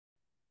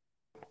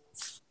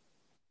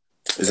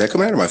Is that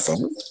coming out of my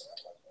phone?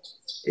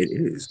 It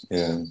is.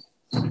 Yeah.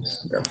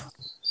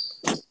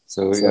 Yeah.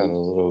 So we got a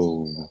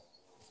little.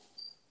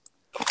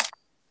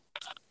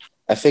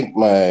 I think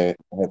my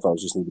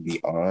headphones just need to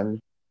be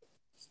on,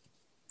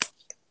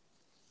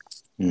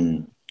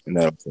 Hmm. and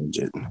that'll change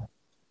it.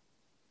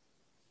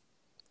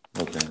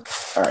 Okay.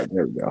 All right,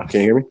 there we go.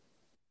 Can you hear me?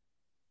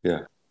 Yeah.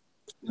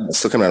 It's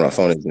still coming out of my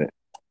phone, isn't it?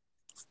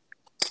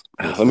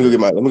 Yes, Let me it go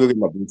get is.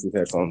 my Bluetooth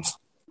headphones.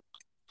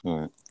 All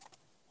right.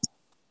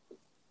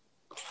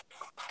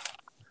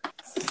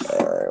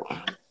 All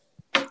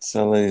right.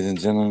 So, ladies and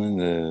gentlemen,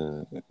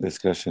 the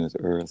discussion is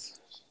Earth.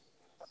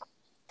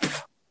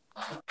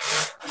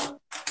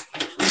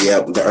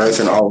 Yeah, the Earth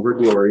in all of her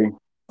glory,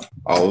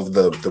 all of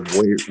the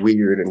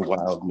weird and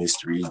wild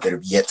mysteries that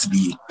have yet to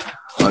be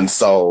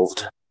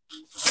unsolved.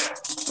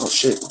 Oh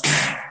shit!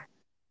 I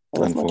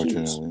left my keys.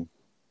 Unfortunately.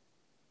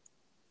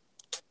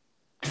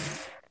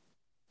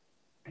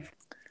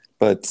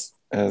 But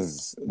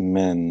as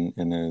men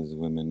and as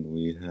women,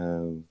 we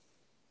have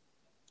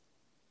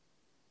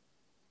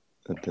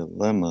a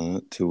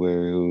dilemma to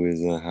where who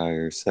is a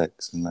higher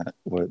sex, and that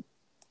what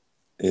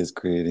is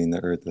creating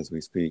the Earth as we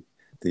speak.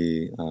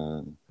 The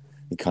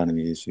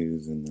economy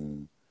issues and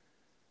the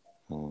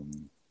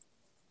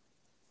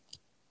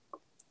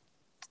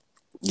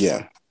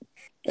Yeah,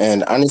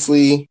 and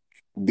honestly,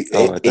 oh, I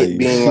thought it you.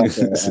 being like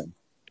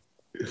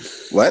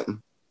what?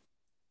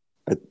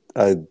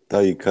 I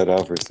thought you cut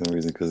off for some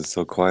reason because it's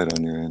so quiet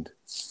on your end.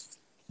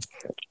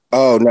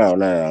 Oh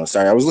no!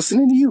 Sorry, I was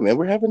listening to you, man.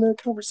 We're having a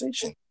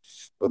conversation.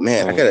 But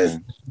man, Oh, okay.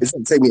 it's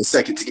gonna take me a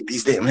second to get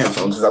these damn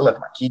headphones because I left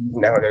my keys.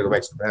 Now I gotta go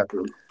back to the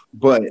bathroom.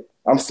 But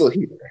I'm still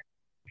here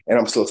and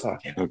I'm still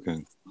talking.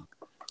 Okay.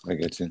 I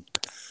get you.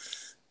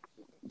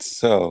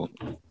 So,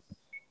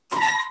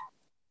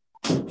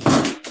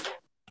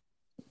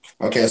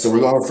 Okay, so we're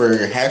going for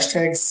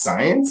hashtag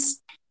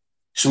science.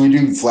 Should we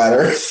do flat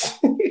Earth?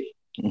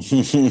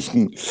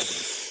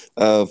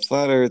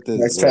 flat Earth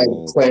is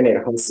Hashtag planet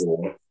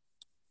hustle.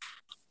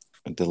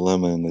 a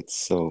dilemma in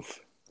itself.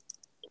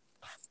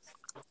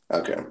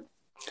 Okay.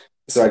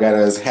 So I got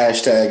us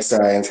hashtag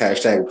science,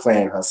 hashtag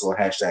planet hustle,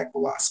 hashtag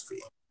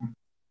philosophy.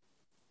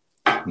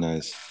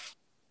 Nice.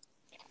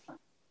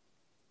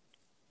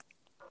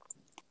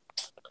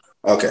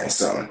 Okay,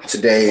 so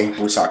today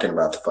we're talking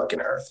about the fucking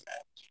Earth, man.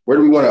 Where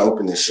do we want to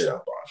open this shit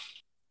up on?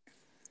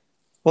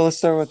 Well, let's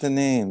start with the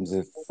names.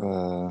 If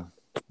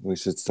we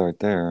should start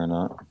there or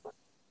not.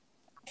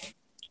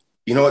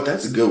 You know what?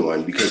 That's a good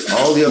one because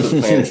all the other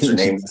planets are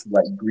named after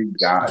like Greek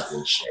gods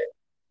and shit.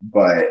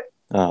 But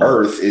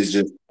Earth is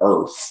just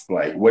Earth.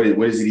 Like, what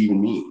does it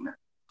even mean?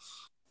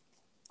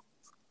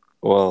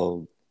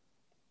 Well,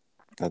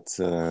 that's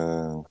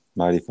a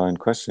mighty fine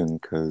question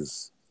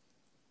because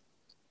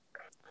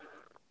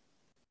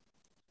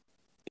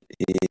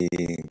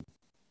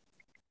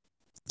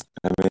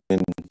I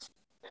mean,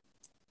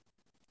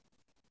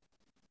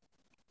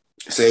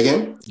 Say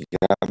again?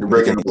 You're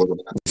breaking up a little.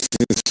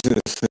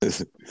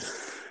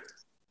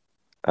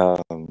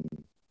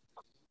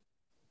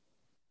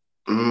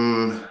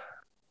 um,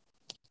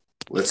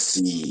 Let's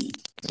see.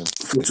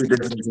 Future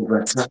definition of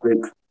that topic.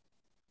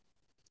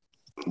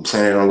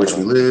 Planet on which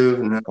we live.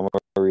 I'm gonna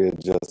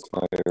readjust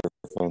my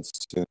earphones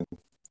too.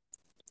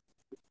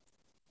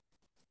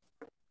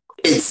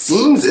 It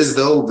seems as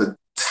though the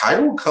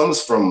title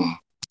comes from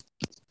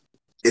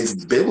it's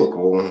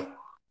biblical.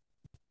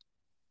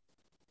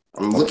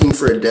 I'm looking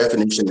for a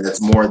definition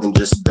that's more than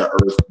just the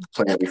Earth, the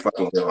planet we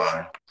fucking live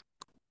on.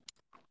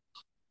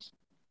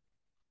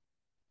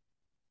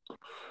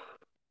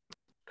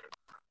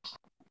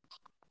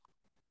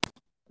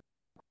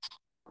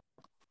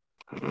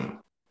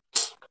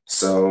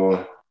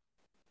 So,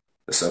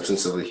 the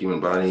substance of the human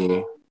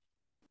body.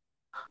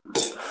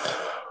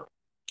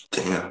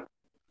 Damn.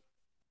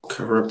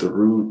 Cover up the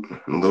root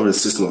and lower the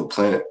system of the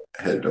planet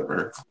headed up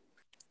Earth.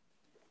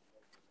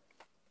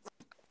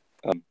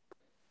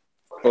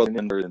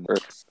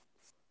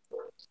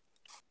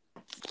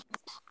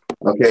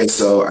 Okay,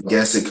 so I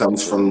guess it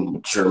comes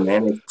from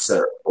Germanic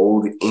to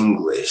Old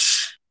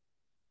English.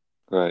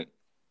 Right.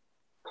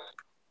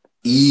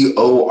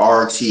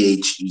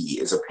 Eorthe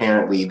is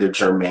apparently the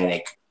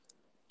Germanic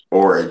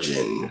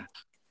origin.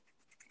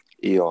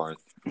 Earth.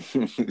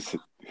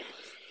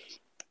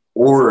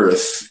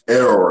 Earth.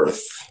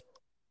 Earth.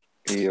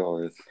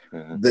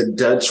 The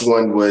Dutch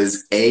one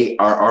was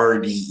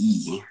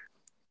Arrde.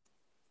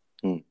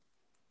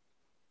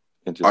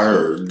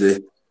 Ard.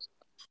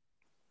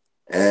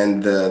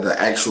 And the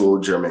actual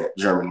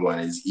German one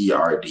is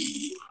ERD.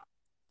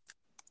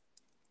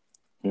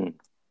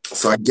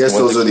 So I guess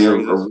those are the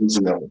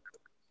original.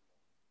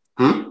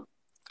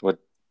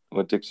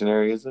 What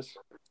dictionary is this?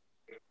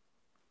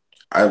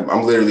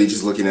 I'm literally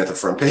just looking at the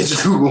front page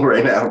of Google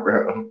right now,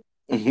 bro.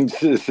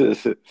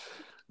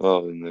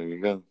 Oh, and there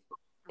you go.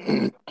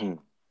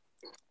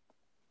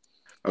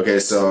 Okay,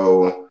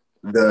 so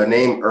the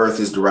name Earth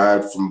is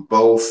derived from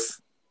both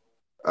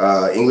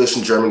English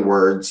and German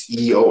words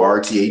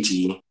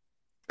Eorthe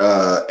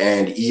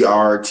and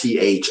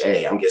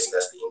Ertha. I'm guessing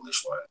that's the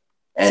English one.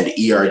 and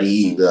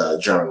ERD, the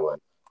German one,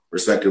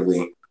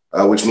 respectively,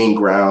 which mean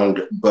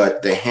ground,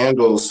 but the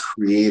handle's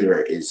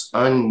creator is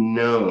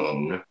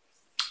unknown.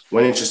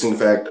 One interesting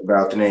fact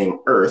about the name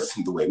Earth,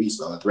 the way we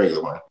spell it, the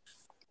regular one,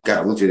 God,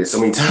 I looked at it so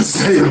many times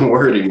it's not even a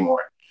word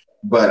anymore.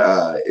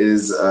 But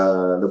is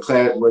the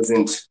planet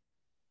wasn't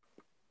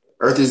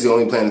Earth is the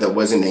only planet that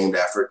wasn't named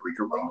after a Greek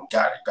or Roman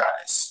god or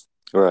goddess.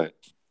 Right.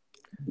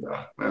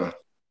 Yeah.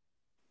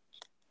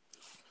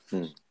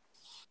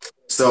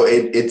 So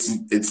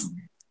it's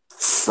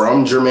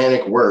from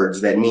Germanic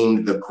words that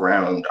mean the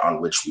ground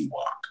on which we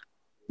walk.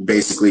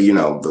 Basically,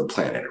 the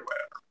planet or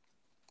whatever.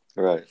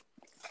 Right.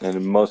 And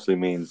it mostly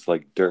means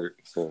like dirt.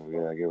 So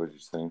yeah, I get what you're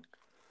saying.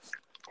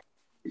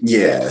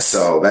 Yeah,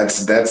 so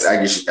that's I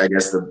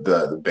guess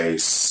the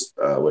base.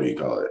 What do you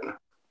call it?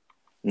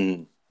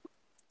 Mm.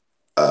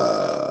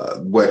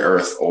 What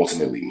Earth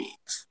ultimately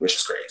means, which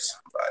is crazy.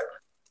 But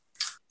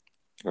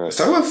right. Let's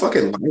talk about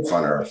fucking life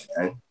on Earth,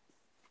 man.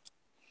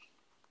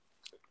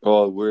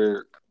 Well,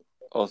 we're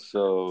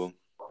also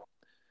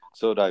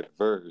so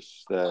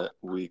diverse that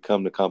we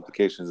come to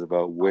complications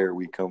about where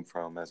we come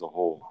from as a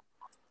whole.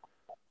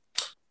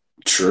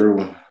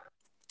 True.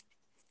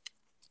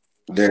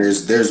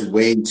 There's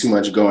way too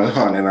much going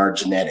on in our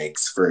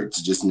genetics for it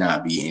to just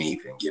not be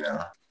anything,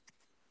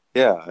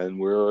 Yeah, and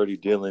we're already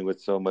dealing with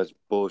so much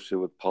bullshit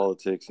with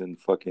politics and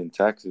fucking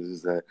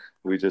taxes that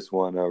we just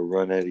want to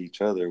run at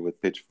each other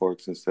with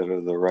pitchforks instead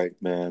of the right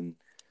man,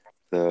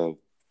 the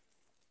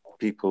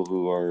people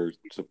who are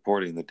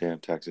supporting the damn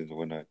taxes and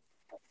whatnot.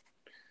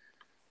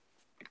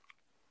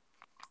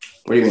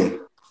 What do you mean?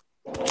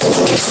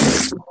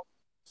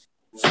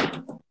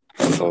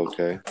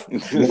 Okay.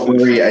 Don't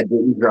worry, I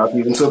didn't drop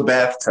you into a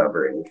bathtub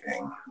or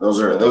anything. Those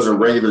are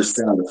regular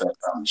sound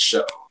effects on the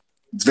show.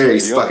 It's very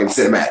fucking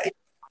cinematic.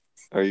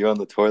 Are you on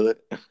the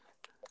toilet?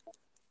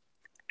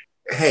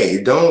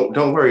 Hey,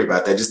 don't worry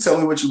about that. Just tell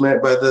me what you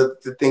meant by the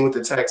thing with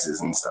the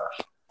taxes and stuff.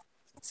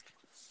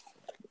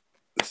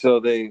 So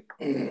they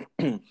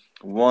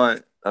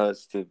want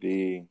us to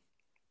be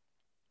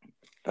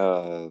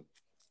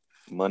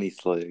money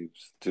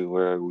slaves to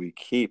where we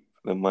keep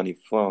the money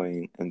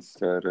flowing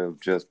instead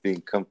of just being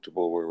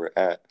comfortable where we're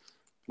at.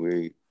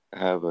 We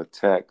have a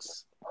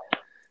tax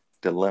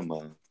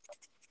dilemma.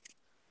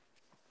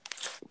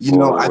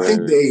 I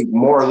think they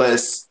more or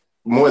less,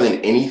 more than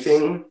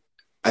anything,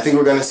 I think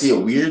we're going to see a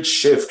weird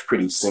shift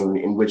pretty soon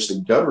in which the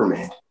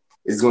government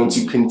is going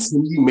to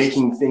continue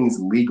making things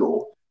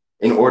legal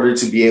in order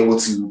to be able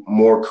to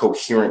more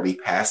coherently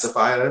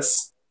pacify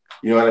us.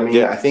 You know what I mean?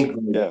 Yeah. I think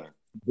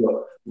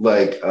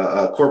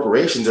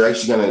corporations are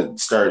actually going to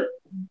start,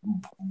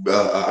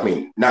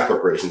 not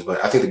corporations,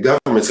 but I think the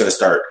government's going to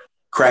start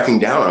cracking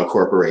down on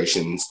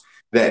corporations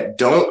that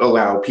don't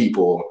allow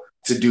people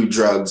to do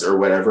drugs or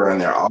whatever on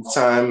their off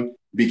time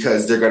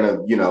because they're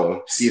going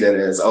to, see that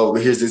as, oh,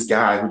 here's this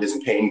guy who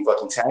doesn't pay any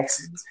fucking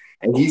taxes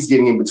and he's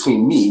getting in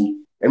between me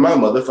and my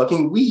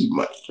motherfucking weed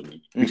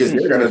money because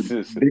they're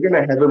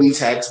gonna heavily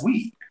tax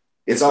weed.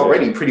 It's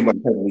already pretty much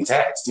heavily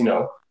taxed,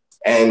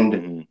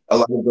 and a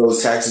lot of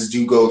those taxes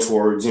do go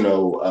towards,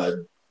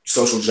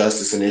 social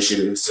justice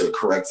initiatives to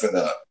correct for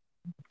the,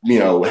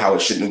 how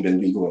it shouldn't have been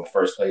legal in the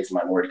first place,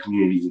 minority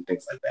communities and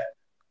things like that.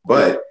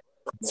 But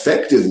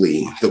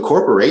effectively, the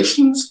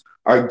corporations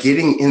are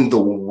getting in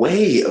the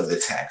way of the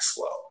tax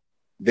flow.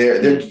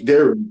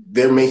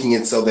 They're making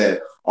it so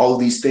that all of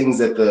these things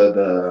that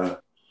the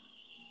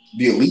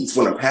elites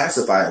want to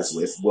pacify us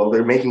with, well,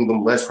 they're making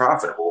them less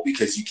profitable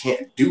because you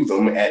can't do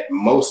them at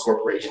most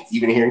corporations.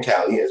 Even here in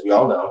Cali, as we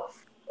all know,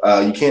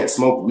 you can't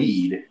smoke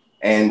weed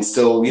and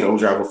still,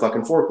 drive a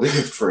fucking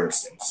forklift, for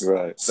instance.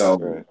 Right.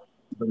 So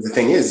the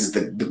thing is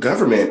that the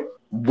government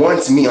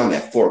wants me on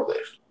that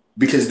forklift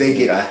because they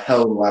get a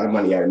hell of a lot of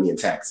money out of me in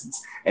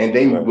taxes. And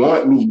they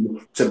want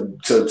me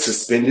to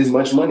spend as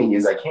much money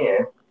as I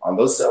can on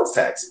those sales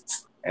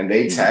taxes. And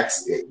they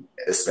tax it,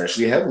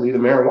 especially heavily, the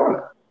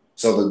marijuana.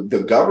 So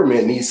the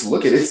government needs to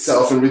look at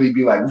itself and really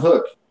be like,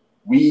 look,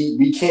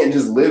 we can't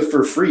just live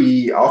for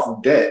free off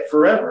of debt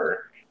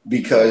forever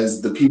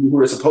because the people who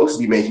are supposed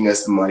to be making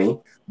us the money,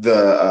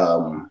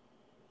 the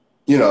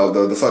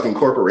fucking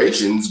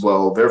corporations,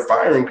 well, they're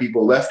firing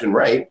people left and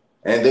right,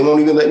 and they won't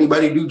even let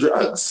anybody do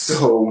drugs.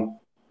 So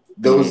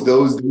the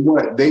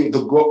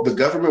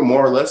government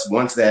more or less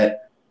wants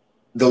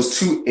those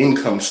two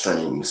income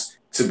streams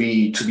to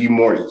be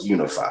more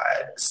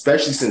unified,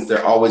 especially since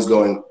they're always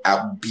going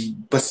out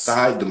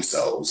beside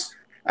themselves.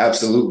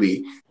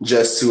 Absolutely,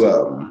 just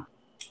to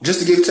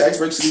give tax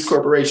breaks to these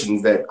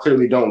corporations that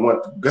clearly don't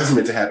want the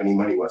government to have any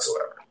money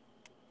whatsoever.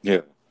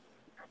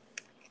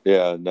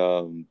 Yeah,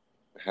 and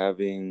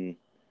having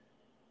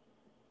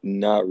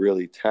not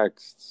really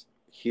taxed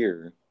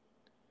here.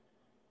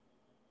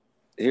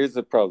 Here's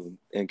the problem.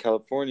 In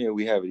California,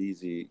 we have it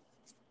easy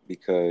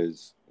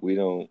because we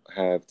don't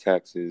have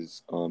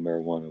taxes on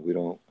marijuana. We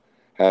don't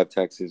have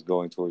taxes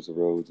going towards the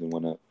roads and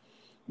whatnot.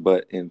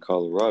 But in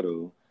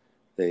Colorado,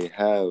 they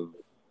have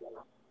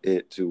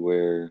it to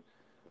where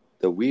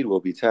the weed will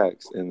be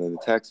taxed, and then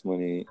the tax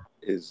money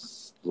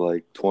is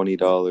like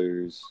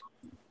 $20,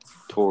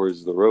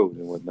 towards the road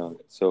and whatnot.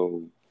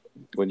 So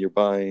when you're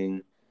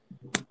buying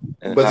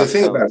a But the house,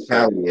 thing I would about say,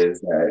 Cali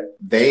is that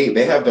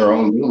they have their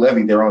own, they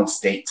levy their own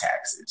state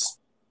taxes.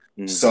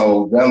 mm,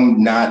 So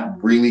them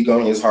not really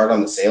going as hard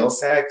on the sales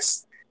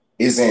tax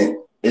isn't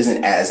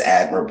as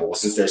admirable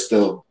since they're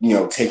still,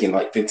 taking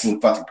like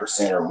 15 fucking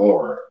percent or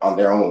more on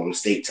their own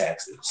state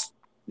taxes.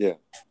 yeah,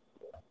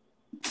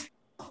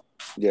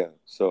 yeah.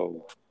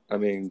 So I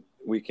mean,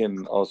 we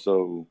can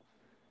also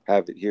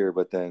have it here,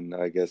 but then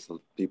I guess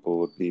people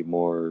would be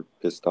more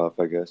pissed off,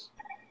 I guess.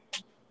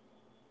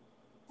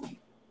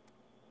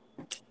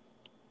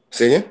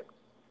 Say again?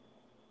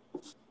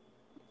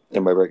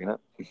 Am I breaking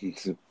up?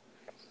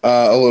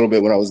 A little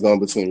bit when I was going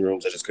between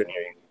rooms, I just couldn't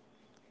hear you.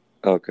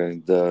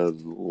 Okay, the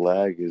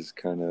lag is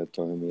kind of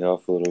throwing me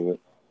off a little bit.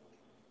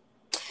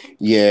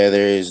 Yeah,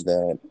 there is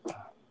that.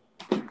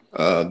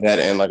 That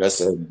and like I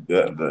said,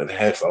 the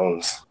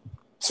headphones,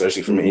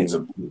 especially for me, is a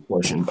big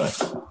portion. But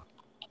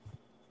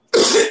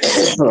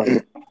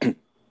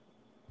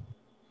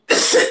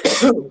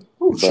oh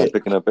By shit.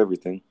 picking up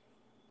everything.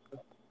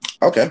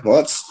 Okay,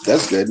 well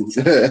that's good.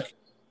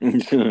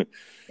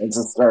 It's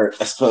a start,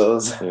 I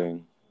suppose. Yeah.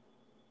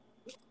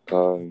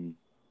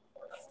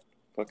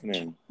 Fucking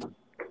A.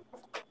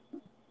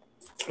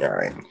 All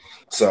right.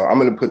 So I'm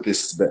gonna put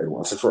this to bed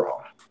once and for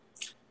all.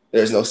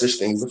 There's no such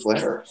thing as a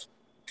flat Earth.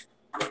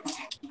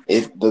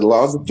 If the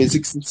laws of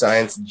physics and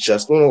science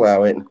just won't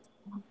allow it,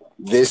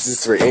 this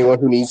is for anyone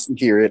who needs to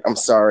hear it. I'm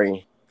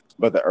sorry,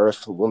 but the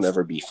Earth will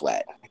never be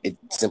flat. It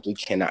simply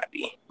cannot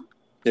be.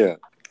 Yeah,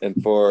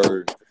 and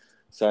for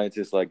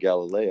scientists like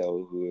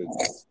Galileo, who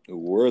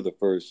were the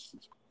first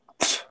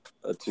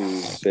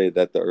to say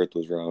that the Earth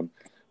was round,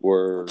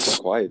 were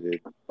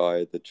quieted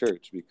by the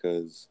church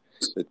because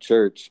the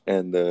church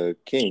and the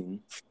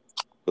king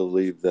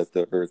believed that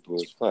the Earth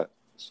was flat.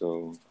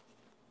 So,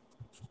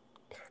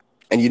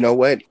 and you know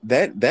what?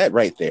 That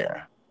right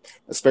there,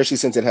 especially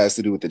since it has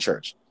to do with the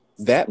church,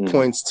 that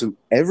points to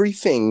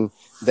everything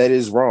that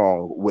is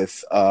wrong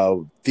with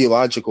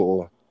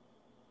theologically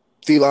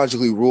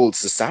ruled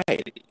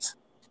societies.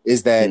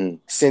 Is that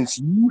since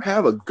you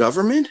have a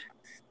government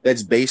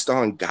that's based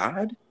on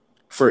God,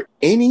 for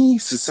any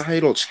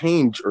societal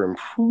change or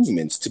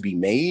improvements to be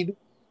made,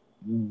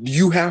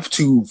 you have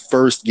to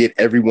first get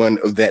everyone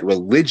of that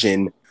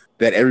religion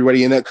that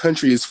everybody in that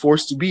country is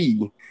forced to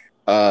be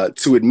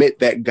to admit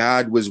that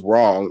God was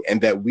wrong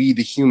and that we,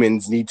 the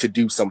humans, need to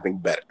do something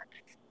better.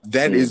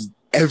 That is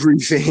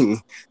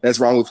everything that's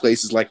wrong with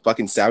places like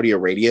fucking Saudi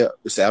Arabia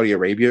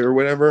or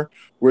whatever,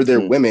 where their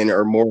women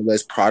are more or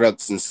less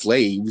products and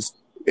slaves,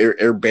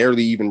 are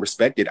barely even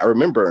respected. I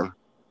remember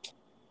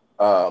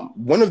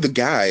one of the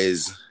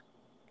guys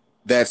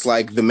that's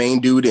like the main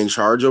dude in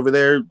charge over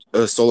there,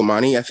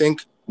 Soleimani, I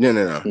think.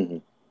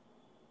 No.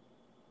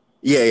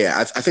 Yeah.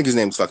 I think his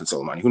name's fucking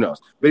Soleimani. Who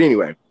knows? But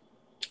anyway,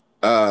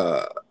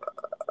 I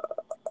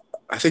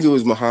think it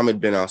was Mohammed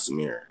bin Al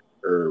Samir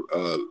or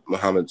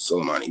Mohammed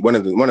Soleimani. One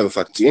of the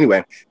fucking two.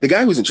 Anyway, the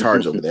guy who's in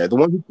charge over there, the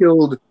one who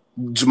killed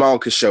Jamal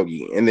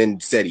Khashoggi and then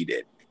said he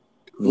did.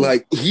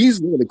 Like, he's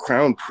one of the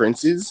crown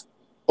princes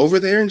over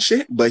there and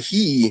shit, but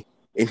he,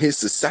 in his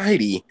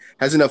society,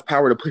 has enough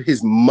power to put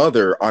his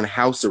mother on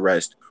house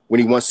arrest when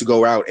he wants to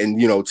go out and,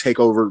 take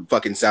over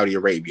fucking Saudi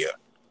Arabia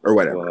or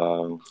whatever.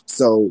 Wow.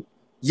 So,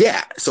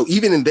 yeah. So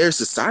even in their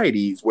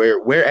societies,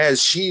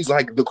 whereas she's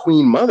like the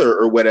queen mother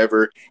or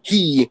whatever,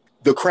 he,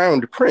 the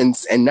crowned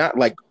prince, and not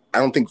like, I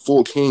don't think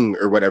full king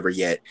or whatever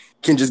yet,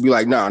 can just be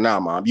like, nah,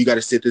 mom, you got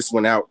to sit this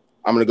one out.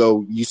 I'm going to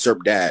go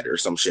usurp dad or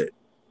some shit.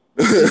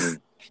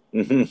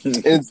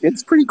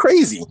 It's pretty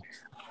crazy.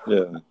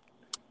 Yeah.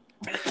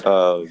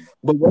 But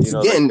once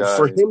again,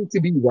 for him to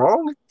be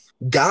wrong,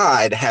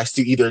 God has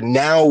to either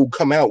now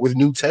come out with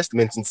New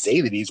Testaments and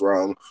say that he's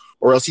wrong,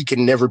 or else he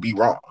can never be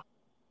wrong.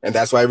 And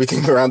that's why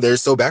everything around there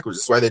is so backwards.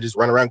 That's why they just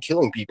run around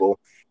killing people,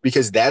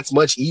 because that's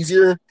much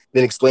easier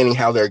than explaining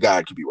how their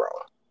God could be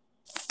wrong.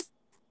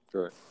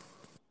 Correct.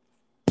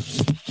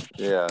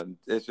 Yeah,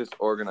 it's just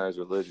organized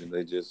religion.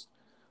 They just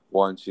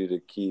want you to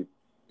keep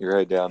your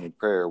head down in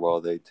prayer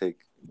while they take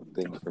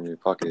things from your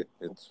pocket.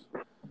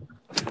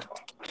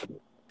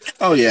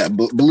 Oh yeah,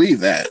 believe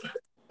that.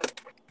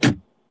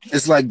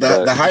 It's like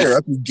the higher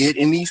up you get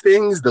in these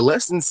things, the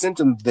less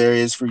incentive there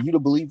is for you to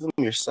believe them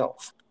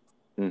yourself.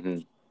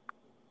 Yeah.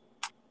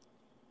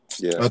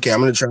 Okay, I'm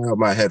gonna try out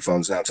my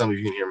headphones now. Tell me if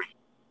you can hear me.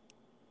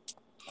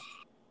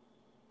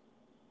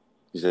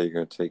 You say you're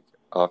gonna take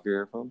off your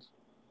earphones?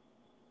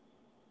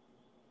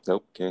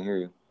 Nope, can't hear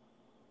you.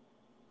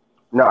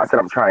 No, I said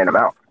I'm trying them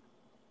out.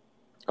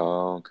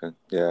 Oh, okay.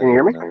 Yeah. Can you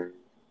hear me?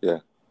 Yeah.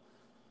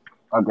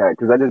 Okay,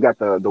 because I just got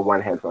the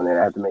one headphone and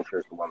I have to make sure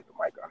it's the one with the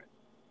mic on it.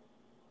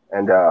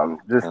 And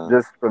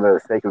just for the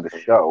sake of the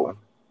show,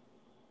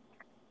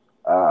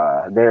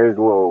 there's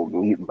a little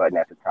mute button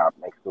at the top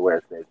next to where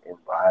it says "in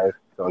live."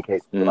 So in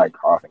case you're like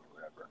coughing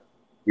or whatever,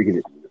 you can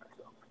just mute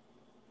yourself.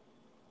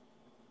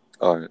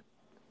 All right.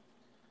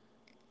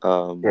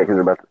 Yeah, because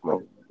we're about to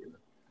smoke.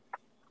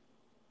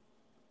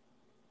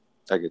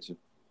 I get you.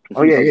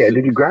 Oh yeah.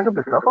 Did you grind up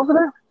the stuff over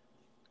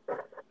there?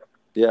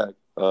 Yeah,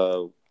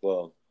 Well,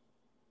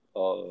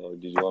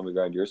 did you want me to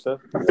grind your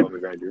stuff?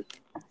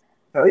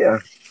 Oh yeah.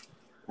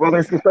 Well,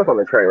 there's some stuff on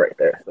the tray right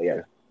there. So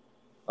yeah.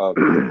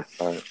 Okay.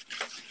 All right.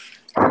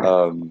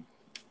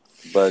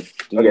 But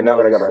do Okay, you now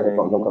know that I the got my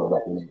headphones, I'm saying? coming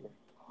back to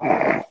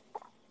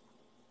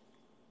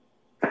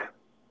you.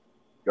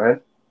 Go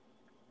ahead.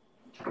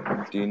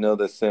 Do you know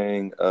the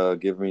saying,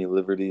 "Give me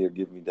liberty or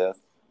give me death"?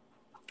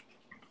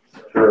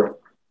 True.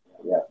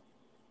 Yeah.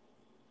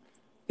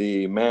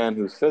 The man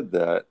who said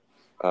that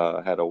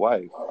had a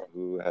wife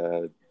who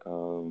had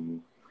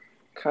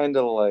kind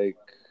of like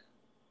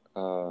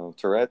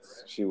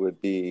Tourette's. She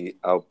would be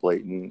out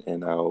blatant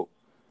and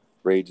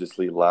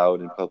outrageously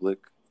loud in public.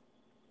 Uh-huh.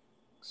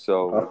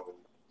 So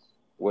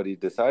what he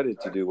decided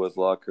to do was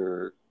lock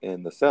her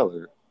in the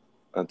cellar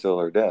until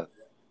her death,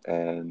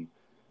 and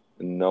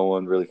no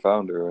one really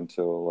found her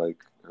until like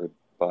her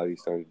body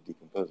started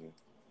decomposing.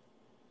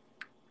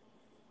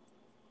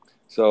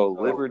 So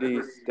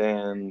liberty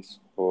stands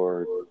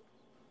for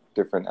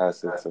different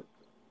assets of,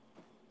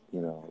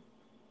 you know,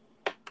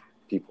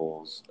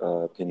 people's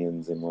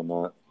opinions and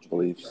whatnot,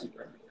 beliefs.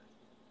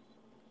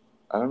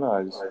 I don't know.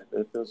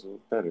 It feels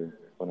better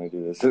when I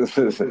do this.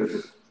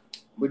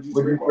 Would you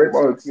Would swear you more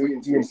swear by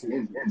TNT TNT into into the the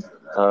end? end?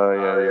 Oh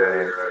yeah,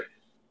 you're right.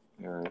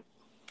 You're right.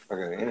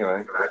 Okay.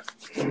 Anyway,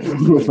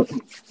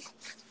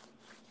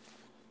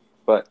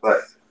 but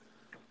But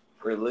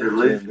religion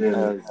religion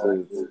has has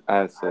its its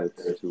assets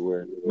assets to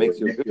where it to where makes it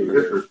you a makes good you a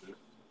good person, person.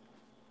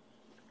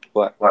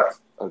 but But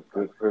a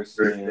good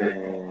Christian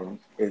person,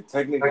 it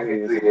technically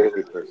technically isn't a is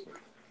good person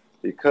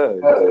because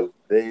because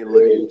they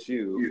look they at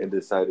you you and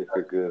decide if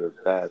you're good or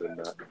bad or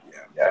not,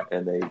 yeah.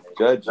 and they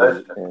judge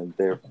That's you, and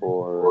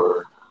therefore,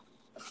 for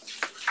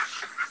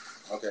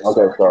Okay, so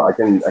okay, I so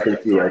can I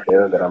can see right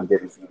there that I'm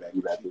getting some feedback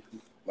feedback issues.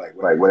 issues. Like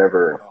Like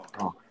whenever. whenever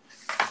Oh,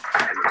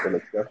 the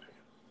next step.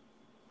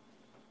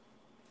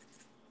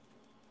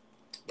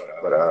 but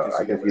But I can I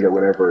see that can see that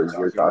whenever you're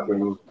whenever you're talking,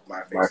 talking,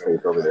 my my face over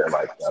face there over there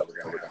lights lights up. So up.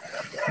 we're So gonna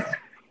have to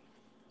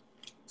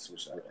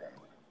switch that around.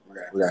 We're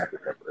gonna have we're to gonna have to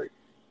separate, separate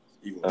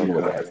even even with with okay,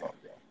 the the headphones.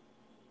 headphones.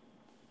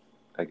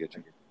 I get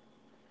you.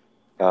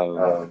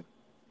 Yeah.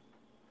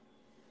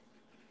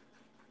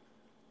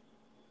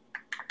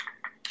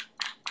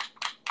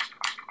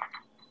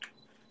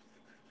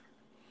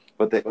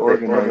 But they But they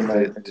organized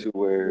organized it it to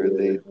where where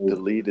they they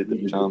deleted the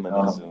deleted the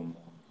shamanism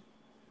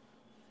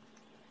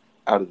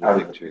out of the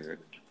out of the picture.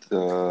 The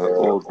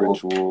old old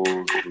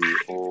rituals, the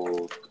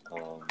old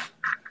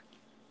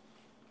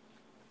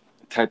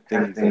type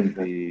things that things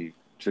that the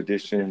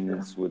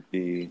traditions would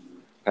be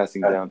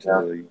passing down to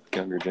down the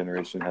younger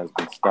generation has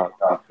been stopped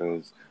stop.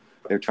 because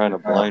they're trying They're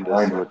to trying to blind us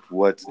blind us with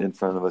what's in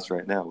front of us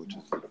right now, which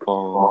is the phones,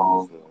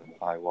 wrong.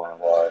 the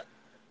iWatch.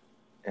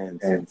 And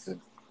And since since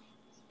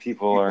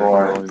people people aren't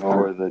aren't going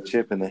going for the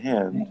chip in the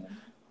hand,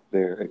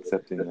 they're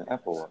accepting the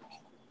Apple Watch,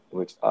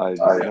 which I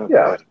didn't I know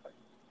yeah. that.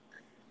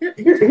 Here's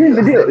the Here's deal: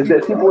 the is deal: that is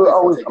that people are people are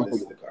always always taking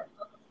this in the car.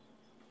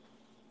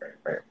 Right.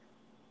 right.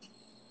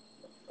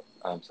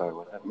 I'm sorry,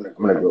 what I'm happened?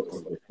 gonna I'm go gonna ahead go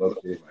and just and look just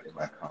look this this in in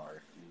my my car.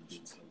 car. You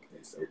just in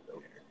case Okay.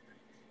 over here.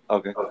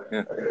 Okay,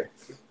 yeah. Okay.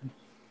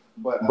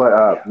 But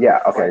But yeah,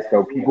 yeah, okay. So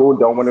okay. So people don't people want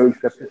to don't want to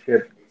accept the accept the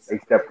chip, chip,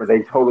 except for except they for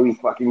they totally totally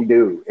fucking fucking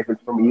do do. if If it's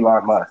it's from from Elon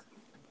Elon Musk. Musk,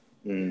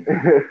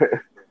 Mm-hmm.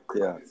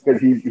 Yeah.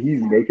 because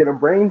he's making a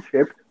brain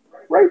chip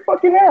right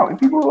fucking now, and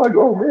people are like,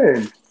 oh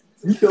man,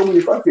 you tell me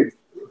if I could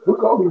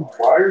hook all these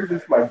wires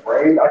into my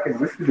brain, I can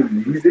listen to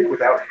music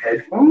without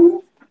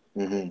headphones.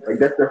 Mm-hmm. Like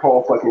that's their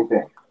whole fucking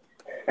thing.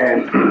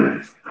 And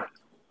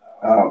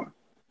um,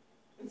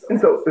 and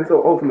so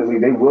ultimately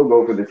they will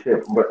go for the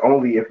chip, but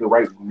only if the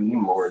right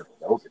meme lord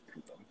sells it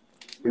to them.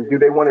 Because do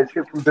they want a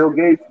chip from Bill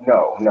Gates?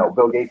 No, no.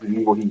 Bill Gates is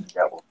evil. He's the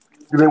devil.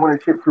 Do they want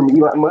a chip from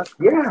Elon Musk?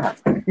 Yeah,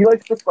 he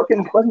likes the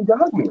fucking fuzzy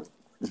dog meal.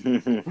 It's,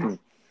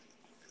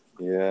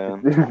 Yeah.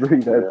 it's really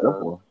that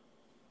simple.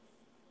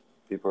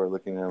 People are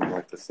looking at him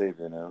like the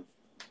savior now.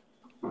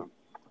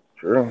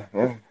 Sure.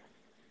 Yeah.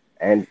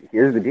 And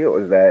here's the deal: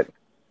 is that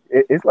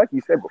it's like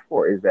you said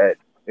before: is that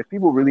if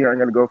people really aren't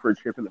going to go for a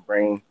chip in the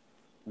brain,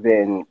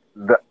 then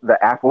the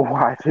Apple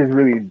Watch is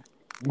really,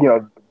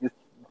 just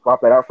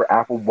swap that out for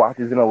Apple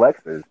Watches and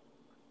Alexas.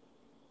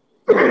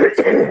 Yeah, that's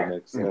really the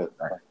next step.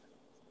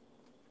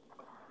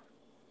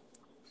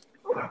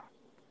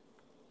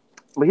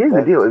 But here's the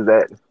But deal: is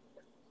that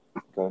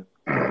okay.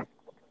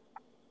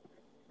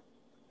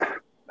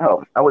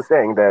 oh, I was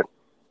saying that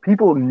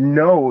people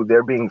know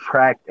they're being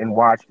tracked and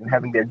watched and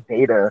having their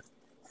data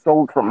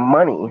sold for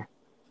money.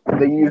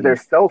 They use Mm-hmm. their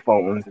cell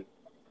phones.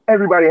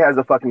 Everybody has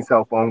a fucking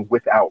cell phone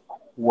without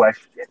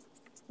question.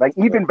 Like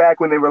even Right. back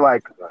when they were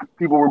like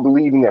people were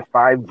believing that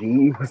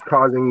 5G was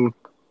causing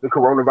the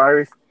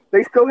coronavirus,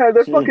 they still had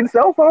their fucking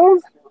cell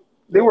phones.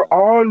 They Yeah. were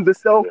on the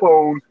cell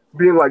phone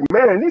being like,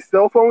 man, these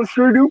cell phones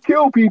sure do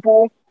kill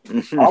people.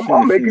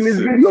 I'm making this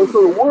video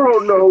so the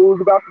world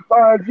knows about the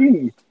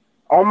 5G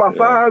on my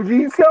Yeah.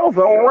 5G cell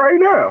phone right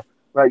now.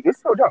 Like,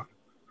 it's so dumb.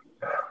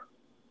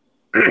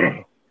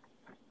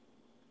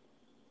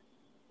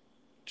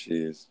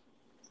 Jeez.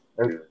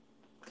 I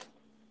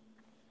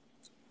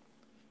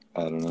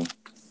don't know.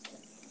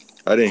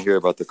 I didn't hear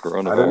about the I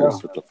don't know.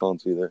 coronavirus with the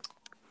phones either.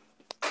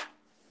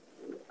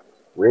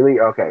 Really?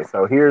 Okay,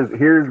 so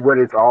here's what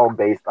it's all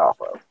based off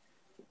of.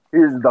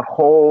 Here's the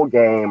whole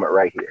game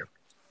right here.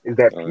 Is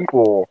that All right.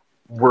 people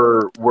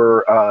were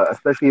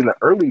especially in the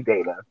early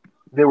data,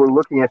 they were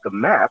looking at the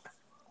maps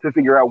to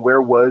figure out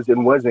where was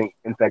and wasn't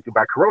infected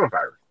by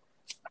coronavirus.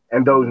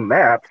 And those Mm.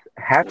 maps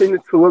happened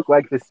to look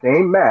like the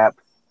same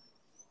maps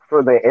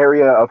for the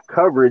area of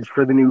coverage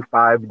for the new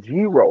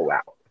 5G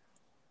rollout.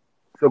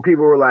 So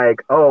people were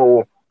like,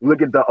 "Oh,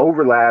 look at the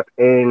overlap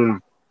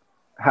in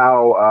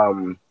how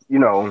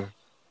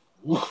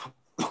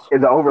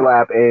in the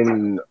overlap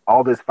in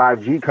all this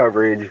 5G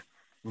coverage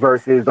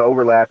versus the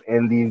overlap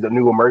in these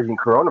new emerging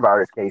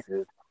coronavirus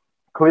cases."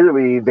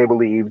 Clearly, they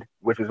believed,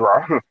 which is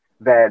wrong,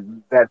 that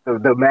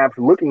the maps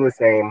looking the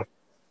same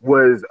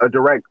was a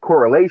direct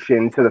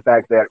correlation to the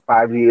fact that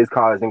 5G is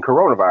causing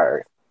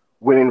coronavirus.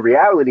 When in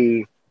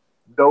reality,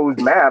 those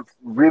maps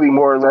really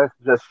more or less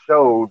just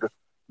showed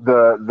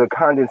the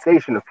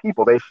condensation of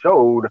people. They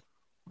showed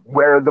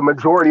where the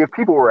majority of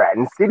people were at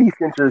in city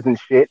centers and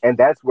shit, and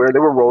that's where they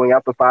were rolling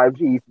out the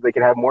 5G so they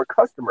could have more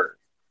customers.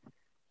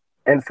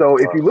 And so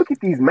if you look at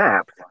these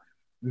maps,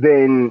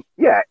 then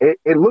yeah,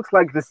 it looks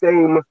like the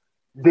same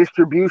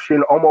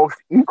distribution almost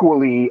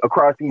equally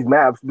across these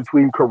maps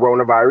between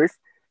coronavirus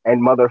and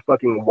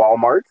motherfucking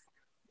Walmarts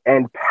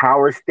and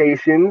power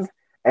stations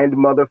and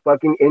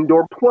motherfucking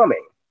indoor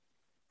plumbing.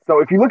 So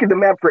if you look at the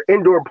map for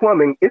indoor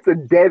plumbing, it's a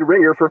dead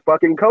ringer for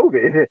fucking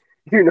COVID,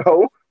 you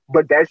know?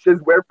 But that's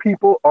just where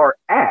people are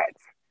at.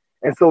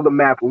 And so the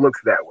map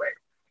looks that way.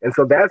 And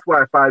so that's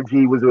why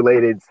 5G was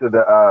related to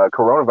the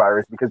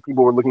coronavirus, because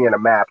people were looking at a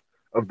map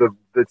of the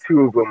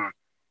two of them,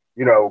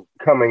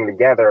 coming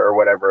together or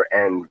whatever.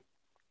 And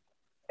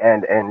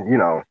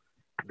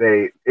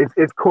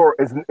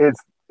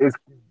it's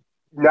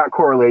not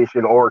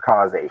correlation or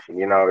causation.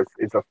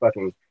 It's a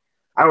fucking,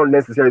 I don't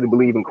necessarily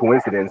believe in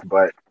coincidence,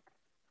 but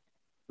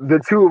the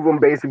two of them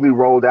basically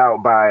rolled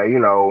out by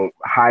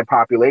high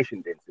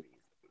population densities,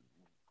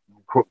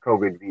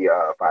 COVID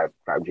via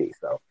 5G.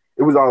 So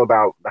it was all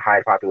about the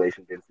high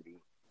population density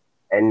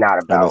and not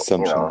And about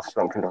assumptions.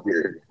 some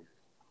conspiracy.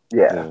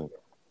 Yeah, Yeah.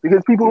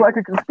 because people like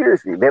a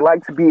conspiracy. They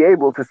like to be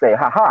able to say,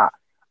 "Haha,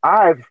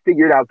 I've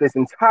figured out this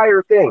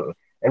entire thing,"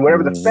 and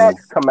whenever the Hmm.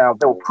 facts come out,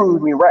 they'll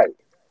prove me right.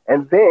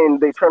 And then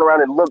they turn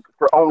around and look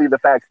for only the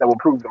facts that will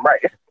prove them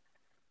right.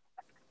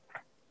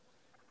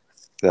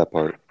 That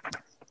part.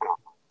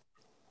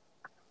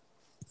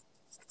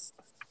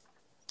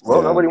 Well,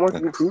 Yeah. nobody wants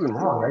to be proven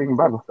wrong, not even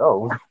by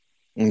themselves.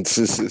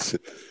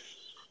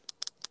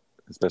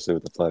 Especially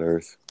with the flat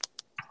Earth.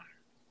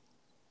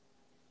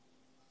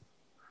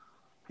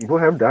 People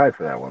have died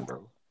for that one,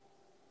 bro.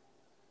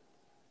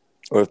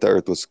 Or if the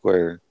Earth was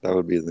square, that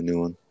would be the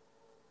new one.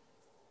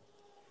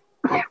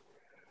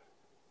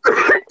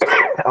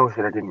 Oh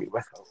shit, I didn't mute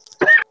myself.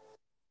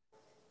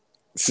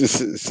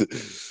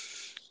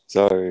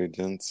 Sorry,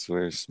 gents,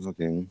 we're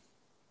smoking.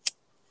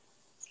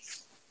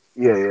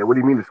 Yeah. What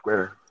do you mean the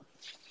square?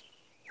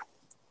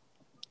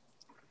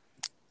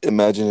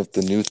 Imagine if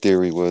the new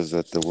theory was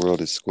that the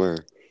world is square.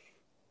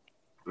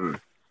 Mm.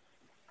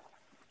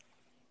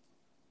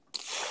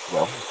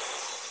 Well,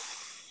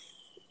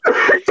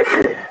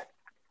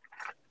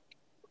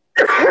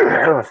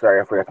 oh,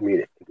 sorry, I forgot to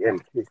mute it again.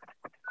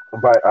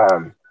 But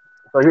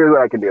so here's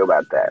what I can do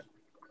about that.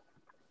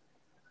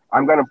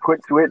 I'm gonna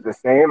put to it the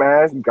same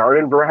as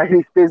garden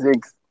variety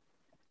physics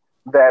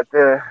that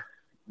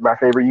my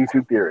favorite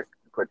YouTube theorist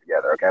put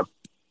together. Okay,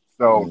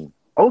 so Mm.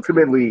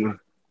 ultimately,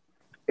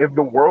 if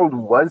the world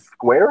was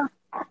square,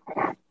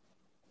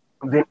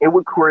 then it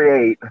would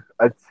create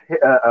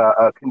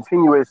a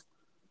continuous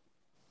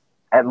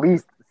at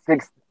least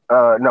six,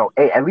 no,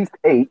 eight, at least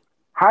eight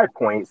high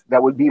points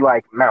that would be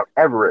like Mount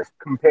Everest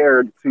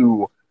compared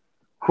to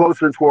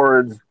closer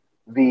towards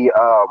the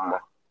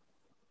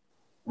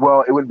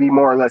well, it would be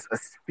more or less a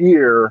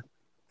sphere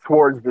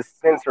towards the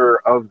center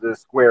of the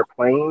square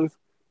plains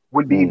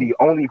would be Mm. the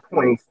only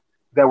points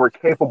that were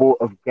capable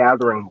of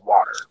gathering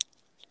water,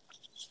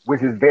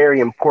 which is very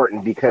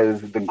important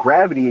because the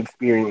gravity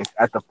experience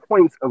at the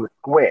points of a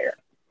square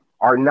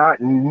are not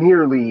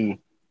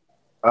nearly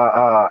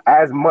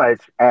as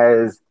much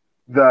as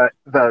the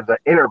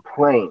inner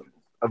planes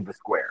of the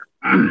square.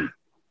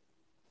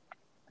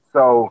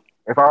 So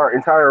if our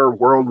entire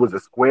world was a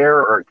square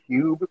or a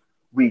cube,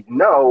 we'd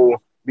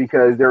know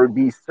because there would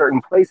be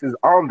certain places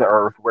on the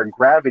earth where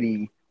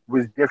gravity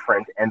was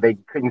different and they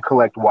couldn't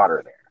collect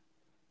water there.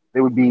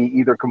 They would be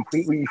either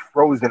completely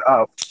frozen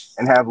up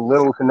and have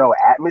little to no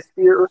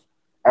atmosphere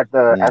at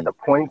Mm. the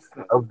points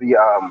of the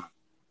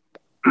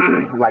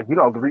like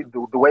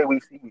the way we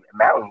see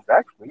mountains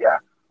actually, yeah.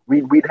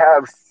 We'd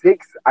have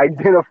six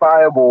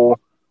identifiable,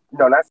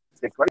 no, not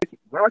six. Why do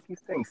I keep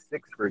saying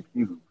six for a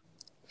cube?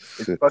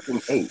 It's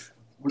fucking eight.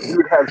 We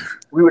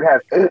would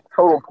have eight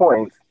total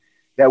points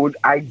that would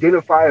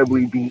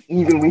identifiably be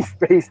evenly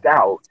spaced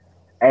out,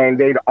 and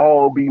they'd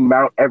all be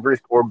Mount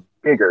Everest or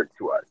bigger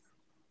to us.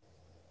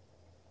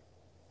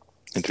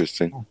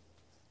 Interesting.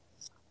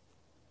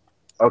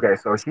 Okay,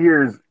 so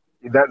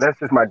that's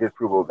just my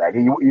disapproval of that.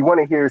 You want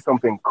to hear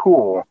something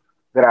cool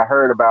that I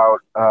heard about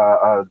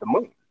the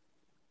moon.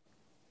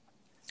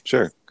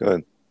 Sure, go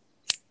ahead.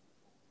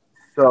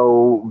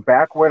 So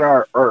back when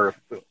our Earth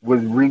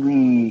was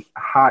really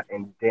hot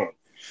and dense,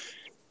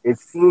 it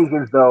seems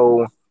as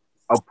though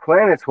a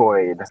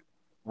planetoid,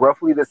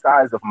 roughly the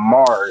size of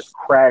Mars,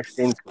 crashed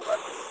into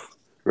us.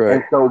 Right.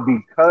 And so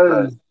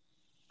because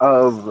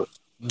of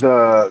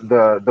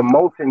the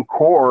molten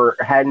core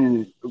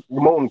hadn't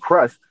molten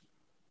crust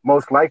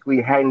most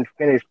likely hadn't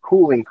finished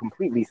cooling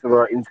completely, so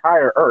our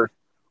entire Earth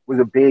was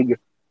a big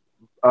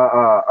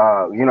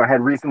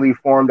had recently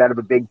formed out of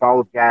a big ball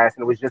of gas,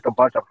 and it was just a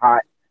bunch of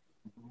hot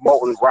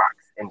molten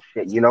rocks and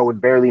shit, with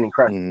barely any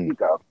crust to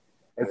speak of.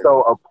 And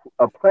so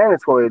a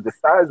planetoid the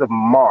size of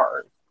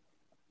Mars,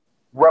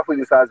 roughly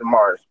the size of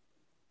Mars,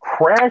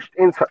 crashed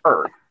into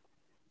Earth,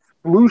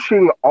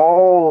 splooshing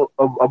all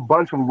of a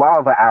bunch of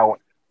lava out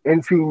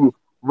into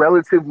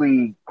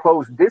relatively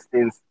close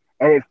distance,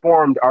 and it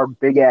formed our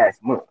big ass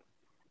moon.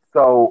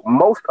 So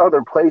most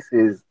other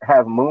places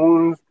have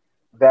moons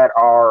that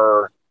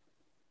are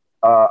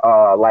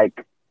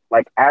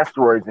like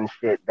asteroids and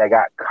shit that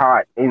got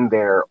caught in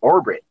their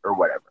orbit or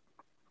whatever,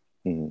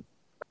 and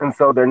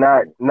so they're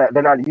not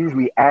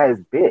usually as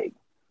big.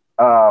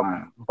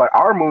 But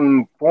our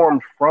moon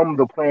formed from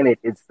the planet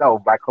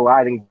itself by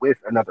colliding with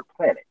another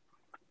planet,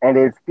 and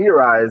it's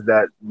theorized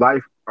that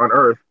life on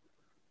Earth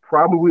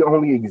probably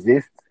only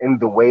exists in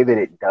the way that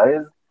it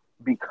does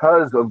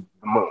because of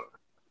the moon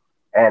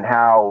and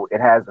how it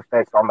has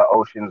effects on the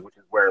oceans, which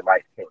is where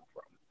life came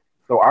from.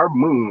 So our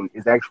moon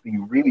is actually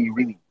really,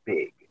 really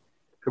big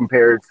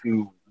compared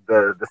to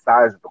the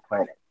size of the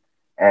planet.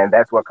 And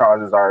that's what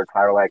causes our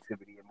tidal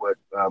activity and what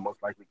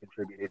most likely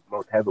contributed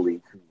most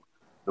heavily to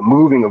the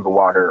moving of the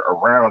water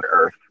around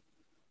Earth,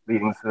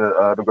 leading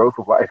to the growth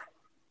of life.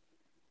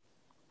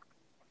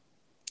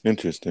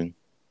 Interesting.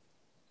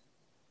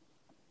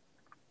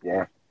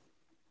 Yeah.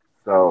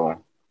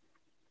 So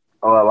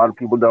a lot of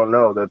people don't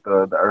know that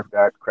the Earth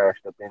got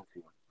crashed up into.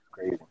 It's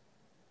crazy.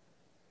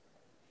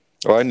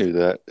 Oh, I knew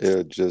that.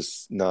 It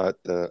just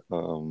not that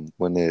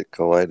when it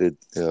collided,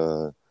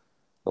 the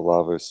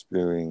lava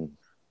spewing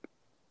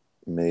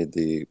made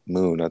the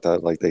moon. I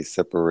thought like they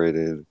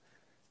separated,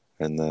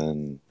 and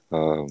then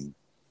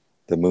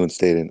the moon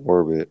stayed in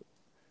orbit.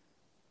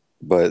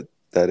 But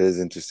that is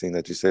interesting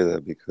that you say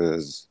that,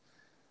 because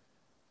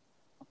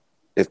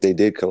if they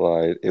did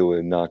collide, it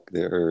would knock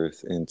the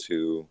Earth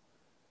into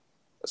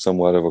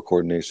somewhat of a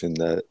coordination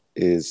that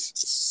is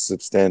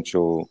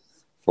substantial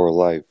for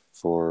life,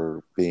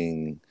 for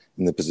being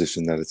in the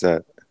position that it's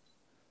at.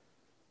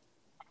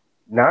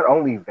 Not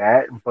only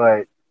that,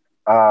 but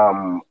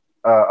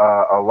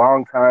a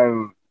long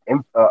time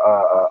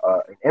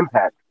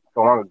impact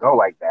so long ago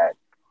like that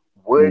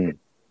would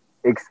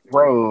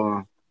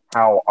explain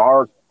how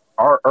our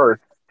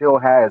Earth still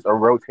has a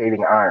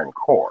rotating iron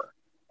core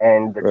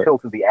and the Right.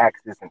 tilt of the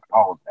axis and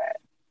all of that.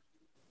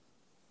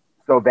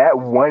 So that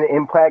one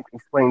impact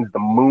explains the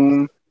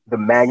moon, the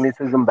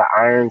magnetism, the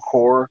iron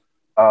core,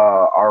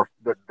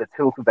 the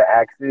tilt of the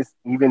axis,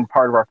 even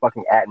part of our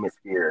fucking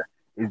atmosphere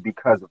is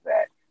because of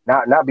that.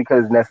 Not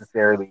because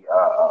necessarily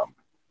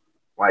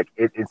like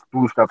it's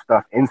boosted up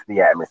stuff into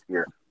the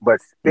atmosphere, but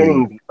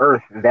spinning the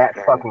Earth that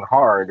fucking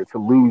hard to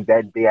lose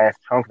that big ass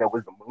chunk that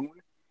was the moon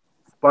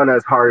spun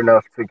us hard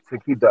enough to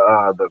keep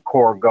the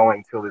core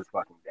going till this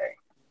fucking day.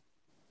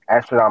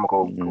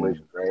 Astronomical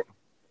collisions, right?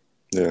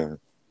 Yeah.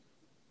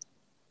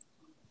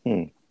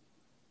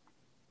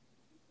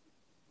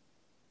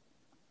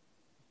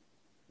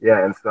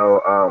 Yeah, and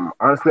so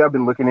honestly, I've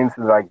been looking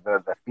into like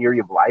the theory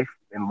of life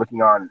and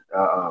looking on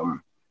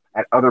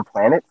at other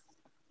planets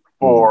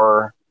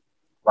for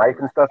life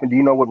and stuff. And do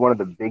you know what one of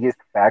the biggest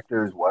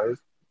factors was?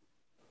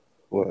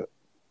 What?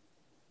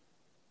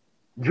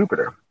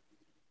 Jupiter.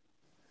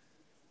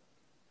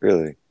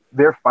 Really?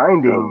 They're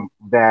finding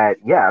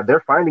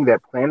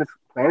that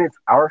planets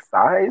our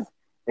size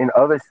in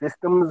other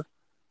systems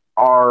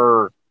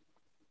are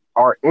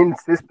in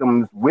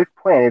systems with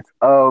planets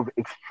of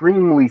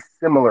extremely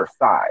similar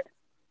size.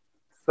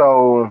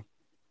 So,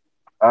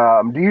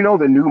 do you know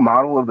the new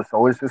model of the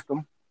solar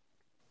system?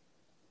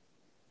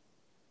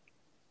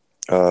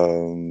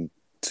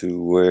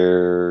 To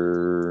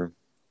where?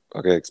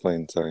 Okay,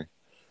 explain. Sorry.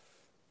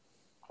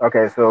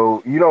 Okay,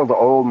 so you know the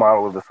old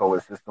model of the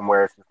solar system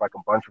where it's just like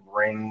a bunch of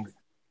rings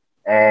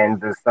and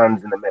the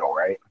sun's in the middle,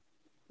 right?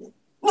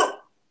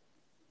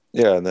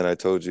 Yeah, and then I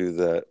told you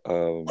that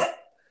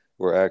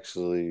we're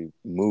actually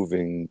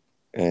moving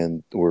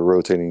and we're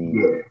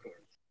rotating.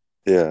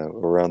 Yeah,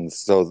 around.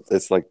 So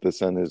it's like the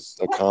sun is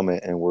a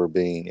comet and we're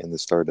being in the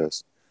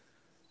stardust.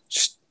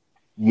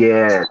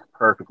 Yeah,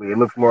 perfectly. It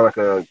looks more like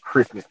a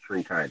Christmas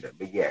tree kind of,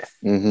 but yes.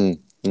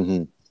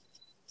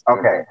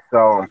 Okay,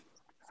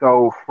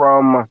 so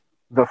from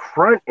the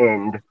front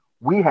end,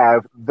 we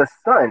have the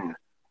sun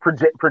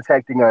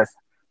protecting us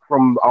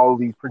from all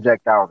these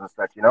projectiles and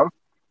such.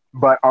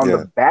 But on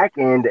the back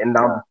end and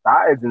on the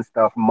sides and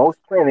stuff,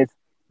 most planets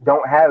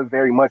don't have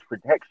very much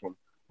protection.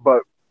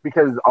 But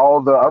because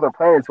all the other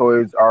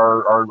planetoids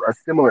are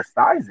similar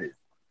sizes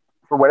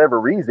for whatever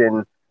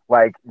reason.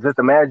 Like, just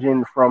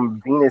imagine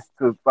from Venus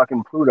to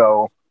fucking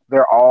Pluto,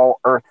 they're all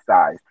Earth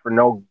sized for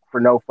no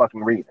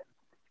fucking reason.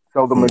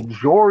 So the Hmm.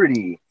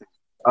 majority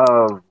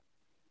of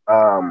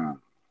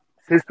um,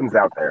 systems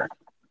out there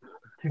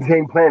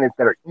contain planets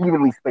that are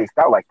evenly spaced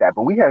out like that.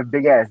 But we have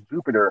big ass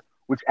Jupiter,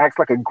 which acts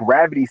like a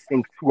gravity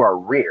sink to our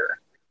rear,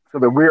 so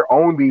that we're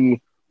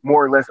only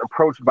more or less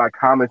approached by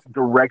comets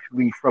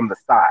directly from the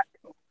side.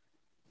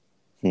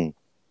 Hmm.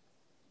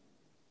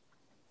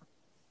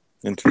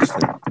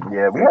 Interesting.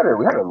 Yeah, we had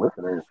a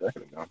listener a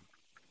second ago.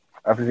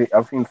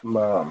 I've seen some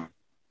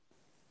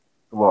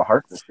little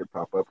hearts and shit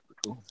pop up.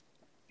 Cool.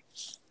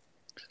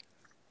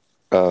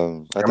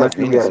 I I thought might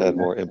do. We Venus had had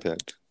more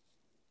impact.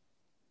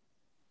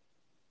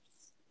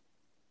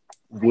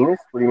 Venus.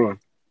 What do you mean?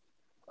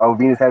 Oh,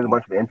 Venus has a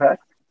bunch of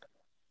impact.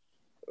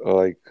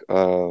 Like,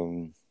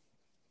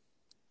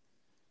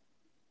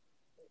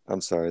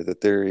 I'm sorry, the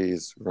theory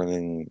is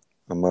running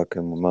amok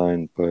in my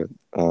mind, but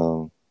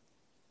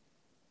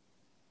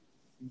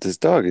this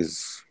dog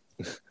is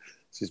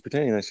she's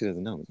pretending that she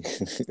doesn't know me.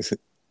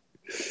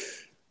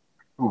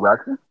 Who,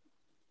 Roxy?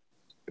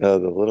 The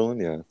little one,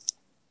 yeah,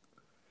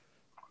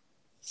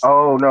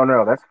 Oh,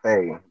 no, that's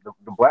Faye.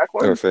 The black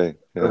or one Faye,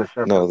 or yeah, the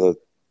shepherd? no,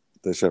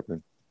 the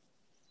shepherd.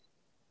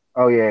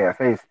 Oh yeah,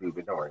 Faye's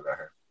stupid. Don't worry about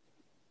her.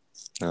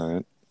 All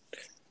right,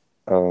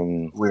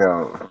 um, We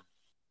don't.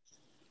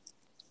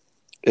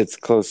 it's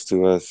close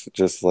to us,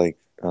 just like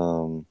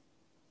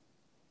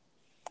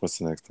what's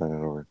the next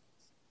planet over?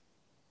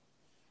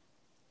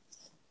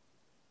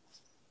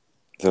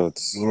 So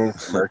it's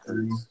Venus,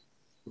 Mercury.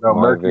 No,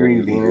 my very Mercury,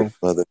 immediate Venus,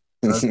 mother.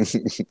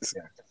 Earth.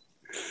 Yeah.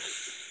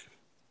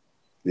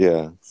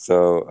 Yeah,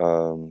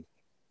 so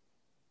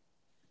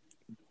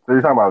So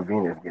you're talking about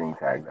Venus getting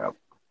tagged up.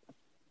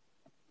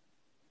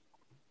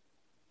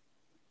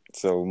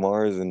 so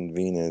Mars and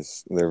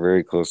Venus, they're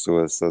very close to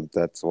us, so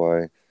that's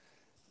why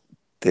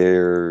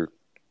they're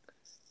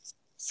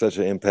such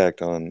an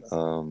impact on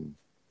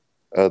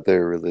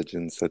other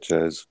religions such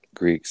as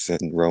Greeks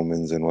and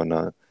Romans and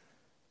whatnot.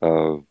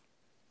 Uh,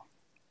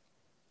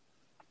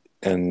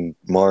 and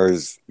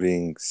Mars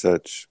being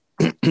such,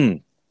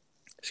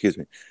 excuse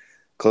me,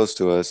 close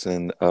to us,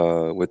 and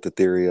with the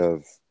theory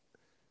of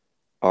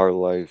our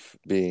life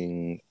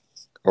being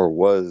or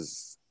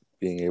was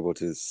being able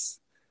to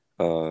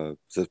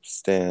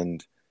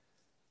stand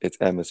its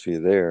atmosphere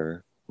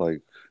there,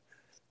 like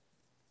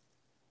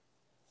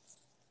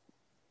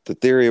the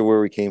theory of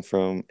where we came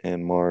from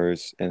and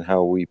Mars and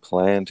how we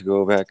plan to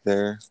go back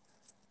there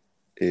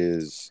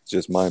is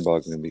just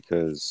mind-boggling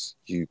because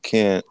you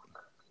can't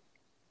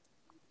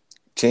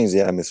change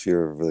the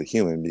atmosphere of a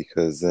human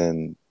because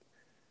then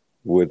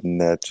wouldn't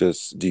that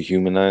just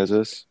dehumanize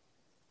us?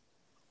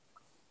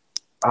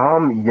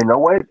 You know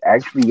what?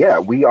 Actually, yeah,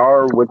 we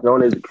are what's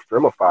known as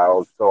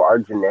extremophiles. So our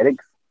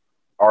genetics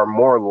are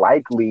more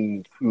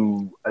likely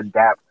to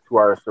adapt to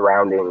our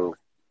surroundings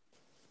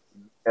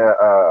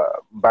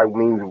by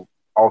means of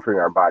altering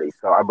our bodies.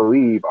 So I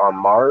believe on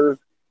Mars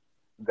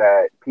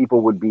that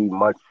people would be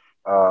much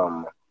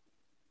um,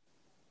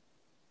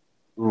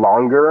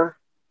 longer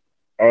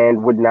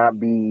and would not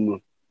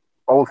be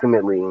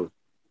ultimately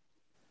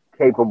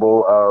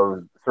capable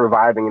of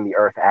surviving in the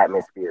Earth's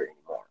atmosphere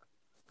anymore.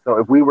 So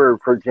if we were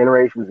for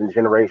generations and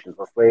generations,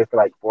 let's say for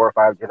like 4 or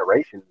 5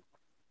 generations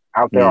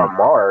out there Mm, on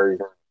Mars,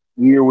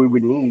 either we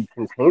would need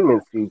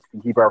containment suits to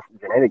keep our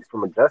genetics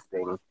from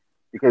adjusting,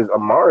 because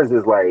Mars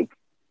is like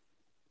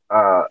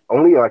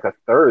only like a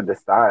third the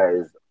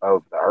size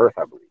of the Earth,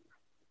 I believe.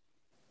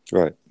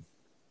 right.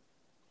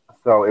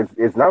 So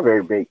it's not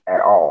very big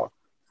at all.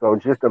 So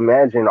just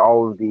imagine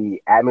all of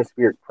the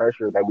atmospheric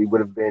pressure that we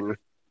would have been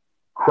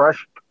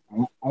crushed,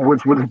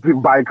 which would be,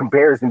 by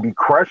comparison be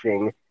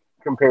crushing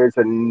compared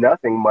to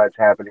nothing much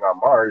happening on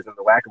Mars and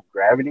the lack of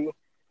gravity.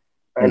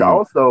 And Mm,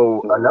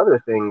 also another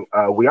thing,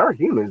 we are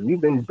humans.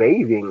 We've been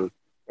bathing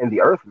in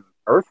the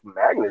Earth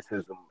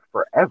magnetism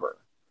forever.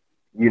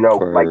 You know,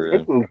 like forever,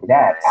 taking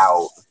that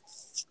out,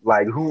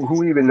 like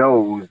who even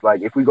knows?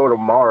 Like if we go to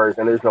Mars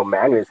and there's no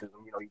magnetism,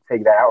 you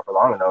take that out for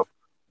long enough.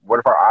 What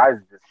if our eyes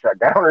just shut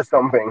down or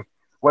something?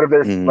 What if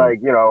there's yeah. Mm, like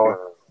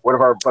what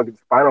if our fucking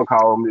spinal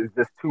column is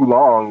just too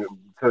long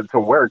to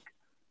work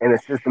in a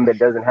system that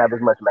doesn't have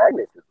as much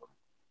magnetism?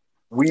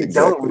 We don't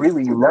exactly.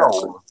 really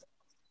know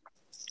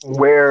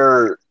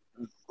where,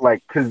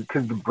 like, because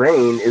the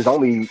brain is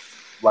only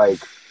like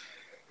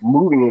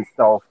moving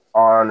itself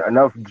on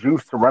enough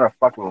juice to run a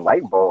fucking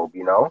light bulb.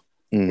 It's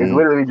Hmm.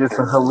 literally just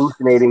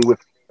hallucinating with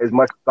as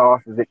much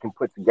sauce as it can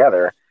put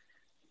together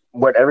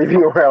what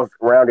everything else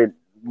around it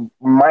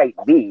might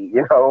be.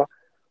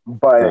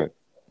 But Right.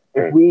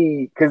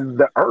 because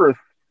the Earth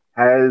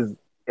has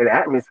an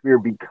atmosphere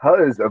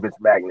because of its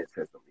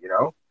magnetism.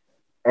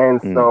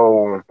 And Mm,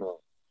 so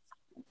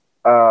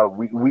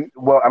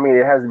well, I mean,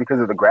 it has because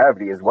of the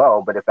gravity as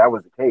well. But if that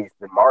was the case,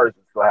 then Mars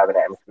would still have an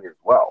atmosphere as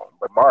well.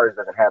 But Mars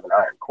doesn't have an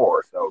iron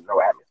core, so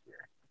no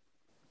atmosphere,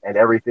 and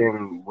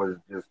everything was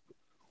just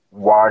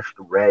washed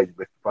red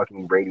with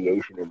fucking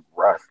radiation and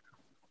rust.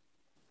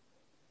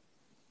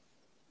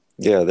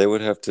 Yeah, they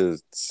would have to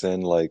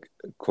send like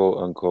quote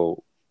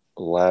unquote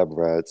lab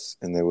rats,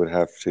 and they would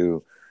have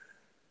to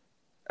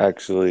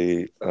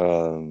actually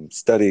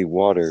study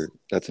water.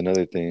 That's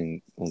another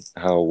thing,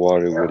 how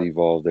water would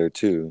evolve there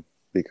too,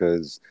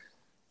 because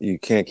you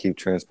can't keep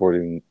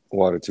transporting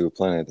water to a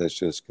planet that's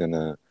just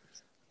gonna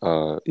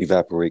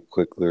evaporate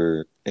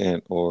quicker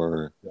and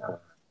or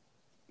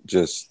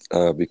just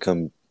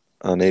become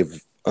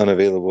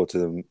unavailable to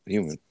the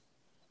human.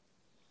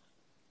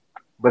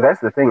 But that's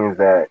the thing is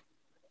that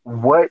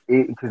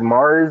because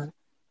Mars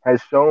has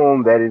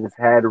shown that it has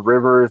had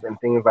rivers and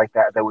things like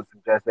that that would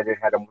suggest that it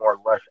had a more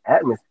lush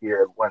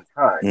atmosphere at one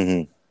time.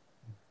 Mm-hmm.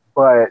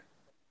 But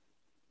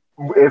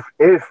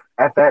if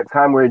at that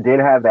time where it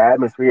did have the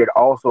atmosphere, it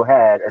also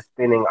had a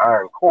spinning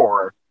iron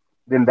core,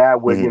 then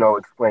that would Mm-hmm.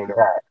 explain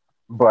that.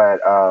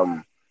 But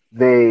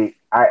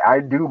I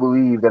do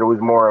believe that it was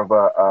more of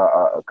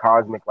a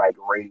cosmic like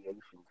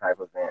radiation type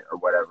event or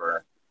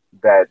whatever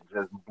that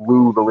just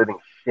blew the living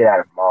shit out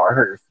of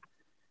Mars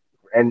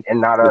and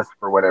not But us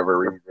for whatever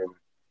reason.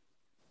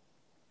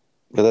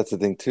 but that's the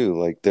thing too.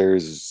 Like,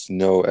 there's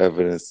no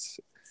evidence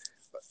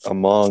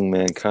among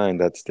mankind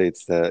that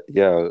states that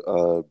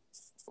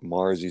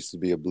Mars used to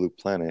be a blue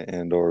planet,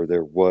 and or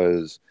there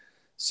was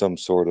some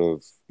sort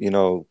of,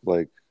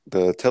 like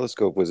the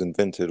telescope was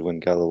invented when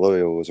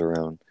Galileo was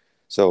around.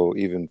 So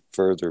even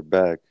further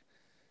back,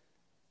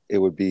 it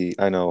would be,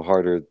 I know,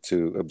 harder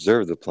to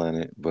observe the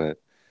planet, but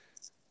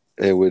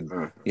it would,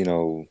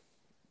 Mm.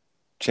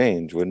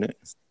 change, wouldn't it?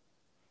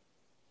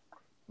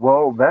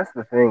 Well, that's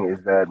the thing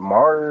is that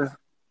Mars,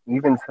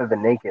 even to the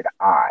naked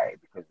eye,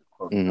 because it's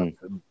close enough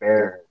Mm-hmm. to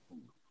bear.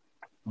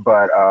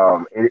 But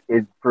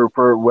it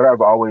for what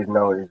I've always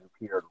known is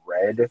appeared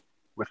red,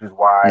 which is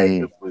why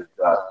Mm-hmm. it was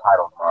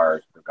titled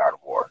Mars, the God of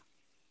War.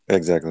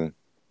 Exactly.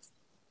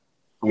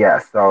 Yeah.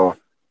 So,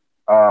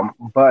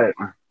 but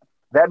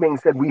that being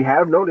said, we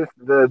have noticed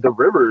the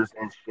rivers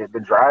and shit, the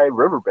dry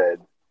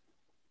riverbeds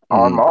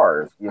on Mm-hmm.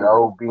 Mars,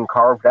 being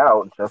carved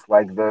out just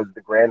like the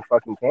Grand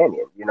fucking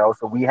Canyon.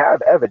 So we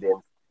have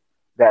evidence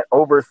that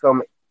over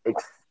some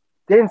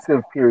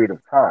extensive period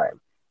of time,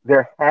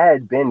 there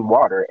had been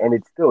water, and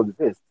it still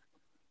exists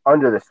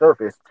under the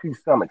surface to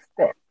some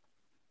extent.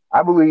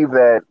 I believe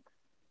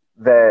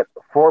that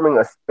forming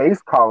a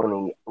space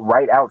colony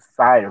right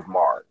outside of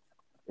Mars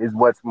is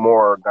what's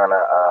more gonna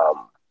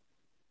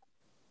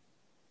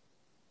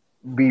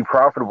be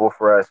profitable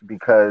for us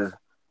because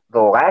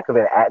the lack of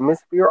an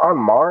atmosphere on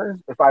Mars,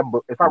 if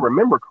I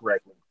remember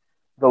correctly,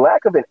 the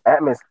lack of an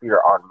atmosphere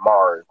on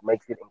Mars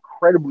makes it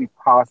incredibly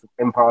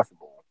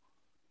impossible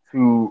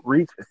to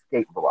reach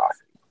escape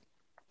velocity.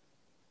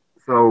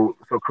 So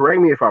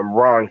correct me if I'm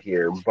wrong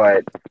here,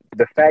 but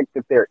the fact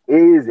that there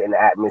is an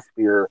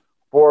atmosphere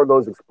for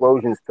those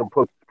explosions to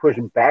push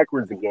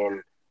backwards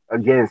again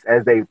against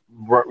as they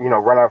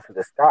run off to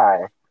the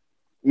sky,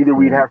 either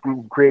we'd Mm-hmm. have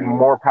to create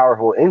more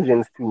powerful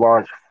engines to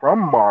launch from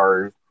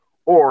Mars,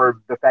 or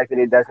the fact that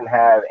it doesn't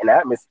have an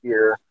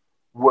atmosphere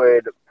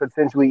would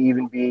potentially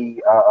even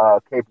be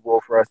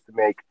capable for us to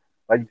make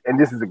like. And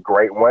this is a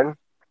great one,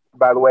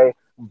 by the way,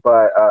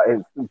 but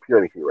it's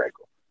purely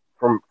theoretical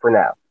for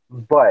now.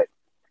 But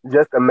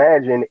just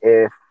imagine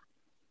if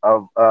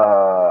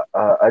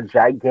a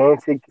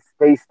gigantic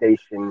space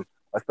station,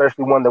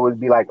 especially one that would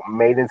be like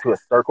made into a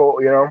circle,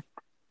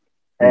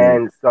 Mm-hmm.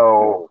 and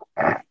so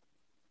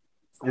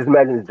just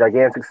imagine a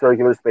gigantic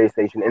circular space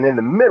station, and in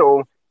the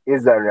middle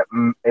is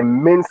an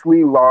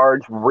immensely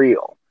large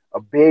reel,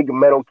 a big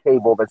metal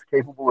cable that's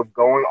capable of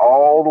going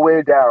all the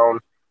way down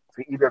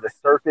to either the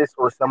surface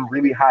or some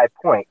really high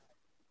point,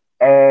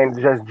 and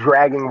just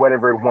dragging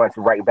whatever it wants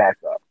right back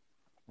up.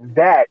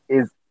 That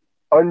is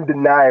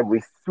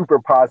undeniably super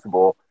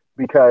possible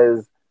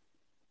because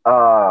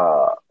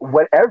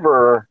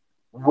whatever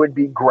would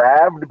be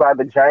grabbed by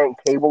the giant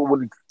cable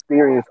would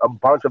experience a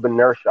bunch of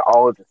inertia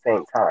all at the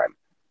same time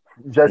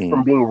just from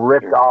Mm-hmm. being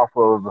ripped off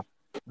of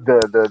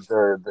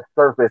the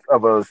surface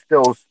of a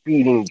still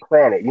speeding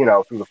planet,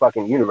 through the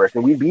fucking universe,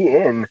 and we'd be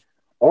in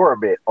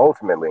orbit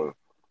ultimately.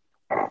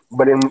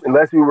 But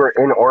unless we were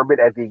in orbit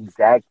at the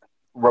exact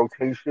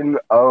rotation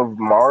of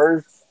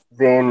Mars,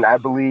 then I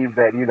believe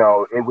that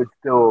it would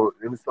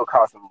still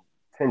cause some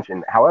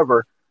tension.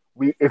 However,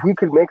 if we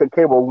could make a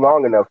cable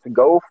long enough to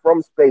go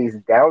from space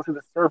down to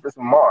the surface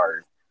of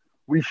Mars,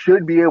 we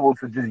should be able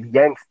to just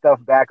yank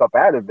stuff back up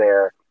out of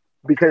there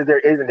because there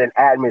isn't an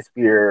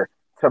atmosphere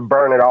to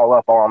burn it all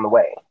up on the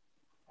way.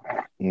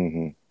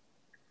 Mm-hmm.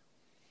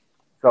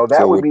 So that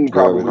So would would be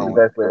probably the gravity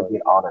best way to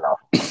get on and off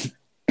of Mars.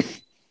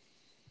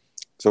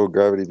 so would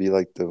gravity be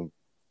like the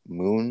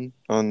moon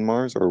on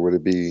Mars, or would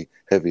it be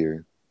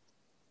heavier?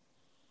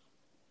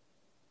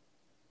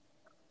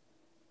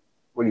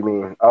 What do you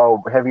mean?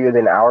 Oh, heavier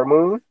than our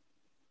moon?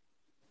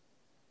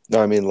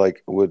 No, I mean,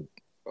 like, would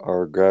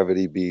our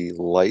gravity be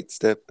light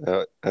step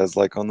as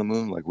like on the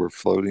moon, like we're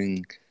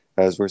floating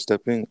as we're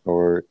stepping,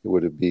 or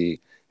would it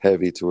be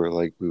heavy to where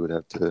like we would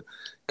have to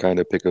kind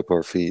of pick up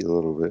our feet a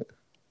little bit?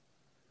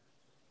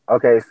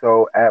 Okay,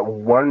 so at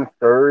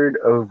 1/3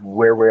 of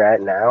where we're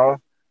at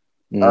now,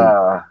 Mm,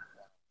 uh,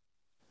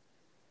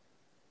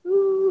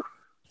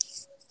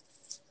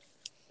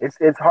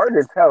 it's hard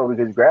to tell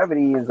because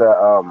gravity is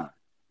a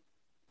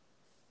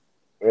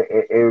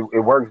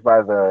it works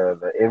by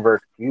the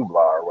inverse cube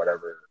law or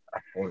whatever. I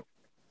think.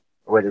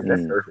 What is that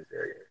mm, surface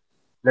area?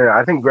 No,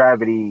 I think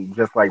gravity,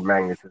 just like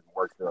magnetism,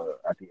 works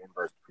at the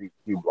inverse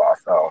cube law.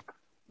 So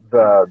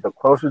the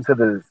closer to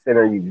the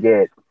center you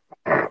get,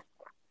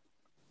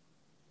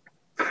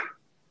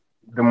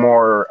 the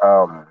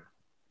more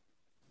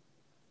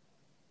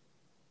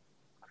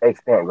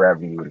extent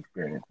gravity you would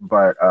experience.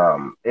 But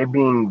it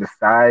being the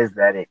size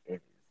that it is,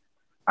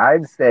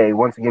 I'd say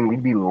once again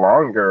we'd be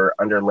longer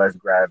under less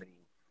gravity.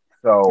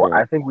 So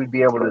right. I think we'd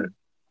be able to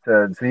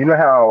so you know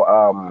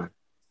how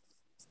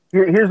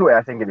here's the way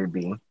I think it'd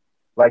be.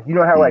 Like you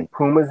know how Mm, like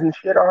pumas and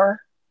shit are?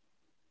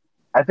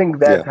 I think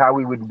that's yeah. how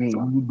we would be.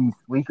 We would be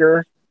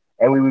sleeker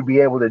and we would be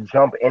able to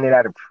jump in and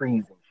out of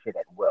trees and shit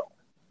at will.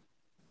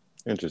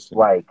 Interesting.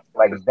 Like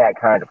that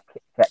kind of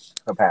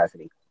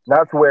capacity.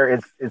 Not to where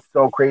it's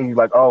so crazy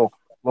like, oh,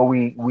 well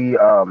we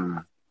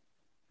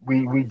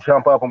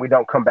jump up and we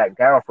don't come back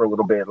down for a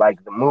little bit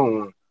like the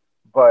moon,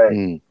 but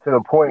Mm, to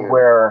the point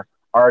where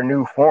our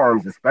new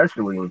forms,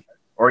 especially,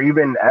 or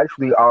even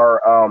actually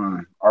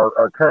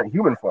our current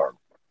human form,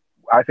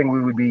 I think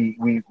we would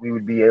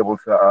be able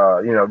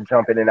to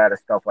jump in and out of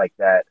stuff like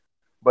that,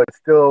 but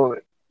still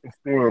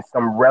experience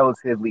some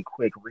relatively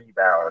quick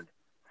rebound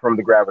from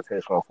the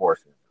gravitational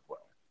forces as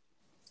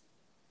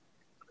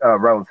well,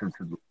 relative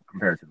to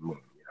compared to the moon,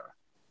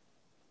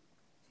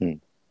 mm.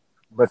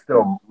 but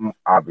still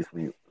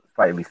obviously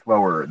slightly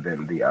slower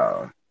than the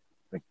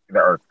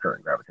Earth's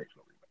current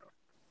gravitational rebound.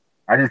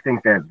 I just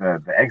think that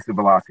the exit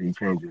velocity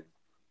changes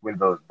when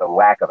the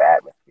lack of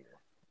atmosphere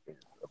is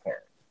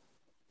apparent.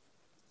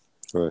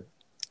 Right.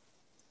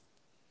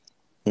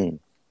 Mm.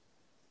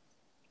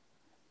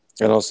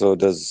 And also,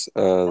 does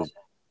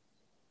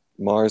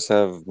Mars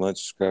have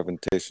much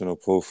gravitational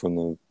pull from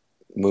the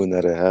moon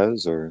that it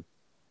has, or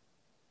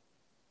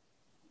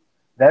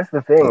That's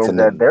the thing that's a is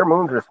that name? their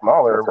moons are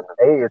smaller.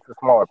 A, it's a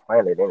smaller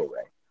planet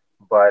anyway,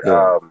 but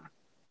Yeah.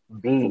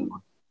 B,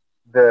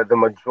 the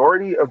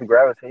majority of the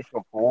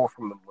gravitational pull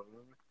from the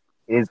moon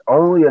is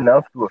only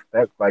enough to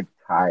affect like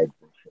tides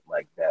and shit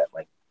like that,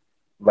 like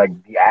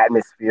the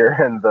atmosphere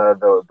and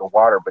the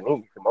water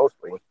beneath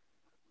mostly.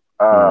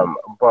 Mm.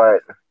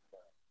 But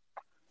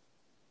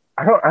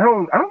I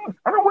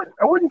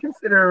wouldn't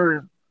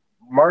consider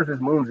Mars's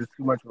moons as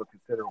too much of a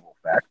considerable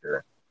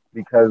factor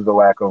because of the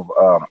lack of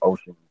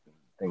oceans and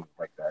things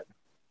like that.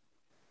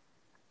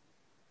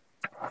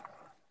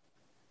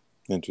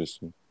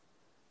 Interesting.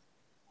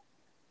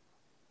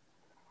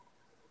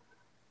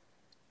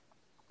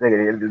 Take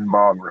it this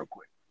bomb real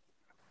quick.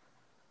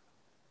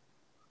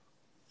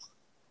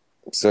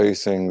 So you're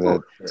saying Oh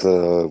that shit.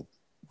 the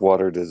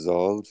water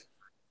dissolved?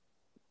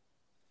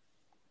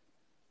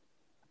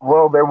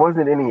 Well, there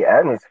wasn't any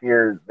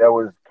atmosphere that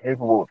was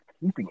capable of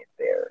keeping it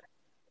there.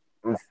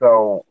 And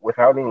so,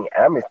 without any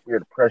atmosphere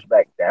to press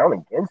back down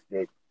against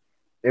it,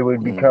 it would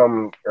Mm.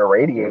 become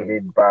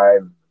irradiated by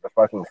the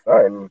fucking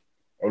sun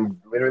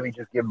and literally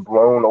just get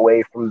blown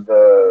away from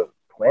the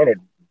planet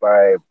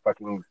by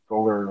fucking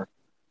solar,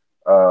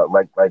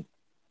 like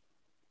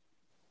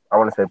I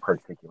want to say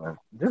particulate,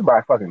 just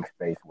by fucking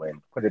space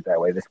wind. Put it that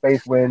way. The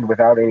space wind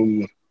without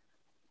any,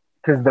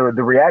 because the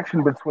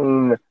reaction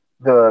between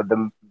the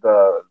the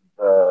the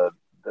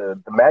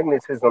the the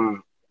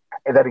magnetism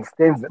that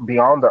extends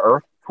beyond the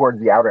Earth towards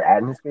the outer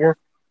atmosphere,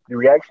 the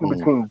reaction Mm.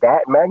 between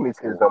that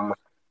magnetism,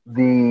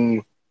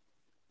 the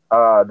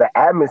the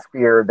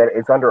atmosphere that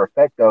it's under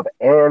effect of,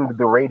 and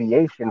the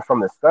radiation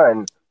from the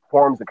sun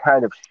forms a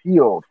kind of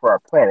shield for our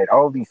planet.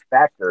 All of these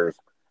factors,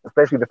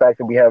 especially the fact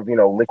that we have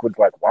liquids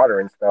like water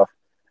and stuff,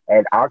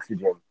 and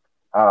oxygen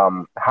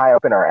high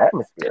up in our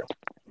atmosphere,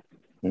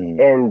 Mm.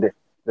 and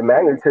the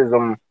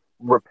magnetism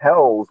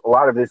repels a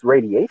lot of this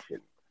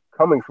radiation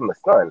coming from the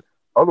sun.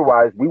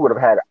 Otherwise, we would have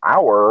had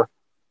our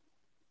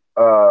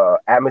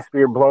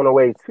atmosphere blown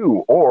away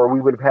too, or we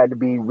would have had to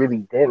be really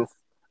dense.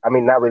 I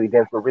mean, not really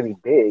dense, but really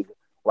big,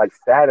 like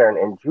Saturn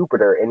and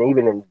Jupiter. And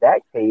even in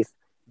that case,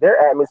 their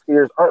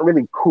atmospheres aren't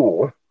really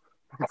cool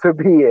to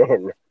be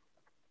in.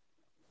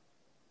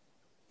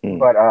 Mm.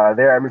 But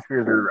their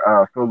atmospheres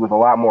are filled with a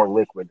lot more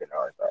liquid than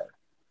ours are.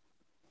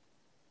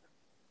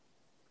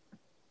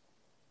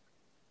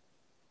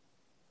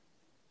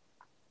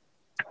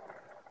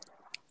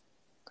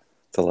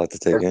 It's a lot to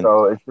take And in.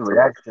 so it's the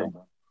reaction.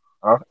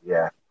 Huh?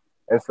 Yeah.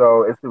 And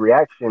so it's the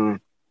reaction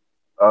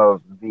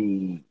of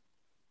the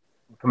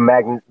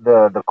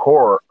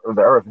core of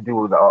the Earth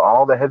due to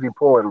all the heavy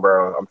pulling,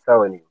 bro. I'm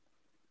telling you.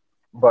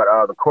 But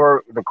the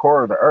core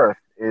of the Earth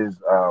is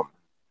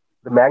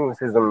the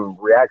magnetism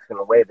reacts in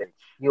a way that it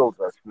shields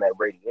us from that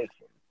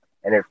radiation,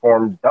 and it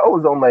forms the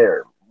ozone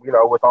layer.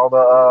 With all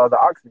the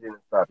oxygen and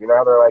stuff. You know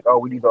how they're like, oh,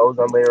 we need the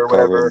ozone layer or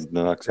whatever. Carbon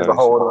There's a monoxide.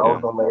 hole in the Yeah.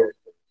 ozone layer.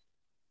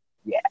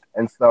 Yeah,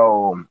 and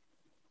so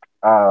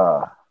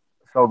uh,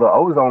 so the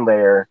ozone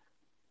layer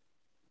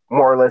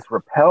more or less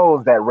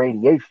repels that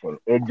radiation.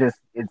 It's just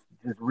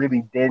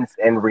really dense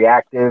and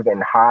reactive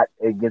and hot.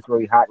 It gets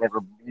really hot and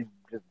it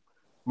just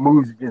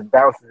moves, just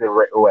bounces it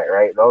away.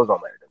 Right, the ozone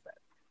layer does that.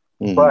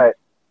 Mm-hmm. But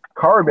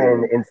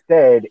carbon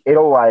instead,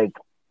 it'll like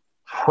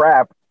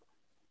trap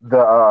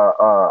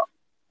the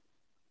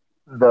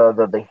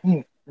the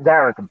heat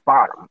down at the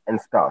bottom and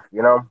stuff,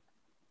 you know.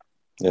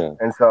 Yeah.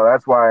 And so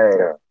that's why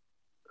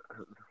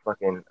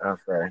fucking. I'm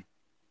sorry.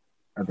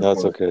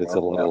 That's okay. It's a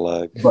lot of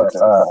lag. But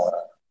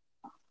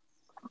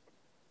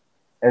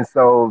and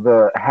so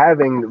the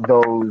having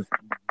those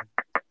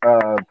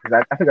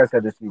because I think I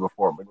said this to you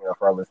before, but you know,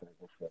 for our listeners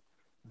and shit,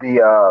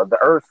 the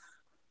Earth's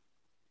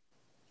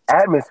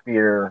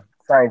atmosphere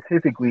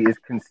scientifically is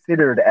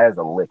considered as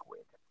a liquid.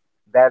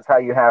 That's how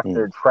you have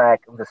to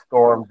track the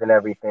storms and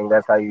everything.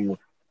 That's how you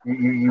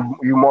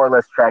more or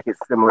less track it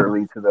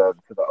similarly to the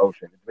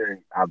ocean. It's very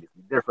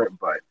obviously different,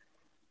 but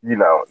you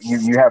know,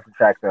 you have to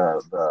track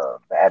the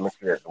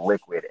atmosphere as a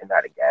liquid and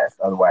not a gas.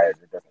 Otherwise,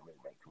 it doesn't really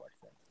make too much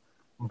sense.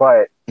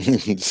 But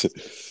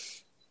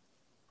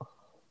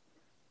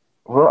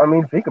well, I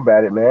mean, think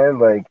about it, man.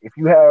 Like, if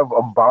you have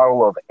a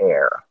bottle of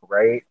air,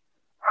 right?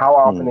 How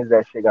often is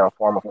that shit gonna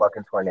form a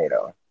fucking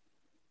tornado?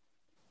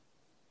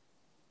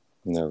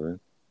 Never.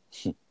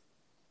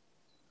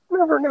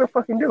 Never gonna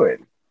fucking do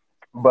it.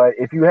 But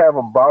if you have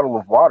a bottle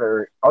of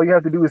water, all you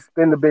have to do is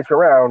spin the bitch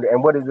around,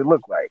 and what does it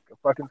look like? A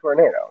fucking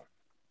tornado.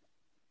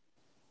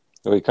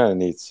 Well, you kind of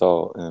need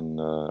salt, and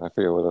I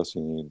forget what else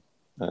you need.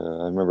 I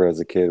remember as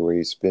a kid where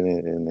you spin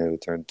it and it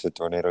would turn to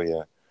tornado.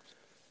 Yeah.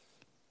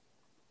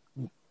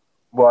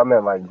 Well, I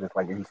meant like just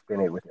like if you spin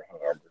it with your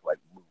hand, just like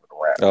move it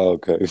around. Oh,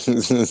 okay.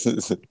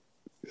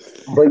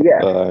 But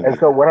yeah, and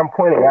so what I'm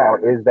pointing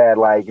out is that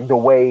like the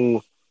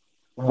way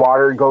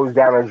water goes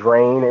down a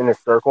drain in a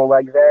circle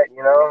like that,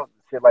 you know,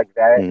 shit like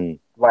that,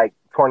 like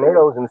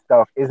tornadoes and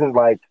stuff isn't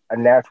like a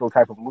natural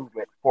type of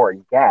movement for a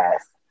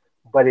gas,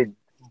 but it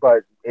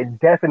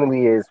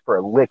definitely is for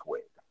a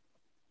liquid.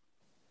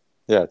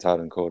 Yeah, it's hot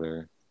and cold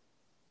air.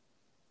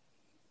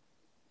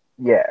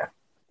 Yeah.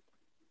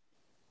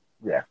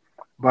 Yeah.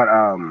 But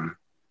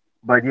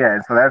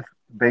yeah, so that's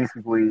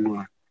basically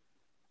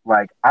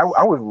like I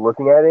was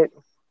looking at it.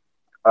 It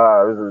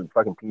was a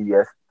fucking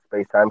PBS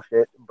space time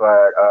shit,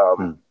 but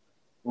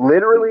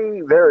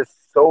literally there are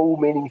so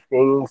many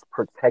things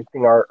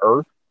protecting our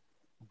Earth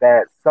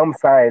that some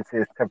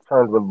scientists have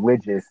turned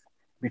religious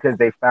because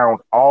they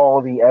found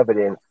all the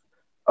evidence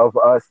of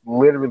us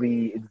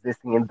literally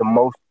existing in the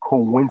most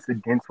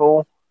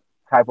coincidental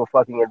type of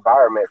fucking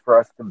environment for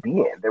us to be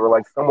in. They were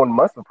like, someone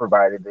must have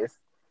provided this.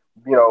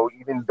 You know,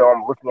 even though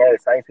I'm looking at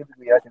it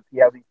scientifically, I can see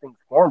how these things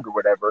formed or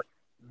whatever.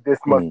 This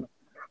must,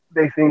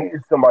 they think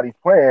it's somebody's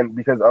plan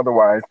because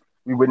otherwise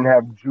we wouldn't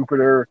have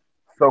Jupiter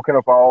soaking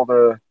up all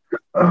the.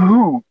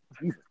 Oh,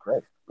 Jesus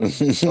Christ.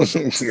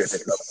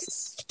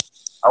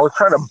 I was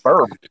trying to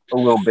burp a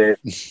little bit,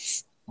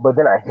 but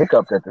then I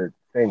hiccuped at the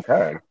same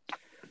time.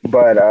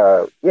 But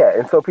yeah,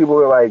 and so people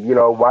were like, you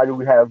know, why do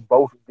we have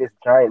both this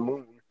giant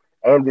moon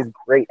and this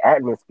great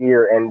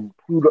atmosphere and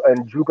Pluto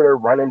and Jupiter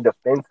running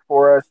defense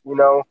for us, you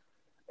know?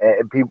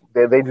 And people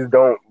they just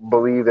don't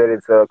believe that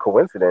it's a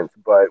coincidence.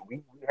 But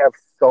we have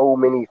so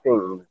many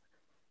things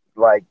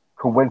like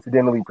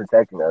coincidentally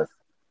protecting us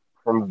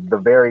from the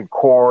very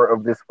core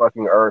of this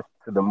fucking Earth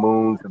to the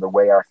moon to the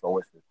way our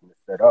solar system is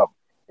set up.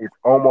 It's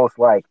almost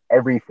like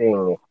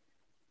everything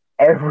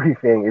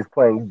is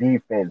playing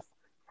defense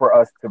for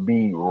us to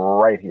be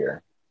right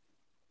here.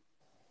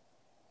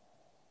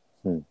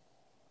 But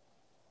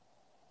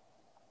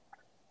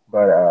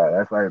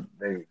that's why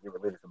they get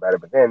religious about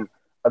it. But then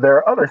there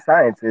are other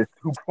scientists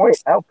who point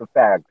out the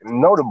fact,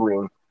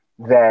 notably,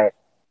 that,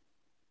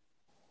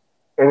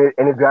 and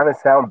it's gonna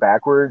sound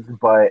backwards,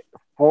 but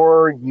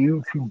for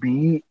you to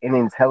be an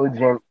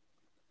intelligent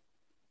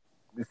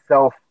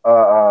self,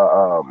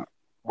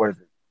 what is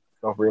it?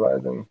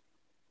 Self-realizing,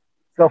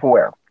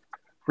 self-aware.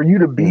 For you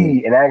to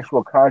be an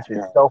actual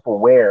conscious,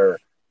 self-aware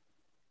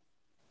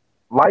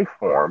life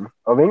form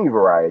of any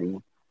variety,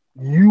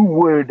 you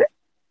would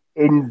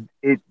in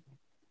it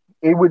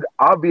would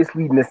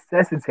obviously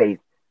necessitate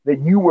that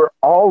you were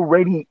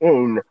already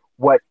in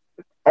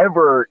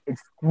whatever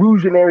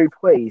exclusionary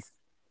place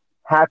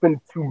happened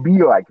to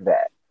be like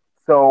that.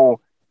 So,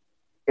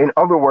 in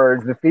other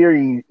words, the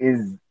theory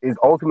is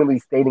ultimately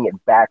stating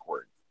it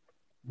backwards.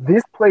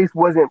 This place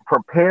wasn't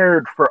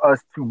prepared for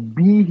us to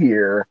be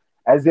here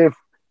as if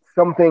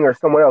something or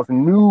someone else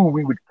knew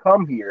we would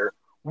come here.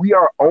 We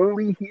are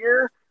only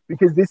here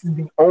because this is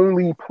the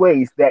only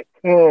place that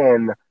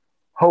can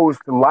host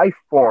life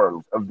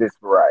forms of this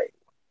variety.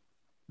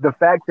 The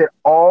fact that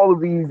all of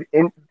these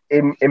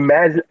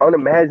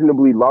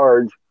unimaginably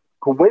large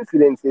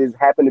coincidences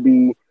happen to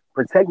be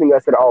protecting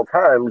us at all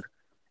times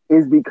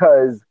is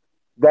because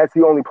that's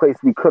the only place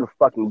we could have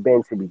fucking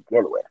been to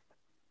begin with.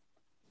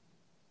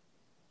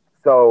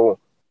 So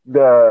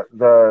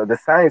the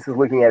science is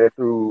looking at it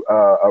through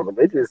a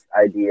religious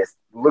idea,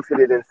 looks at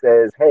it and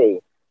says,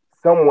 hey,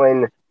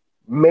 someone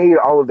made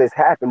all of this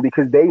happen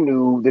because they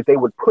knew that they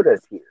would put us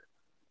here.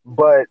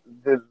 But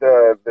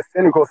the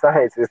cynical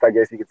scientist, I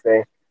guess you could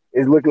say,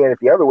 is looking at it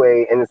the other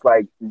way, and it's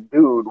like,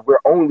 dude, we're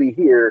only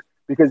here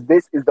because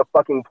this is the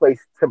fucking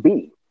place to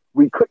be.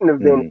 We couldn't have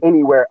been Mm-hmm.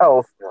 anywhere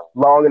else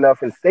long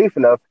enough and safe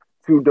enough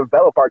to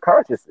develop our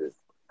consciousnesses.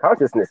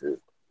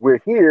 We're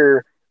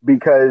here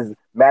because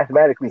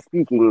mathematically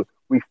speaking,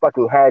 we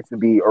fucking had to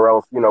be, or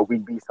else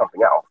we'd be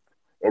something else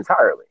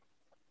entirely.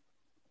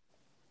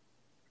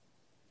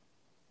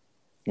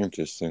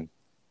 Interesting.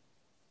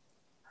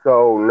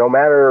 So no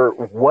matter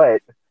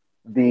what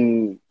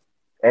the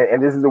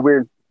and this is a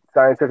weird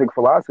scientific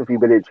philosophy,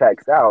 but it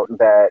checks out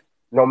that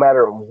no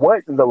matter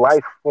what the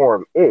life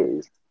form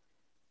is,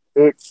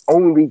 it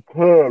only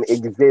can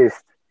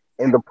exist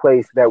in the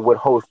place that would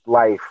host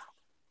life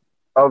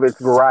of its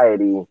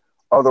variety.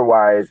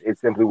 Otherwise, it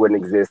simply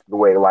wouldn't exist the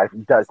way life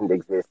doesn't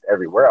exist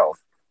everywhere else.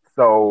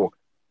 So,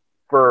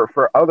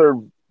 for other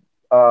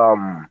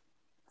um,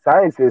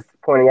 scientists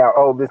pointing out,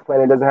 oh, this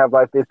planet doesn't have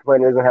life, this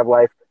planet doesn't have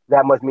life,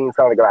 that must mean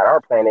something about our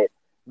planet.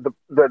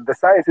 The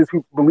scientists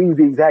who believe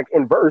the exact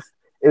inverse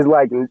is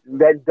like,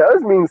 that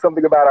does mean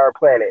something about our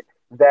planet.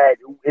 That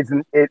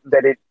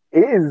it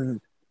is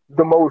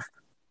the most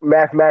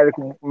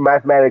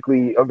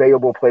mathematically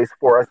available place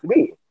for us to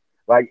be.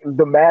 Like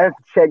the math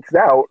checks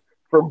out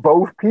for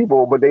both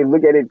people, but they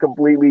look at it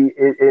completely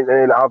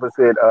in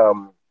opposite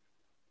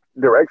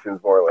directions,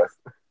 more or less.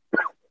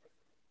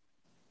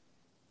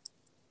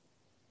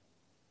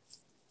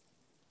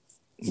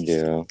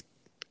 Yeah.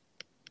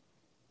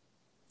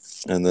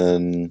 And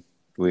then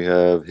we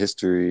have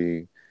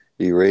history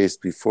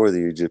erased before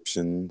the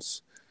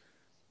Egyptians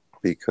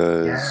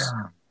because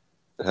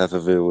Yeah. half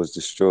of it was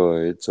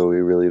destroyed. So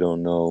we really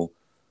don't know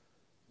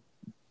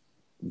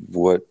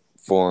what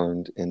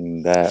formed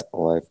in that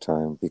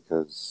lifetime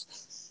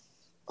because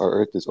our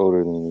Earth is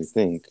older than we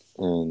think.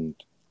 And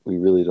we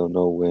really don't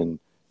know when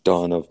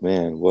dawn of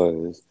man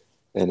was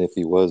and if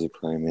he was a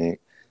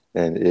primate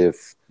and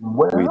if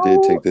we did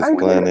Well, take this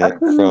planet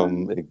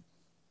from,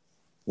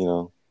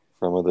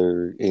 from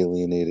other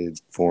alienated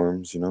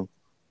forms,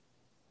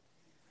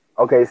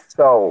 Okay,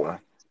 so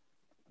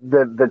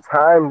the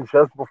time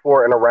just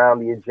before and around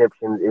the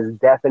Egyptians is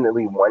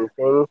definitely one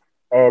thing.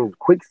 And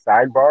quick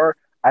sidebar,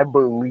 I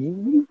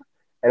believe,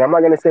 and I'm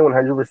not gonna say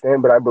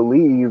 100%, but I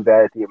believe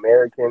that the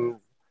Americans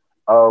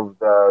of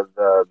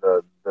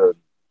the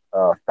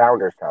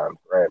founders' times,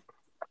 right?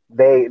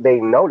 They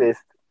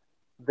noticed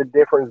the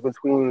difference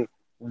between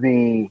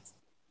the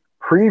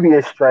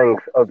previous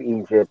strength of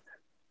Egypt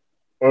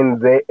in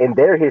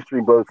their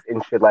history books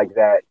and shit like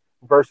that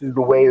versus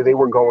the way they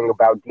were going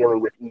about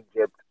dealing with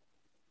Egypt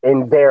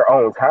in their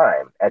own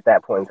time at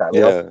that point in time.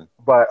 Yeah.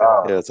 But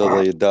Yeah, so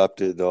they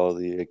adopted all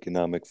the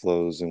economic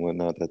flows and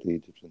whatnot that the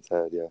Egyptians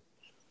had, yeah.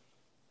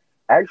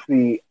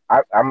 actually,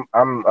 I'm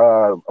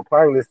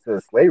applying this to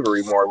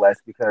slavery more or less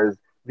because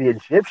the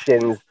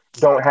Egyptians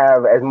don't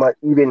have as much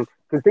even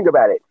because think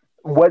about it.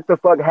 What the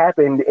fuck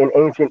happened in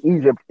ancient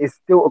Egypt is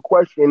still a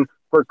question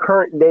for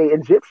current day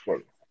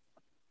Egyptians,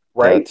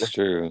 right? That's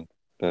true.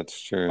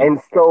 That's true. And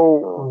so,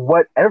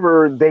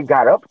 whatever they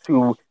got up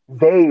to,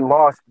 they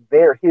lost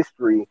their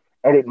history,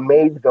 and it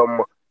made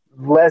them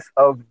less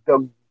of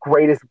the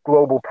greatest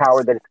global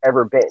power that it's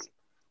ever been.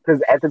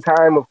 Because at the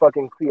time of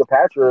fucking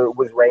Cleopatra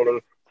was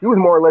reigning, she was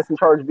more or less in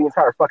charge of the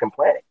entire fucking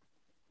planet.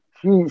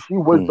 She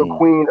was the Mm-hmm.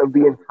 queen of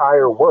the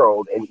entire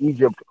world, and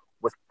Egypt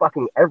was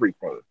fucking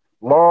everything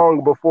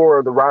long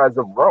before the rise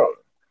of Rome.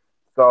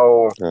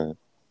 So, Right.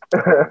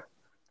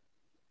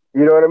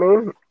 you know what I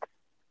mean?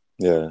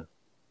 Yeah.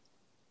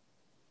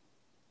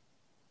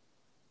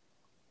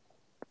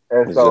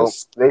 And It's so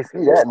just, they see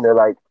that, and they're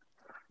like,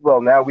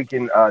 well, now we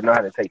can know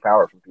how to take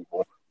power from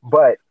people.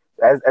 But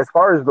as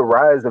far as the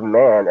rise of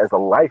man as a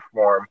life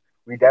form,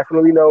 we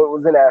definitely know it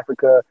was in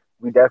Africa.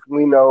 We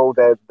definitely know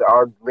that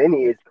our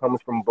lineage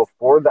comes from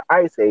before the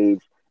Ice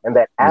Age, and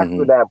that after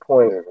mm-hmm. that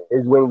point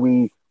is when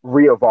we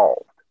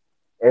re-evolved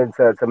and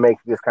to make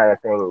this kind of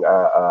thing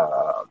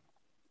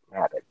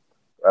happen.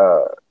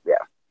 Uh, yeah,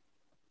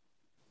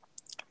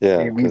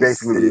 Yeah, we because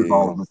basically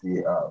re-evolved with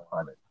the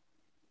climate.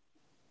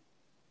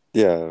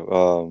 yeah,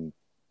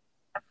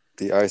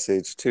 the Ice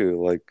Age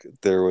too, like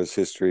there was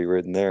history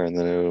written there, and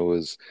then it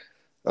was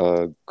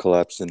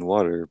collapsed in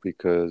water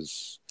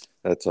because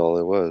that's all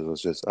it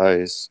was just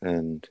ice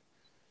and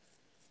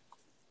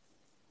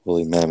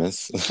woolly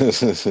mammoths.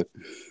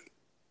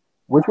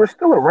 Which were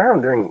still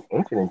around during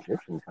ancient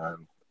Egyptian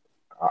times,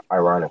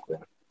 ironically.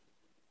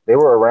 They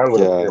were around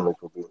when the Yeah, pyramids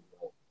were being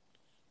built.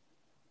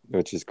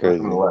 which is Just from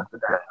the crazy. left.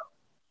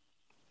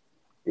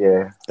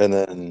 Yeah. And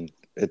then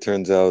it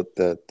turns out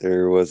that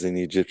there was an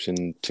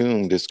Egyptian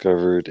tomb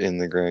discovered in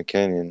the Grand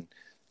Canyon,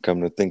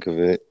 come to think of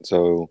it.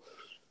 So,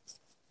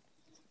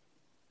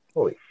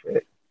 Holy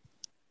shit.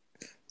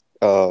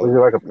 Was it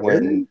like a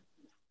when pyramid?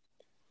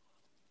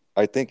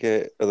 I think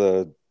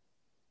the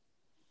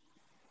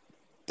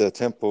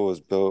temple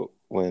was built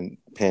when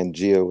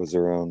Pangea was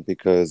around,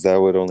 because that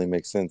would only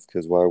make sense.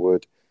 Because why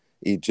would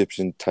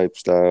Egyptian type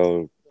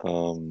style,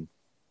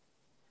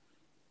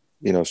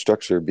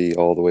 structure be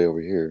all the way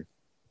over here?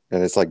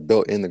 And it's like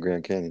built in the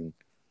Grand Canyon.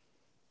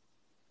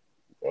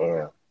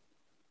 Damn.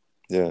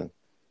 Yeah.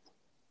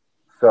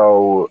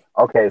 So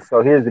okay,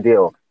 so here's the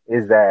deal: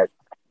 is that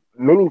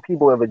many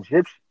people of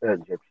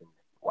Egyptian.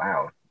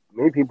 Wow,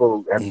 many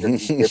people have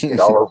just Egyptian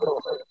all over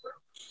the place.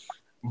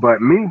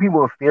 But many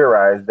people have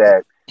theorized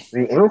that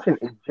the ancient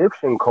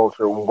Egyptian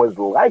culture was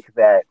like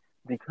that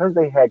because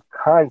they had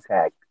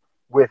contact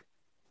with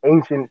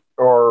ancient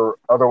or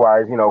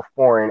otherwise,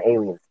 foreign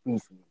alien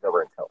species that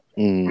were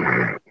Mm.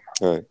 intelligent.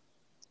 Right.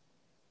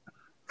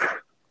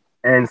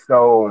 And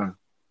so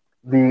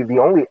the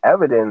only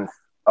evidence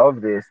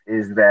of this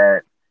is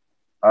that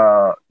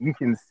you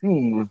can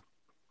see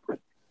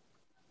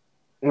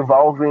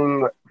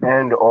evolving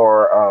and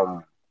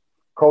or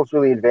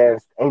culturally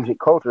advanced ancient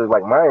cultures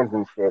like Mayans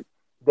and shit.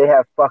 They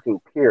have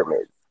fucking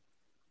pyramids.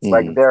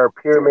 Like Mm. there are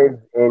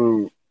pyramids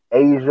in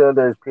Asia.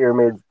 There's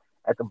pyramids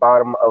at the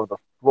bottom of the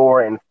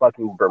floor in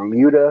fucking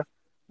Bermuda.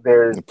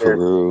 There's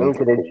Peru.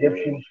 ancient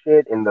Egyptian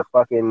shit in the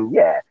fucking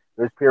yeah.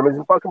 There's pyramids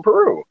in fucking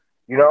Peru.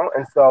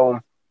 And so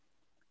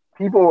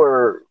people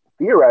were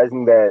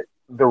theorizing that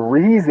the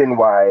reason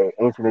why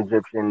ancient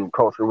Egyptian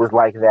culture was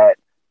like that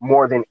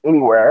more than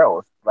anywhere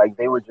else, like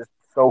they were just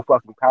so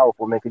fucking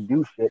powerful and they could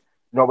do shit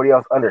nobody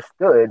else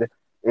understood,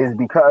 is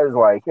because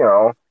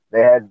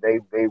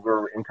they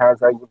were in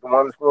contact with the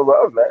one school of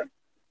love, man.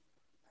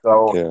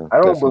 So Yeah, I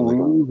don't definitely.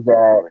 believe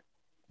that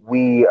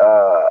we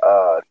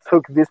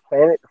took this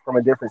planet from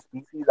a different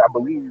species. I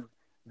believe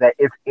that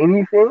if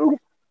anything,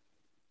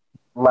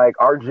 like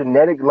our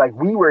genetic, like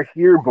we were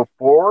here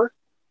before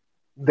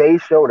they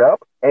showed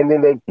up, and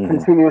then they Mm-hmm.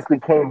 continuously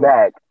came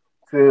back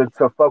to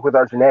fuck with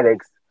our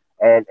genetics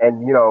and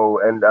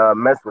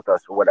mess with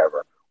us or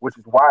whatever. Which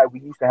is why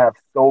we used to have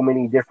so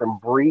many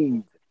different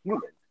breeds of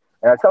humans.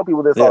 And I tell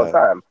people this all the Yeah.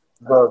 time: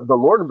 the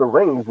Lord of the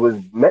Rings was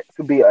meant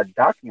to be a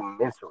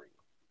documentary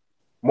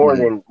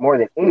Mm-hmm. more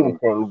than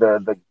anything.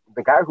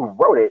 The guy who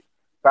wrote it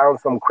found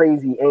some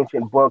crazy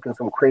ancient book and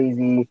some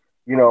crazy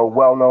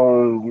well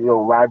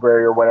known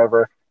library or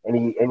whatever, and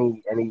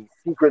he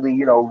secretly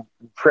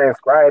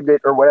transcribed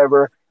it or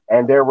whatever.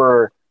 And there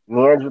were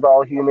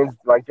Neanderthal humans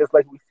like just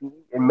like we see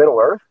in Middle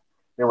Earth.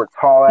 There were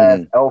tall ass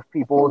Mm-hmm. elf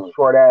people,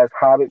 short ass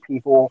hobbit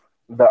people.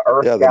 The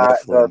Earth Yeah, the got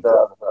Nephilim.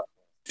 the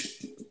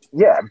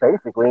yeah,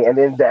 basically. And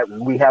then that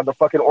we have the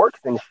fucking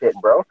orcs and shit,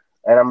 bro.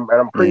 And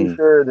I'm pretty Mm.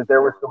 sure that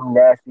there were some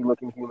nasty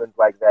looking humans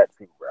like that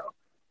too, bro.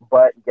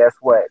 But guess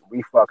what?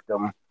 We fucked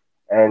them,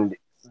 and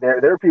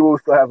there are people who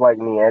still have like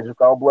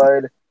Neanderthal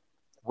blood,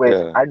 which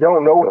Yeah. I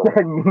don't know what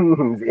that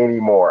means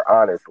anymore,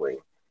 honestly.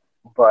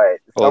 But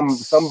Well,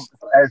 some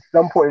it's at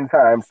some point in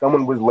time,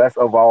 someone was less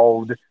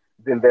evolved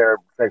than their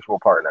sexual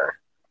partner.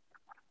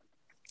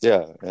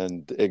 yeah,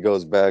 and it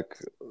goes back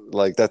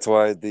like that's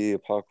why the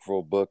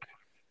apocryphal book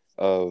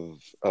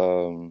of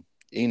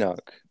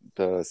Enoch,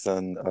 the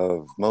son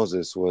of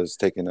Moses, was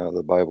taken out of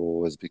the Bible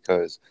was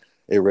because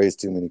it raised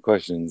too many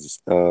questions.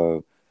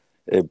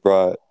 It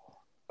brought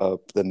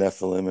up the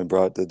Nephilim and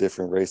brought the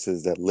different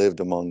races that lived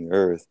among the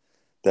earth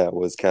that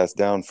was cast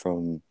down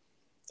from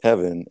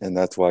heaven, and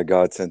that's why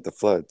God sent the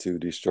flood to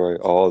destroy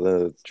all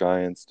the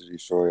giants, to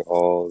destroy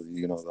all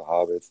the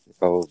hobbits, the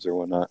elves, or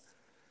whatnot.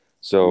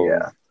 So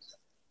Yeah.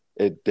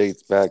 it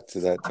dates back to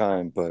that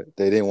time, but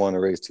they didn't want to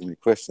raise too many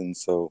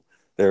questions. So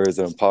there is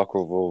an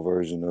apocryphal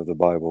version of the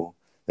Bible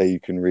that you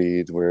can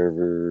read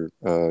wherever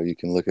you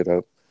can look it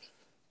up.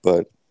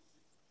 But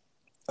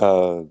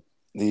uh,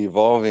 the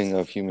evolving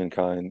of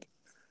humankind,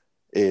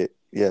 it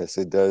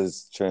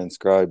does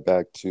transcribe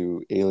back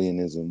to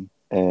alienism,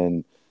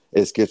 and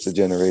it skips a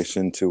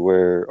generation to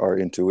where our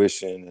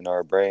intuition and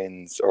our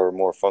brains are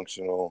more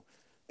functional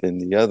than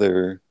the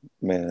other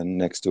man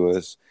next to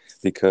us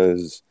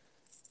because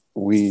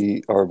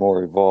we are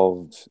more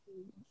evolved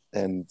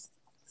and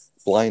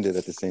blinded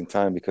at the same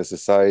time because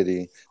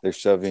society, they're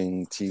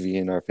shoving TV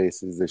in our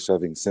faces, they're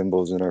shoving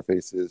symbols in our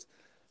faces,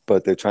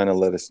 but they're trying to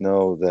let us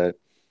know that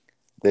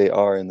they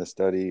are in the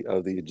study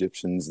of the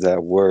Egyptians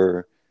that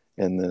were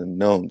in the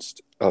knowns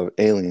of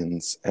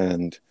aliens.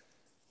 And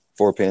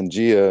for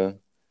Pangea,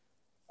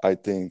 I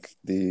think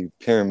the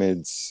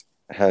pyramids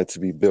had to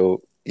be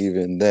built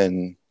even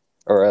then,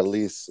 or at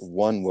least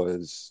one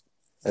was,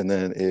 and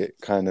then it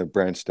kind of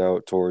branched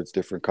out towards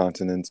different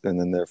continents, and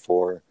then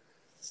therefore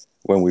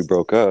when we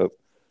broke up,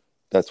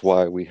 that's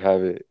why we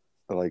have it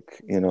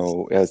like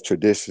as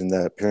tradition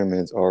that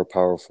pyramids are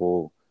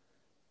powerful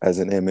as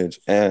an image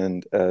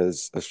and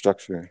as a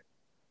structure.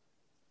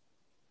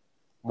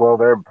 Well,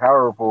 they're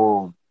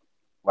powerful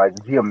like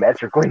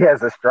geometrically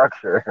as a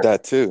structure.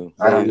 That too,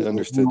 I they mean,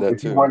 understood that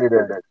if you too. wanted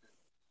to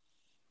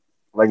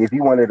if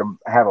you wanted to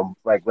have a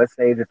like, let's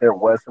say that there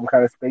was some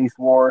kind of space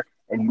war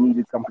and you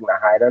needed something to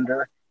hide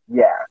under,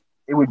 yeah,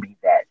 it would be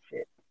that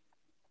shit.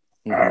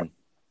 Hmm.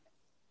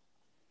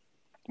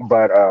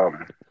 But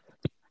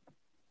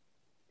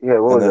yeah,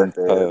 And what was I then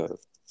saying?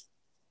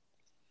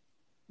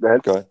 Go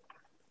ahead. go ahead.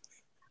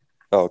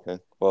 Oh, okay.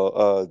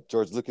 Well,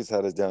 George Lucas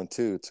had it down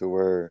too, to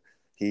where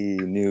he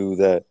knew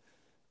that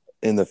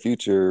in the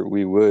future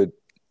we would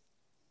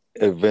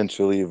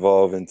eventually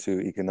evolve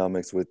into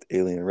economics with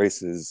alien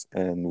races,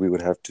 and we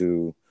would have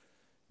to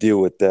deal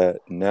with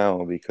that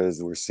now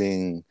because we're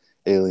seeing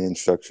alien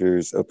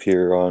structures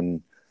appear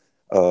on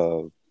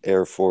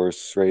Air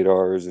Force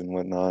radars and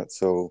whatnot.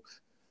 So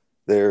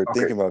they're Okay.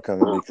 thinking about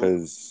coming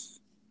because.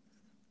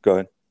 Go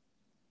ahead.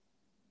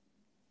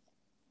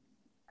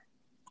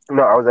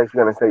 No, I was actually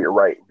gonna say you're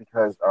right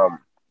because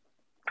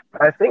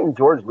I think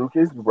George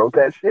Lucas wrote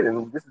that shit,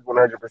 and this is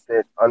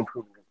 100%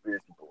 unproven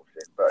conspiracy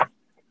bullshit. But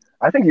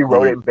I think he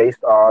wrote Mm-hmm. it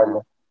based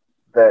on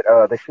that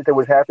the shit that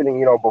was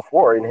happening,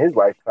 before in his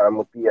lifetime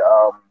with the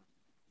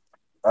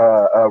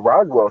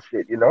Roswell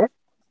shit.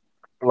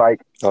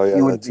 Like Oh he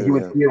yeah, would that he too.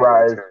 would Yeah.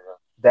 theorize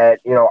that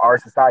our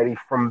society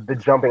from the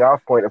jumping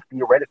off point of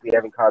theoretically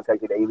having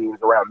contacted aliens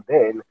around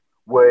then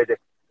would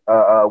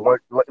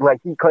like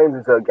he claims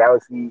it's a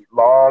galaxy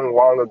long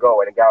long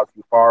ago and a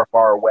galaxy far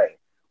far away,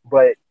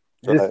 but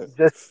just Right.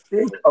 just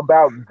think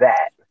about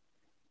that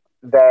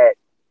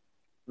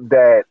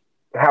that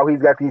how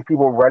he's got these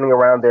people running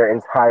around their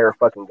entire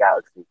fucking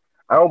galaxy.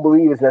 I don't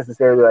believe it's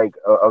necessarily like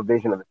a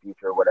vision of the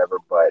future or whatever,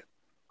 but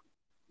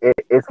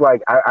it's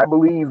like I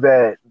believe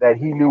that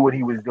he knew what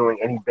he was doing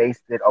and he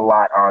based it a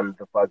lot on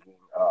the fucking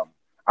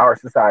our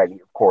society,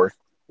 of course.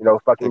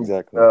 Fucking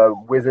Exactly.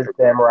 wizards,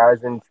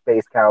 samurais, and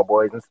space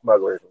cowboys and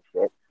smugglers and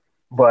shit.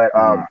 But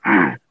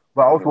Mm-hmm.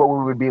 but also what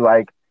we would be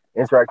like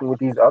interacting with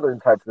these other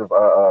types of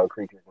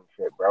creatures and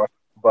shit, bro.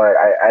 But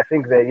I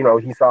think that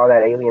he saw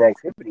that alien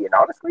activity, and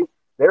honestly,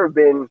 there have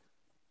been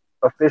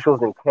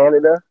officials in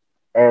Canada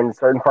and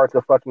certain parts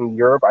of fucking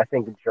Europe. I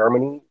think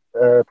Germany,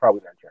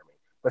 probably not Germany,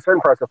 but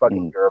certain parts of fucking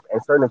Mm-hmm. Europe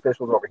and certain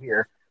officials over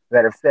here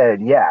that have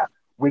said, yeah,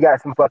 we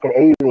got some fucking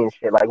alien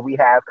shit. Like we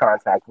have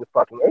contact with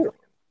fucking aliens.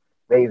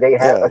 They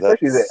have, Yeah,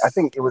 especially I that's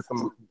think it was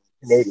some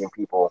Canadian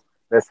people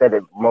that said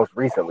it most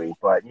recently.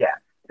 But yeah,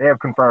 they have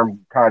confirmed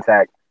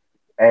contact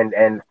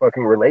and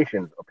fucking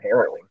relations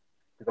apparently.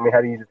 Because I mean,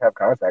 how do you just have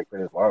contact for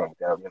this long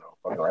without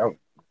fucking around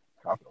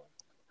talking to them?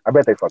 I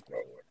bet they fucking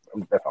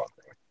aliens. That's all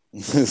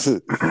I'm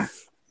saying.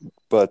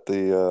 but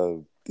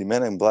the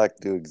men in black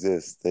do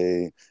exist.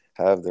 They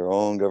have their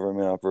own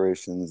government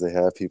operations. They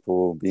have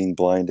people being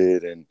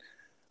blinded and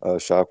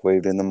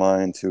shockwaved in the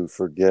mind to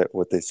forget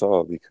what they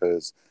saw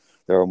because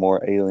there are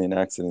more alien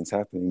accidents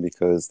happening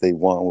because they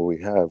want what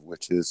we have,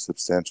 which is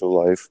substantial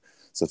life,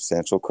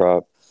 substantial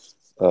crop,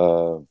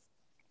 of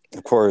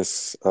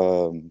course,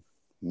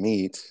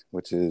 meat,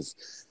 which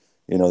is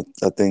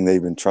a thing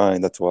they've been trying.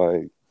 That's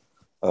why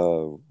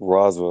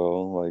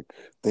Roswell, like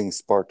things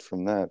sparked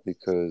from that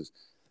because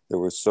there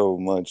was so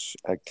much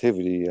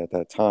activity at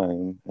that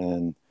time,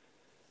 and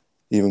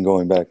even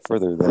going back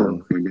further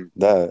than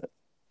that,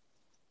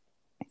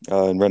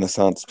 in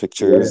Renaissance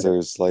pictures, Yeah.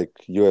 there's like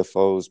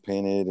UFOs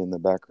painted in the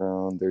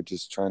background. They're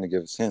just trying to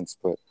give us hints,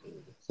 but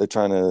they're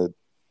trying to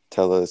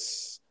tell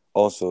us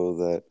also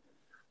that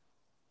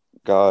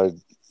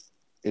God,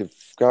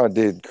 if God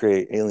did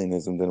create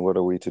alienism, then what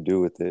are we to do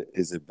with it?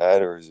 Is it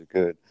bad or is it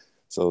good?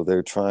 So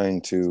they're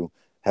trying to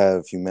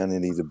have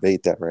humanity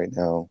debate that right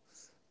now,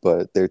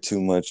 but they're too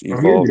much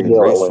Here's the evolved in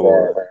deal race with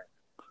war. that.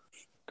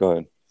 Go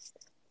ahead.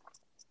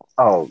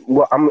 Oh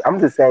well, I'm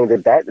just saying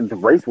that the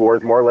race war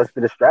is more or less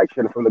the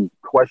distraction from the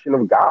question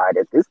of God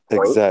at this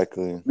point,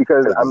 Exactly.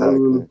 because I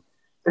mean,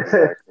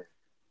 Exactly.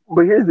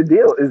 but here's the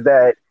deal: is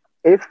that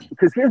if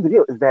because here's the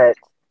deal is that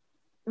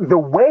the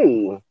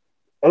way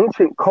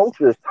ancient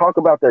cultures talk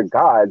about their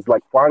gods,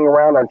 like flying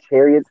around on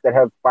chariots that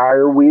have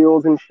fire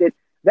wheels and shit.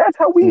 That's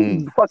how we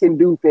Mm, fucking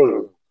do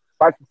things.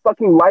 By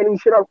fucking lighting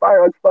shit on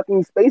fire like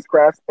fucking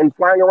spacecrafts and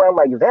flying around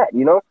like that.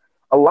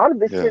 A lot of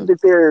the yeah. shit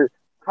that they're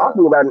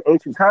talking about in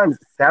ancient times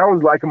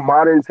sounds like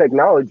modern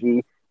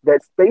technology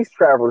that space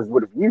travelers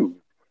would have used.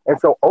 And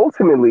so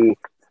ultimately,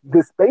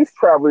 the space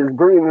travelers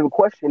bring into the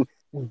question,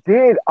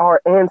 did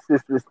our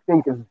ancestors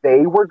think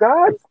they were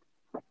gods?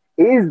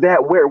 Is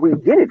that where we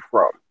get it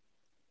from?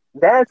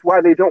 That's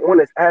why they don't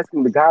want us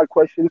asking the God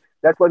question.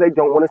 That's why they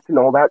don't want us to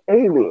know about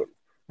aliens.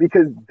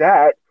 Because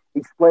that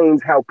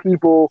explains how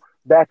people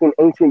back in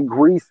ancient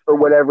Greece or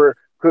whatever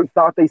could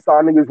thought they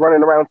saw niggas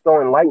running around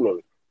throwing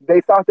lightning.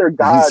 They thought their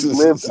gods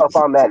lived up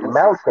on that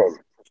mountain.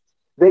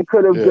 They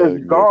could have Yeah, just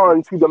exactly.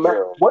 gone to the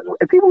mountain. What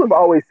people have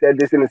always said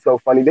this, and it's so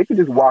funny. They could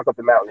just walk up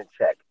the mountain and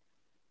check.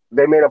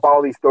 They made up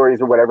all these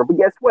stories or whatever. But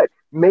guess what?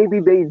 Maybe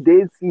they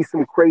did see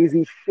some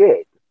crazy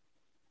shit.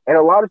 And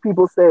a lot of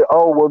people say,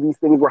 oh, well, these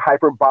things were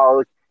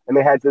hyperbolic and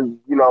they had to,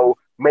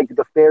 make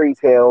the fairy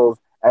tales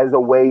as a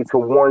way to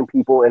warn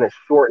people in a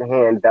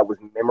shorthand that was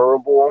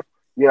memorable,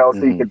 so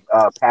you Hmm. could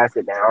pass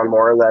it down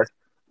more or less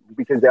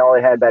because they all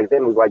they had back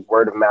then was like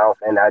word of mouth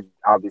and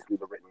obviously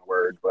the written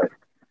word. But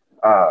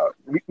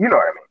you know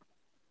what I mean?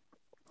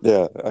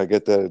 Yeah, I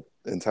get that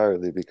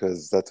entirely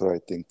because that's what I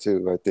think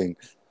too. I think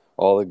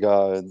all the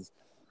gods,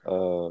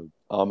 uh,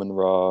 Amun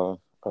Ra,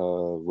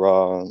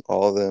 Ra,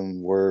 all of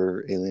them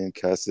were alien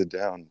casted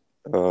down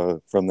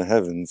from the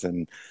heavens,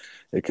 and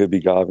it could be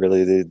God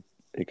related,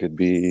 it could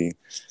be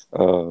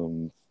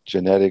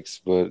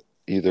genetics, but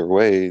either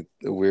way,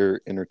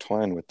 we're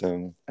intertwined with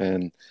them,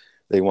 and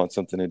they want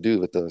something to do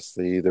with us.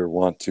 They either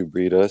want to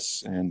breed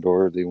us, and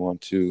or they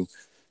want to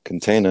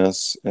contain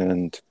us,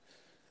 and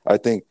I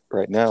think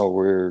right now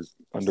we're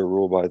under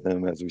rule by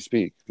them as we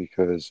speak,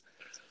 because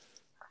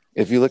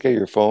if you look at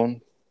your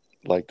phone,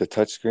 like the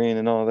touchscreen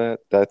and all that,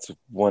 that's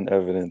one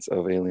evidence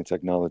of alien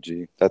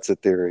technology. That's a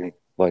theory.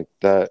 Like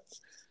that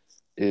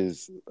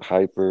is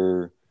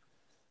hyper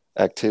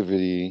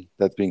activity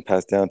that's being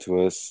passed down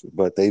to us,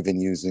 but they've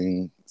been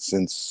using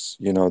since,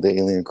 the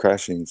alien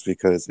crashings,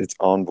 because it's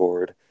on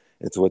board.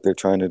 It's what they're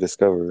trying to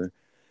discover.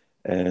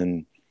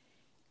 And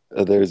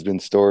there's been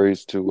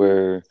stories to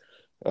where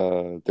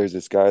there's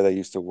this guy that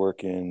used to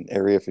work in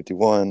Area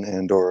 51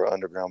 and or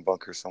underground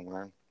bunker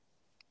somewhere.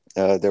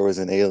 There was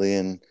an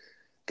alien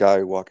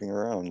guy walking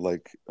around.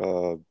 Like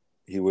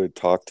he would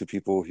talk to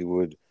people. He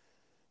would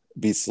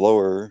be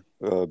slower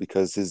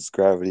because his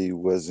gravity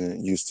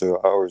wasn't used to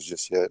ours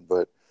just yet.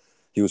 But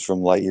he was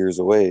from light years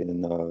away,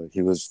 and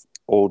he was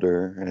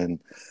older. And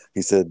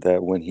he said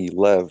that when he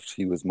left,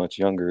 he was much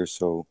younger.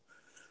 So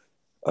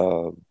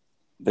uh,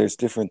 there's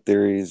different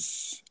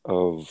theories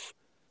of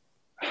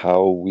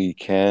how we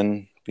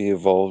can be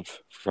evolved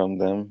from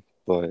them,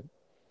 but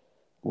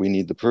we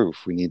need the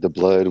proof. We need the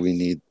blood. We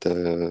need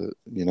the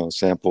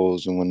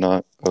samples and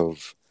whatnot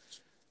of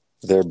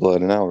their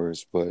blood and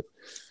ours. But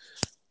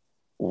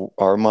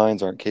our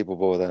minds aren't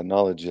capable of that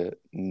knowledge yet.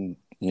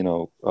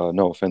 No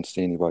offense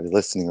to anybody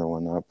listening or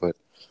whatnot, but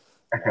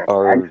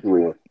our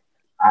Actually,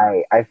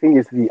 I think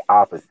it's the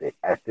opposite.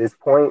 At this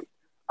point,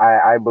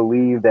 I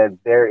believe that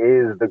there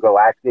is the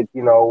galactic,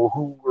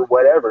 who or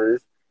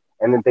whatever's,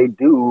 and that they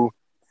do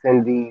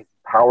send these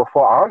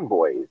powerful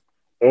envoys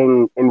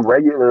in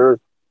regular,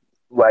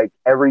 like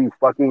every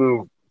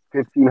fucking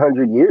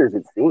 1,500 years,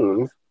 it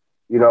seems,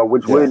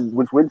 which yeah.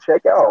 would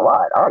check out a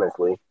lot,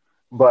 honestly.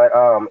 But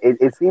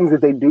it seems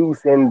that they do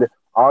send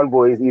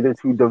envoys either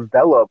to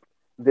develop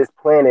this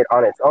planet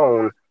on its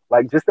own.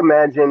 Like, just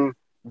imagine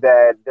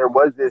that there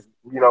was this,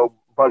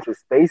 bunch of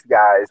space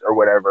guys or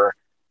whatever,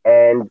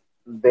 and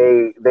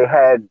they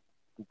had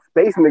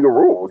space nigga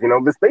rules,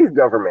 the space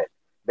government.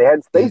 They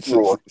had space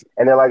rules.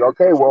 And they're like,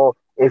 okay, well,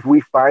 if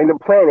we find a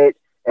planet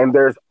and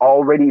there's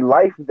already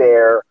life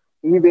there,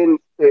 even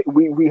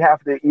we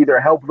have to either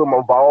help them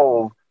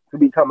evolve to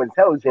become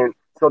intelligent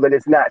so that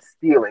it's not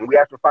stealing. We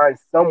have to find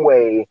some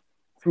way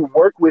to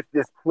work with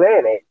this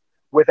planet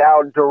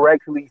without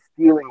directly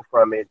stealing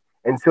from it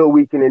until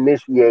we can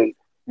initiate,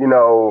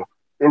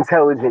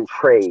 intelligent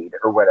trade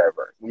or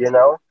whatever. And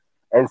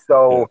Yeah.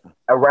 so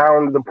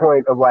around the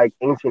point of like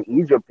ancient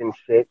Egypt and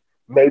shit,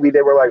 maybe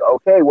they were like,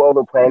 okay, well,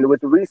 they're planted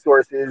with the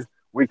resources.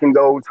 We can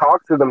go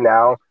talk to them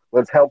now.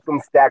 Let's help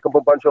them stack up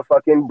a bunch of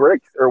fucking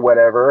bricks or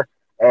whatever,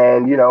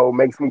 and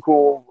make some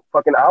cool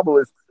fucking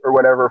obelisks or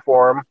whatever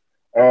for them.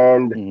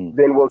 And Mhm.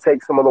 then we'll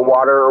take some of the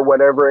water or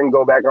whatever and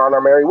go back on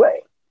our merry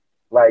way.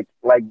 Like,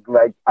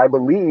 I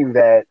believe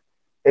that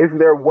if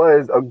there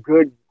was a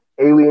good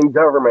alien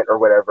government or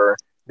whatever,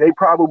 they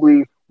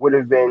probably would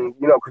have been,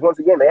 because once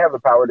again, they have the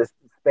power to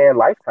span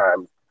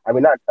lifetimes. I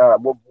mean, not,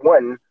 well,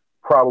 one,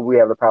 probably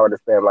have the power to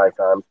span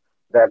lifetimes.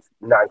 That's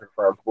not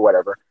confirmed, but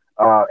whatever.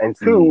 And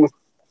Mhm. two,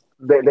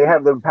 they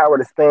have the power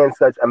to span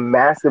such a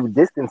massive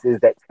distances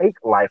that take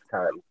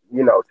lifetimes,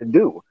 to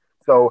do.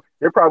 So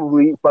they're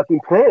probably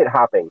fucking planet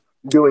hopping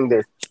doing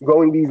this,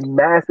 going these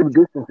massive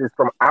distances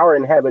from our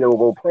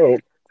inhabitable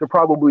planet to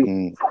probably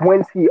Mhm.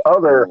 20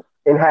 other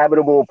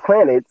inhabitable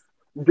planets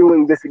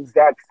doing this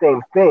exact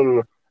same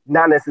thing,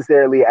 not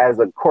necessarily as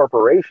a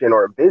corporation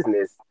or a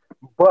business,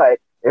 but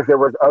if there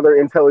was other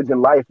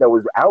intelligent life that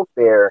was out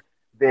there,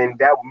 then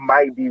that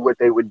might be what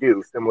they would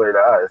do, similar to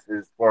us,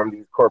 is form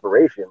these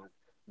corporations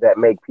that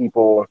make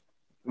people.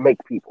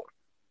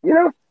 You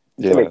know,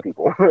 they make Yeah.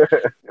 people.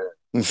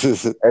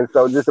 And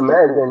so just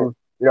imagine,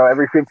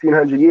 every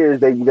 1,500 years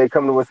they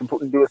come to us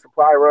to do a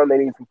supply run. They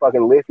need some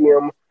fucking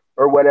lithium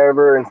or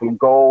whatever, and some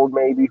gold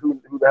maybe. Who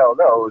the hell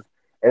knows?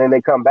 And then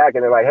they come back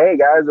and they're like, "Hey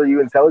guys, are you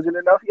intelligent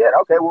enough yet?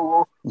 Okay,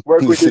 well we'll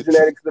work with your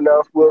genetics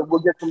enough. We'll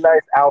get some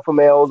nice alpha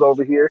males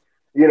over here.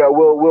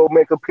 We'll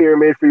make a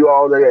pyramid for you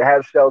all to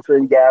have shelter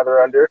and gather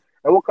under,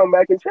 and we'll come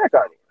back and check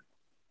on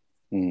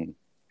Mhm.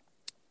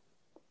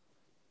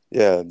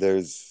 Yeah,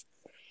 there's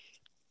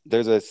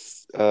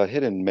a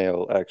hidden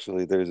male,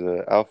 actually. There's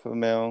a alpha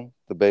male,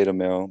 the beta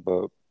male,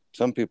 but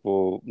some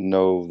people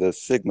know the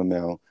sigma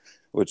male,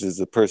 which is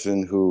the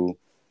person who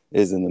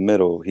is in the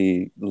middle.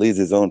 He leads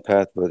his own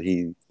path, but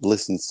he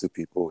listens to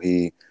people.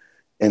 He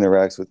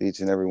interacts with each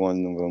and every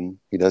one of them.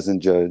 He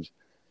doesn't judge,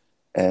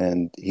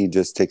 and he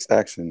just takes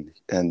action.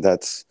 And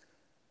that's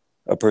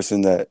a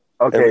person that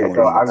you." Okay, everyone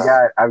so needs.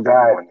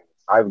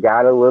 I've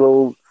got a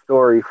little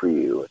story for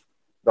you.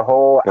 The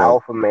whole Go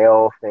alpha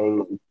male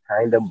thing is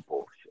kind of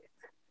bullshit.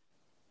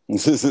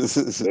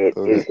 ahead. It,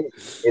 Okay. it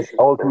it's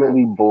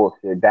ultimately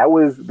bullshit. That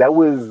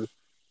was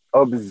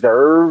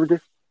observed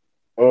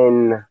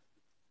in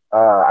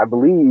I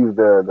believe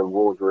the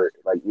wolves were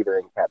like either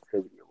in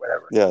captivity or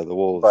whatever. Yeah, the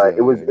wolves. But Yeah,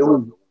 it was yeah, it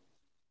was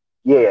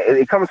yeah,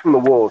 it comes from the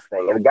wolves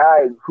thing. And the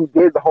guy who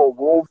did the whole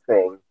wolves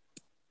thing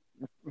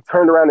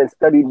turned around and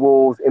studied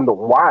wolves in the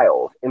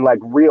wild in like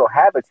real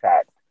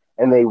habitats,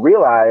 and they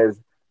realized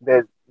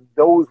that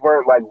those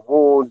weren't like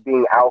wolves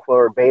being alpha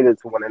or beta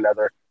to one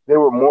another. They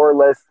were more or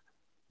less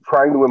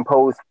trying to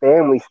impose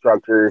family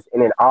structures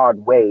in an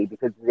odd way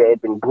because they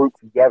had been grouped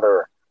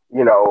together,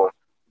 you know.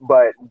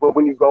 But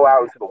when you go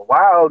out into the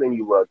wild and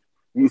you look,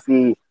 you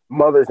see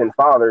mothers and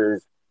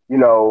fathers, you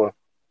know,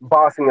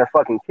 bossing their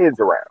fucking kids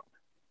around,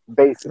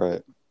 basically.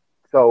 Right.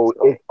 So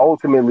it's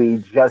ultimately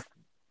just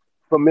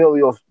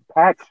familial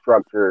pack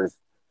structures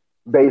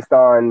based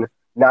on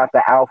not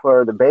the alpha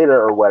or the beta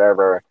or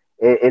whatever.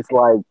 It's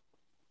like,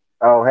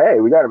 oh hey,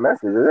 we got a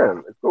message.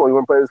 Yeah, it's cool. You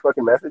want to play this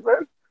fucking message,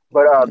 man?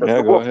 But Yeah, the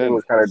go wolf thing ahead.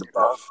 was kind of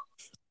debunked.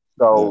 Yeah.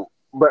 So,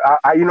 but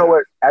you know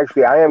what?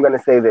 Actually, I am going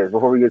to say this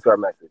before we get to our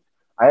message.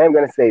 I am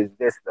going to say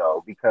this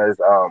though, because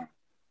the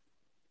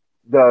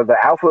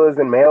alphas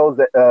and males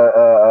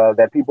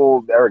that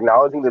people are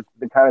acknowledging the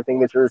kind of thing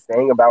that you're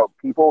saying about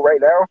people right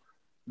now,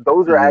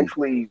 those are Hmm.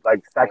 actually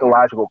like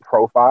psychological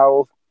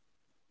profiles.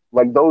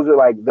 Like those are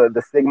like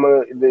the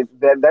sigma.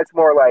 That's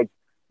more like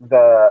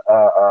the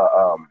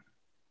A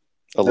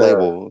the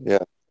label. Yeah.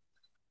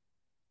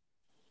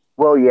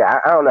 well, yeah,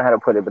 I don't know how to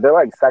put it, but they're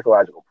like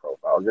psychological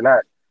profiles. They're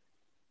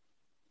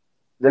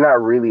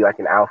not really like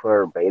an alpha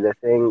or beta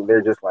thing.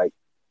 They're just like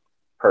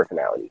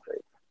personality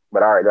traits.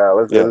 But all right,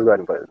 let's Yeah. go ahead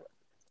and put it.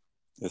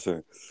 Yes,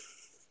 sir.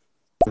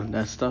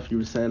 That stuff you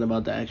were saying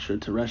about the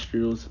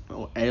extraterrestrials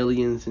or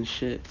aliens and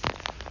shit,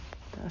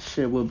 that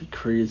shit would be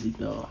crazy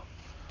though.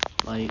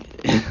 Like,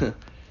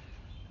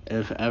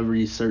 if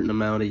every certain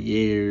amount of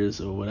years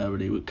or whatever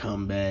they would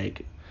come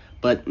back.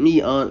 But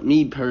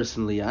me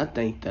personally, I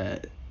think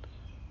that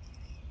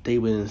they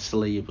would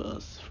enslave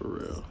us for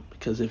real.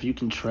 Because if you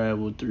can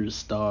travel through the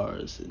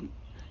stars and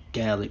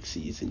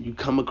galaxies and you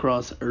come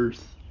across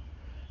Earth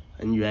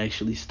and you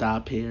actually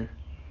stop here,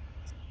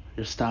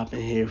 you're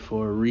stopping here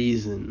for a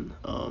reason.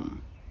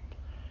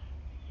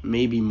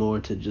 Maybe more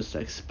to just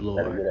That's a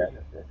explore. good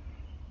answer.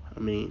 I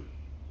mean,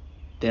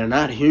 they're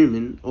not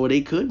human, or they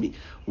could be.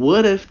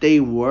 What if they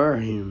were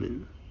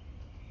human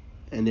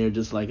and they're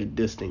just like a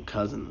distant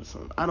cousin or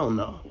something? I don't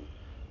know.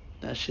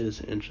 That shit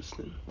is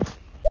interesting.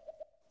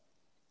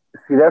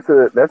 See, that's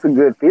a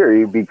good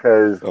theory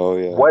because Oh,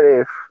 yeah. what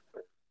if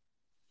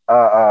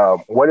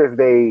what if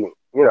they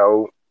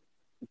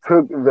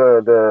took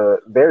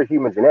their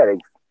human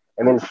genetics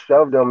and then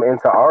shoved them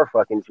into our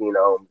fucking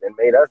genomes and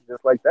made us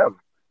just like them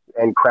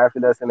and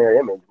crafted us in their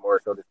image,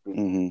 more so to speak.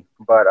 Hmm.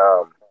 But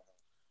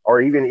or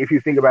even if you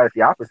think about it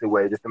the opposite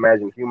way, just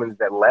imagine humans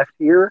that left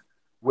here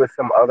with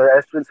some other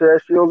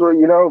extraterrestrials,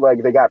 or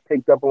like they got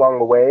picked up along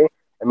the way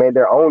and made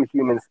their own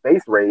human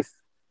space race,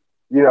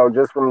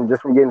 just from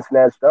getting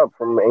snatched up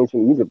from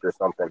ancient Egypt or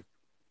something.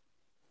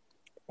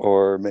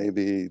 Or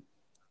maybe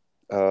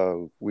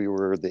we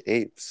were the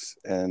apes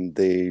and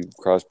they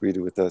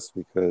crossbreeded with us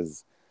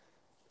because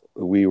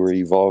we were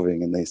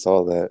evolving and they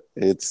saw that.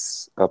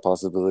 It's a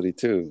possibility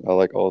too. I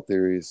like all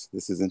theories.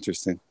 This is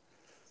interesting.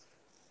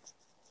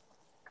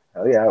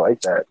 Oh yeah, I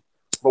like that.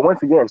 But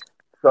once again,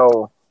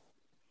 so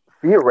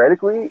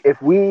theoretically, if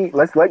we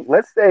let's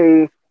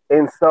say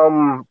in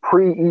some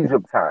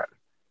pre-Egypt time,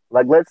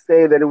 like let's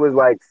say that it was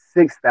like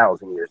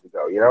 6,000 years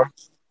ago,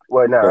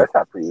 Well, no, Right. that's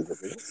not pre-Egypt,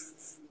 is it?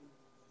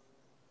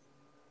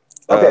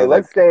 Okay, Like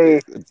let's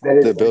say that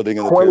the it's building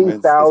of the twenty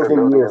pyramids, the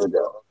thousand years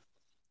ago.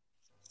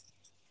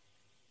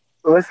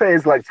 Let's say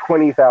it's like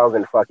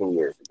 20,000 fucking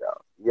years ago.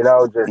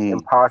 Just mm,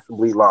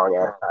 impossibly long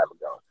ass time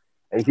ago.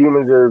 And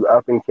humans are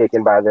up and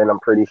kicking by then, I'm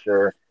pretty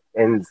sure,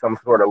 in some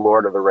sort of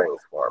Lord of the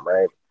Rings form,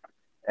 right?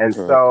 And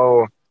right.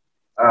 so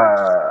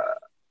uh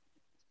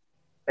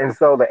and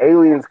so the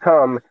aliens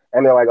come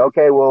and they're like,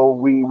 okay, well,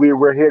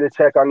 we're here to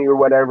check on you or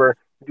whatever.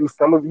 Do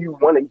some of you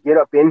want to get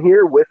up in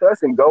here with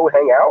us and go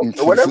hang out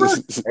or whatever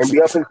and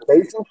be up in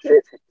space and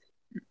shit?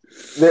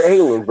 They're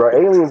aliens, bro.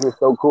 Aliens are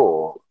so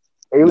cool.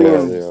 Yeah, they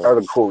Aliens are. are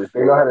the coolest.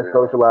 They know how to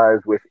socialize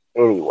with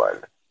anyone.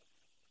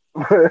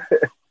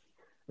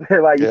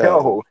 They're like, Yeah.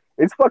 yo,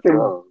 it's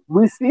fucking.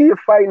 We see you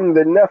fighting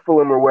the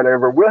Nephilim or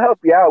whatever. We'll help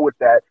you out with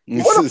that.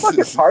 You want to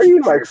fucking party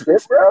in my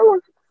shit, bro?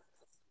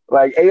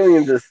 Like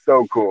aliens are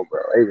so cool,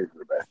 bro. Aliens are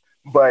the best.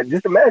 But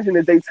just imagine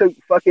that they took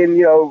fucking,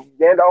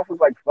 Gandalf was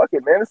like, fuck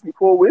it, man, it's some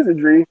cool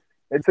wizardry.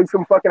 They took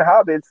some fucking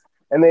hobbits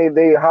and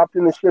they hopped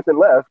in the ship and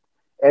left.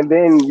 And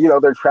then,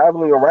 they're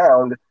traveling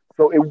around.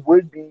 So it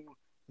would be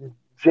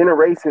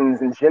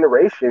generations and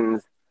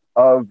generations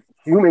of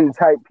human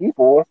type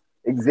people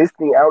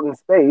existing out in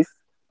space,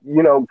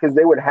 because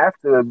they would have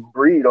to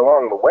breed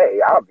along the way,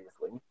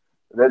 obviously.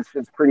 That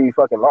shit's pretty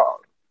fucking long.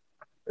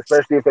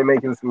 Especially if they're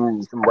making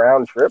some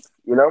round trips.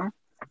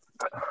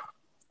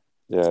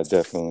 Yeah,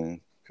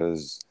 definitely.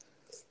 Because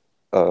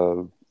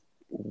uh,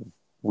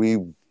 we,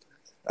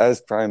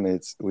 as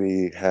primates,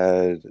 we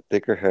had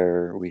thicker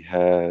hair. We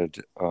had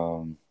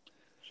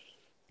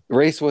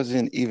race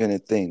wasn't even a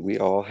thing. We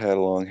all had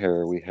long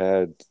hair. We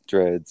had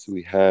dreads.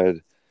 We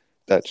had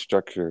that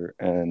structure.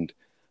 And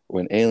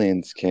when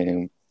aliens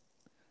came,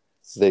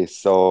 they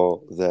saw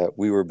that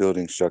we were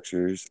building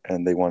structures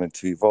and they wanted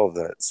to evolve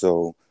that.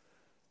 So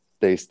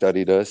they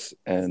studied us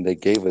and they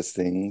gave us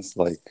things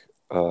like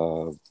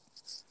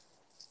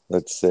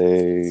let's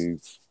say,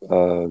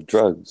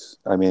 drugs.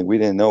 I mean, we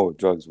didn't know what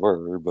drugs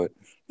were, but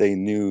they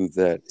knew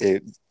that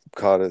it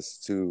caught us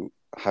to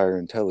higher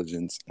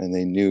intelligence, and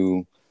they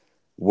knew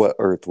what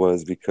Earth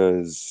was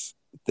because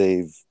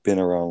they've been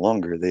around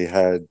longer. They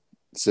had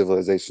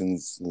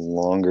civilizations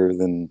longer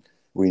than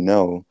we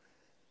know,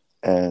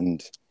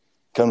 and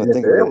come to And if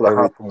think of they're it, able to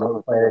hop from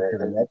one planet to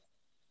the next,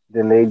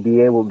 then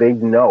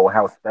they'd know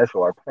how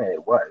special our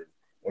planet was,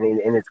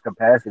 and in its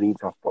capacity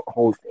to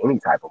host any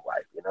type of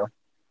life.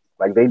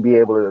 Like they'd be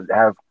able to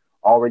have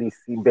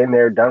been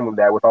there, done with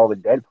that with all the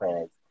dead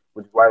planets,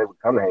 which is why they would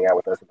come to hang out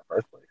with us in the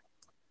first place.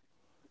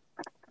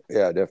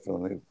 yeah,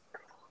 definitely.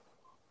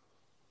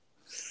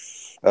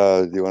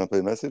 Do you want to play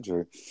a message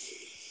or?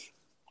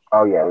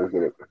 Oh yeah, let's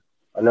get it.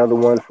 Another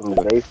one from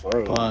Yeah. Zay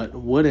Flame. But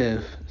what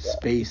if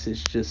space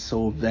is just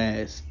so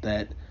vast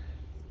that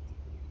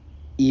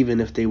even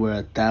if they were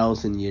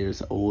 1,000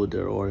 years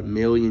older or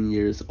 1,000,000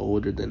 years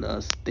older than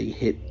us, they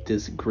hit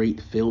this great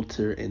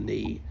filter and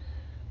they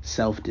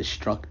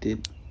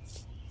self-destructed,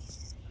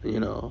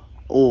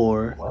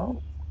 Or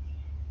Well,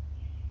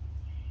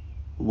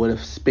 what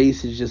if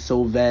space is just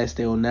so vast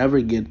they'll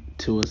never get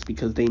to us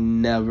because they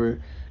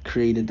never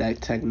created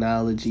that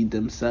technology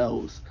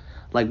themselves?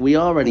 Like we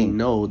already Mm,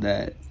 know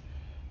that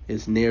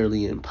it's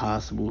nearly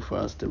impossible for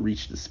us to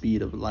reach the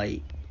speed of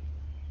light.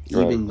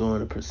 right. Even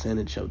going a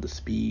percentage of the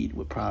speed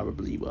would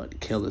probably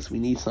kill us. We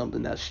need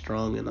something that's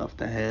strong enough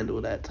to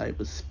handle that type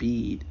of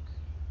speed.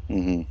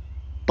 Hmm.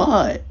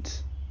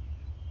 But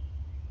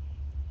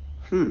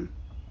hmm,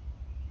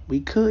 we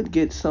could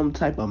get some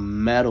type of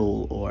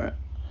metal or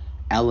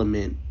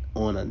element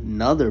on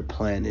another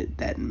planet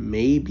that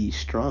may be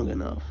strong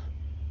enough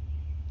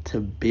to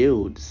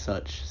build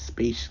such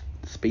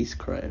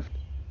spacecraft.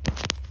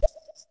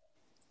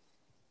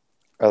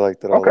 I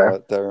like that a okay,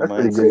 lot. That that's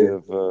pretty reminds me good.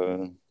 of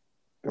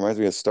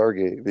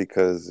Stargate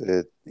because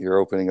you're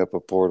opening up a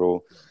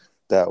portal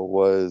that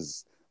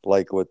was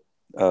like what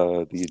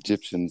the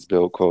Egyptians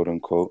built, quote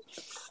unquote,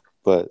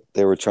 but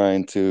they were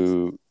trying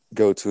to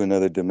go to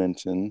another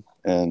dimension,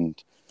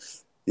 and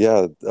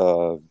yeah,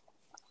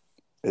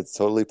 it's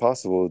totally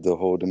possible, the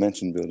whole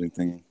dimension building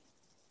thing.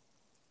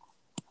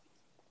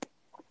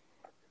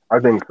 I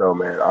think so,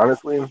 man.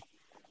 Honestly,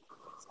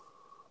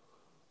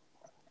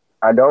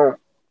 I don't,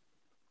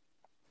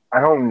 I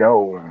don't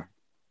know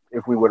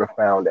if we would have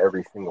found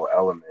every single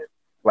element.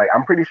 Like,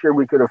 I'm pretty sure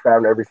we could have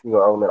found every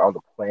single element on the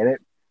planet,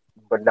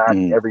 but not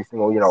Mm, every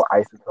single,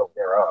 isotope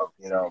thereof.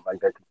 Like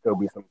there could still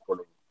be some sort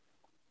of,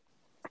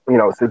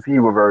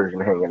 sativa version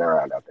hanging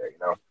around out there.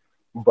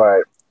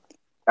 But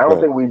I don't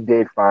right. think we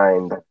did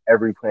find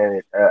every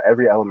planet,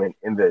 every element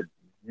in the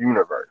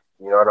universe.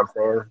 You know what I'm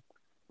saying?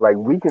 Like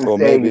we can Well, say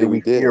maybe that we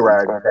we did.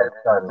 theorized that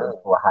sun was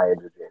full of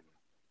hydrogen,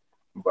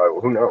 but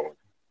who knows?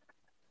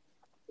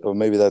 Well,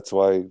 maybe that's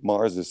why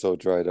Mars is so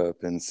dried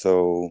up and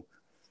so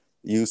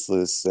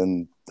useless.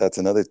 And that's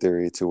another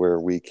theory to where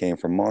we came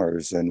from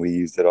Mars and we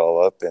used it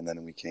all up and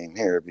then we came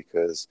here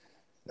because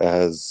it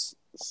has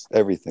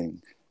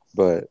everything.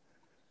 But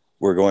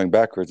we're going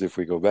backwards if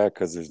we go back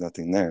because there's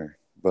nothing there.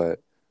 But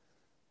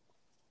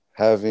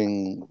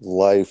having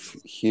life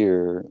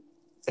here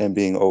and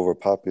being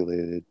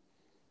overpopulated,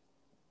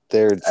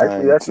 they're Actually,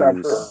 trying that's not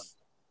to true.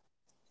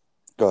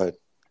 go ahead.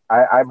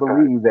 I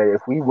believe that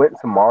if we went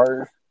to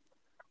Mars,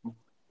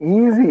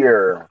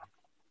 easier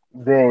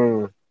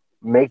than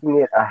making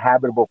it a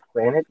habitable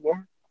planet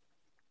again,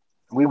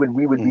 we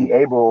would be Mm-hmm.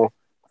 able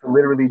to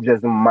literally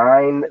just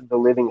mine the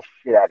living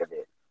shit out of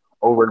it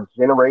over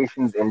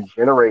generations and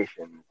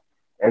generations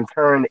and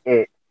turn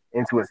it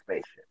into a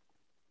spaceship.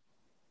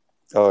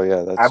 Oh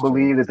yeah, I that's true.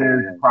 believe that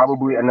there's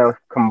probably enough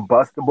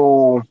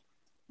combustible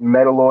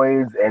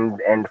metalloids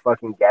and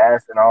fucking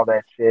gas and all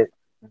that shit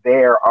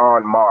there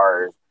on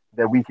Mars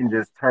that we can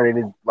just turn it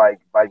in like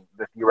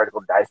the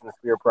theoretical Dyson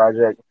sphere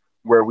project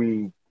where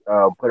we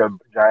put a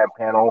giant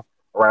panel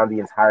around the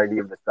entirety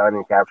of the sun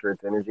and capture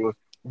its energy.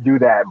 Do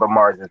that, but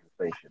Mars is a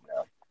spaceship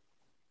now.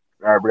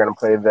 All right, we're gonna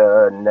play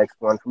the next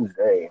one from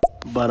Zay.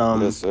 But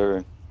Yes,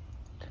 sir.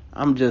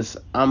 I'm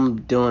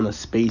doing a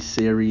space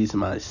series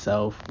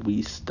myself.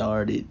 We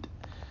started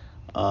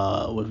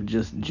with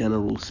just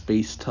general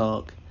space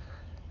talk,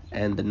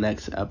 and the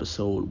next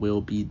episode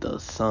will be the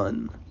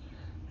sun,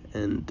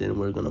 and then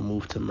we're gonna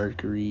move to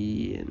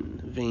Mercury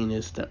and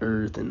Venus, the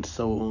Earth, and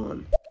so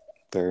on.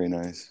 Very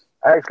nice.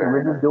 Actually,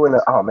 we're just doing a.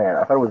 Oh man,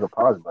 I thought it was a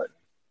pause button.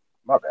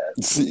 My bad.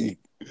 See,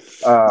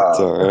 it's Uh,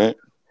 all right.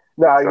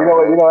 No,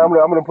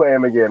 I'm gonna play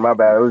him again. My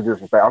bad. It was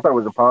just a fact. I thought it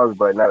was a pause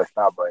button, not a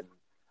stop button.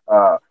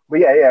 But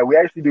yeah, we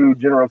actually do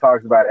general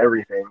talks about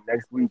everything.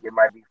 Next week it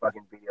might be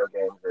fucking video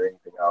games or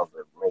anything else,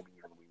 or maybe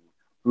even weed.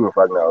 Who the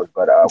fuck knows?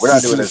 But we're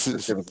not doing a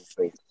specific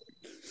space.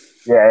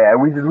 Yeah.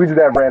 We just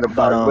have random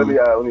But talks.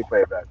 Let me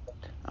play it back.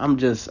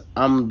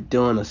 I'm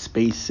doing a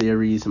space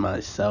series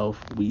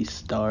myself. We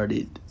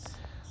started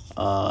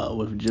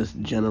with just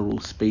general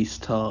space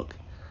talk,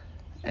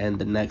 and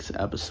the next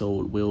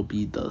episode will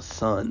be the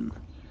sun,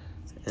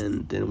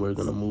 and then we're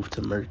gonna move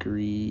to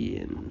Mercury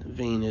and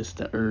Venus,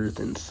 the Earth,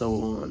 and so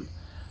on.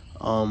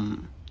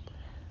 Um,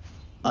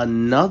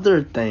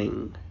 Another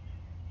thing,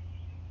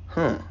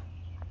 huh?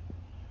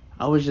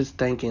 I was just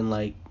thinking,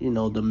 like,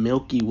 the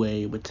Milky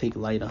Way would take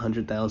like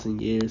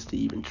 100,000 years to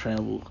even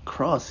travel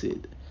across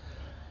it,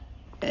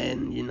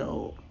 and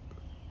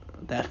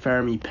that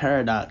Fermi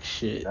paradox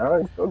shit. No,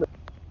 it's still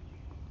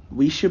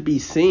We should be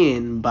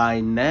seeing by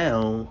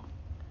now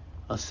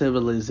a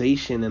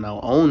civilization in our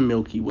own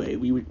Milky Way.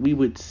 We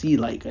would see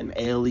like an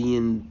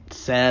alien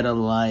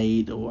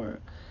satellite or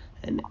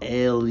an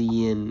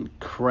alien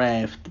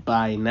craft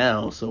by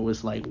now. So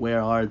it's like,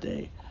 where are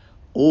they?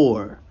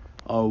 Or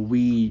are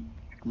we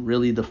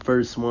really the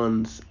first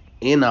ones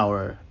in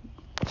our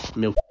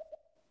Milky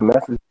the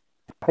message.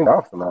 I think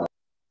awesome. Man.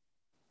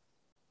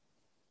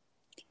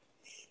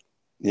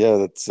 Yeah,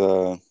 that's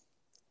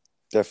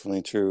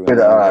definitely true. And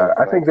then you have.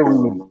 I think that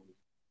we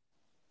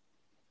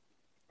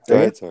Go say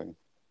ahead, it. sorry.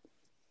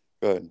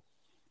 Go ahead.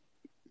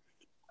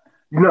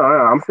 No,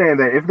 I'm saying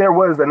that if there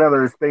was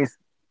another space,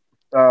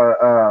 uh,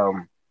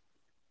 um,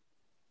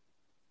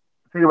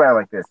 think about it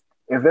like this: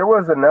 if there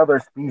was another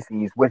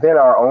species within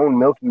our own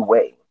Milky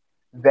Way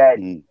that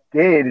Mm,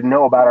 did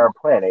know about our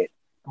planet,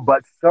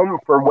 but some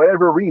for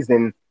whatever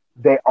reason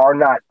they are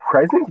not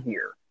present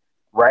here,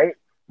 right?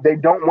 They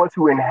don't want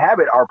to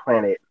inhabit our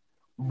planet,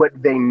 but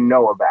they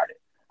know about it.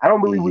 I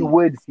don't believe we mm-hmm,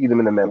 would see them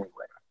in the Milky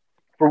Way.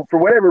 For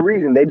whatever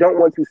reason, they don't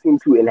want to seem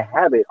to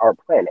inhabit our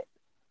planet.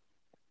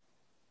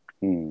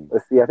 mm.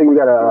 Let's see. I think we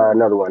got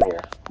another one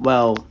here.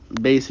 Well,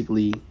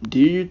 basically, do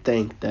you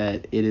think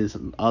that it is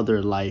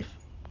other life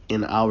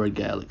in our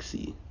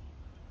galaxy?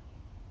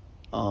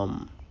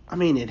 Um, I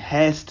mean, it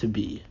has to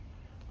be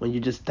when you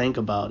just think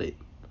about it.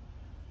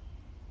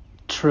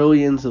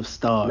 Trillions of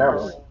Not stars,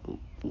 really.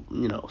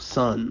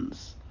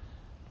 suns,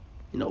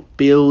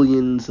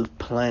 billions of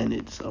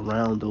planets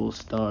around those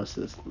star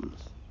systems.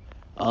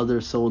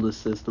 Other solar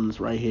systems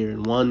right here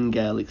in one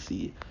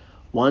galaxy.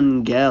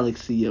 One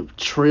galaxy of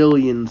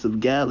trillions of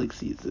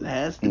galaxies. It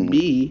has to Mm-hmm.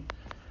 be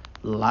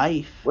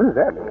life. What does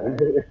that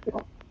mean?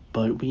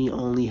 But we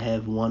only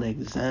have one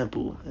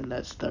example, and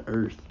that's the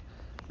Earth.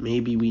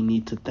 Maybe we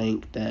need to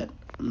think that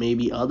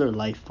maybe other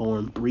life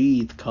form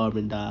breathe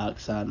carbon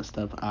dioxide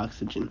instead of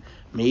oxygen.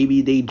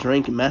 Maybe they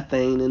drink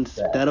methane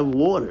instead of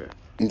water.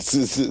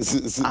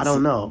 I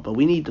don't know, but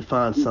we need to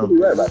find You could be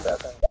right something. about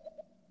that.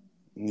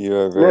 You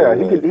are very Yeah, right.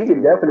 he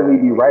could definitely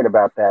be right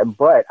about that.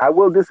 But I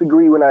will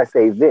disagree when I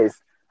say this.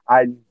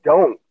 I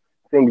don't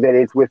think that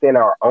it's within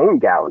our own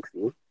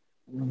galaxy.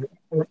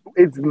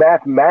 It's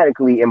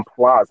mathematically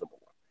implausible.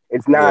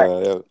 It's not Yeah,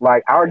 yeah.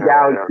 like our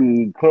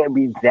galaxy can't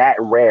be that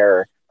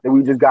rare that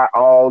we just got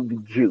all the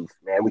juice,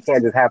 man. We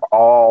can't just have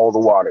all the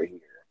water here.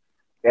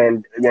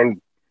 And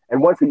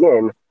once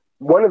again,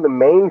 one of the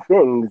main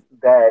things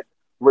that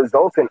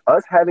results in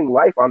us having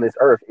life on this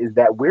earth is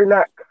that we're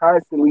not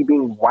constantly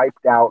being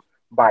wiped out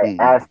by Mm-hmm.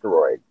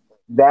 asteroids.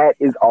 That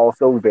is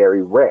also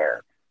very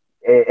rare.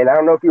 And I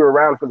don't know if you were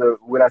around for the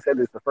when I said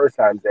this the first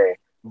time, Jay,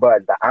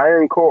 but the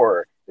iron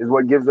core is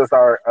what gives us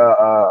our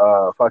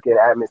fucking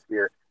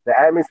atmosphere. The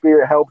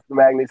atmosphere helps the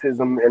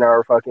magnetism in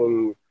our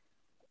fucking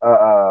uh,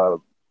 uh,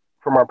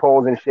 from our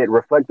poles and shit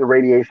reflect the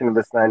radiation of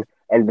the sun,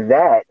 and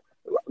that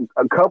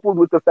coupled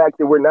with the fact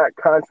that we're not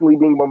constantly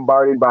being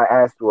bombarded by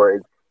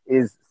asteroids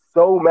is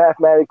so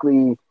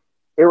mathematically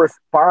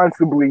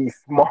irresponsibly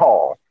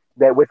small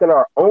that within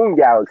our own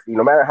galaxy,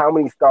 no matter how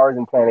many stars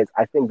and planets,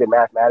 I think that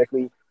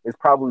mathematically it's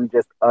probably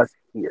just us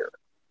here.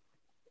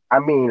 I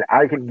mean,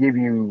 I could give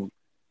you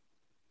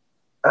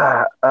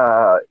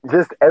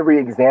just every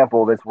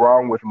example that's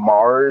wrong with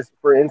Mars,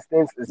 for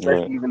instance, Right.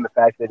 especially even the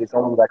fact that it's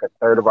only like a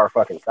third of our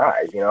fucking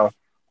size, you know?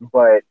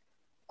 But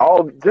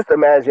all just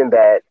imagine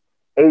that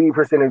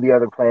 80% of the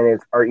other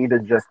planets are either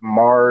just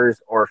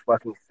Mars or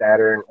fucking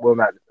Saturn. Well,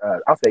 not,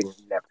 I'll say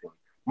Neptune.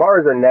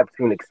 Mars or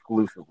Neptune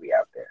exclusively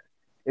out there.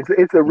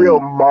 It's a real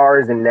Mm.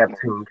 Mars and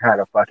Neptune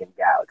kind of fucking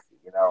galaxy,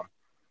 you know?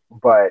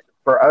 But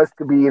for us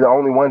to be the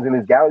only ones in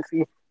this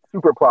galaxy,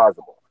 super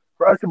plausible.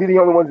 For us to be the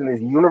only ones in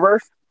this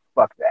universe,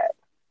 fuck that.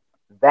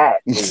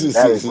 That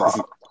is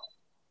wrong.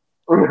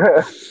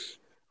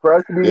 For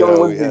us to be the only Yeah,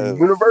 ones we in this have.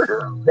 universe,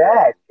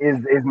 that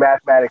is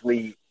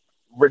mathematically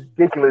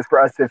ridiculous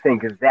for us to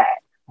think of that.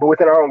 But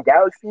within our own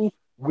galaxy,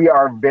 we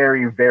are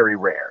very, very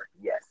rare.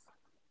 Yes.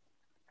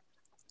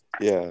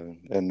 Yeah,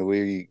 and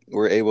we're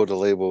able to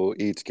label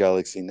each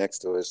galaxy next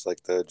to us,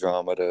 like the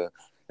Andromeda,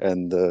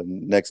 and the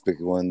next big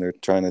one. They're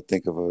trying to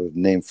think of a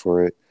name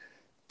for it,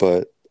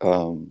 but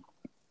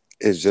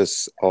it's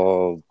just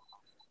all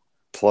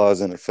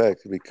clause and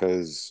effect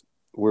because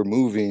we're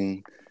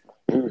moving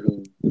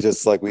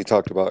just like we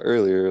talked about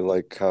earlier,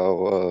 like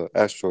how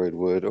asteroid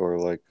would or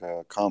like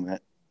a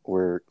comet,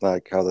 where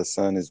like how the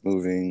sun is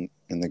moving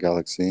in the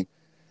galaxy,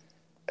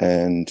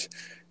 and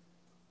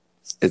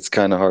it's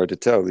kind of hard to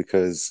tell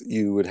because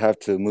you would have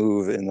to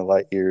move in the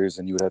light years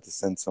and you would have to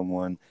send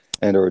someone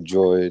and or a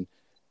droid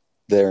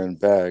there and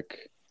back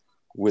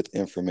with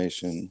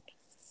information,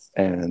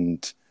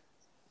 and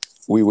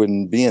we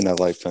wouldn't be in that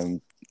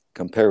lifetime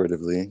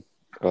comparatively.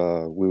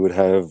 We would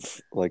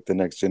have like the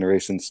next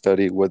generation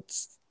study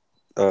what's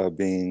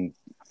being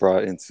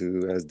brought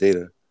into as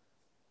data.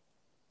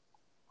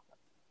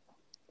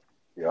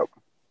 Yep.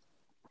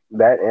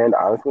 That and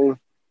honestly,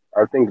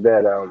 I think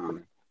that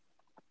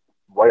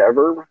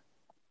whatever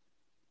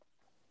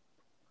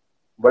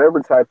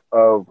whatever type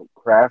of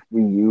craft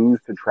we use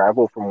to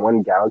travel from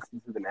one galaxy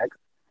to the next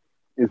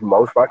is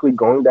most likely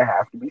going to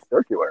have to be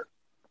circular.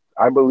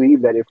 I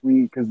believe that if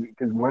we, because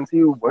once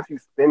you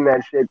spin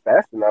that shit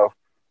fast enough,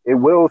 it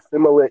will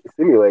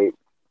simulate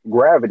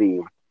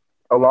gravity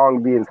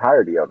along the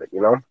entirety of it.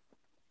 You know,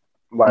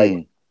 like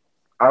Mm.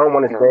 I don't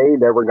want to say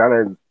that we're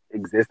gonna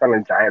exist on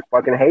a giant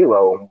fucking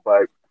halo,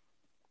 but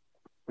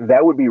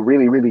that would be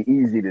really really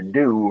easy to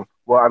do.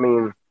 Well, I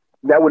mean,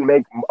 that would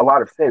make a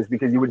lot of sense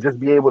because you would just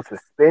be able to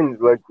spin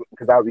like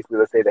because obviously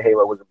let's say the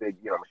halo was a big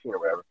machine or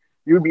whatever,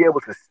 you would be able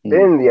to Mm.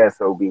 spin the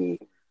SOB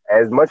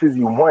as much as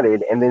you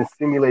wanted and then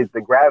simulate the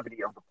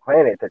gravity of the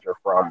planet that you're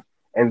from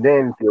and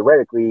then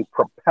theoretically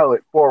propel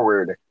it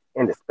forward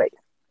into space.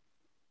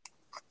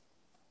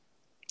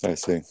 I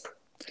see.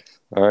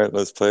 All right,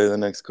 let's play the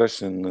next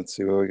question. Let's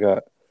see what we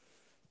got.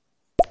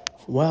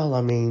 Well,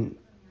 I mean,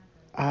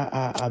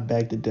 I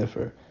beg to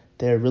differ.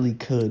 There really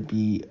could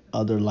be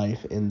other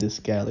life in this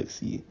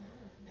galaxy.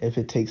 If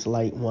it takes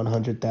light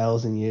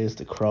 100,000 years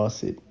to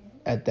cross it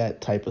at that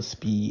type of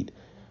speed,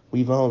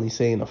 we've only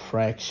seen a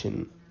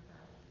fraction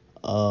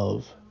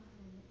of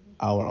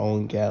our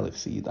own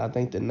galaxy. I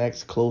think the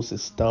next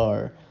closest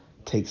star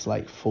takes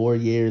like 4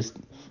 years,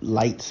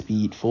 light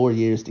speed, 4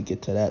 years to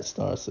get to that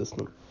star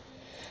system.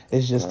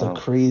 It's just a Wow.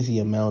 crazy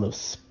amount of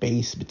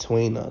space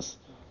between us.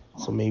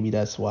 So maybe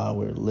that's why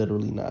we're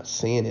literally not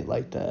seeing it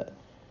like that.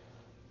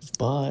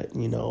 But,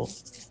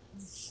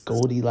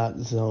 Goldilocks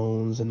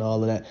zones and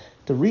all of that.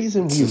 The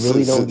reason we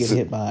really don't get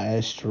hit by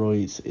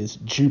asteroids is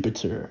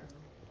Jupiter.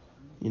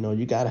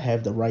 You got to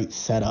have the right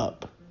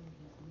setup.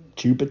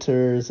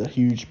 Jupiter is a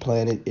huge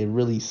planet. It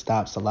really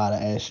stops a lot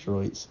of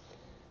asteroids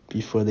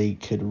before they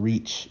could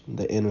reach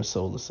the inner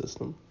solar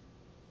system.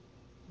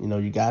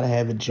 You got to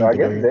have a So I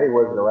guess Jupiter. Jay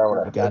wasn't around when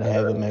I You got said to that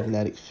have a earlier.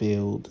 magnetic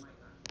field.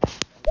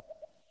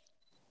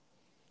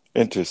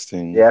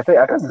 Interesting. Yeah, I think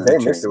Jay missed it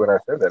Interesting. when I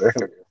said that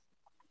earlier.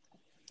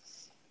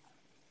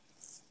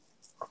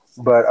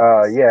 But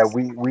yeah,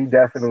 we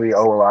definitely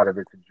owe a lot of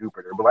it to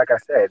Jupiter. But like I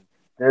said,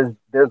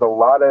 there's a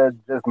lot of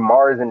just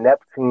Mars and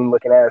Neptune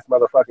looking ass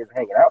motherfuckers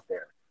hanging out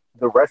there.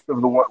 The rest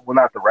of the one, well,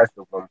 not the rest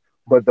of them,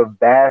 but the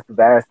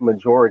vast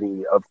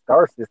majority of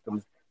star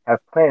systems have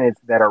planets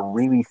that are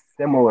really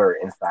similar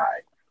in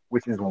size,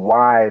 which is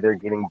why they're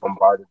getting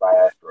bombarded by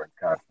asteroids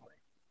constantly.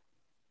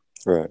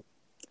 Right.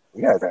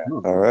 Yeah,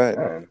 All right.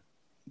 man.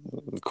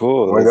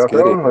 Cool. Want to Let's go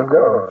get it. through them? Let's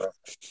go.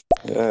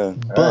 Yeah.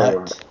 All right.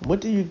 But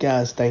what do you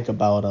guys think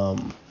about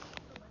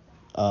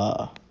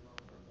uh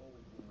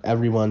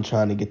everyone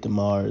trying to get to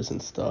Mars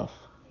and stuff?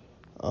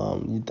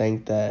 You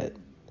think that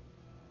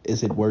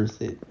is it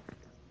worth it?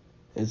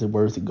 Is it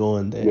worth it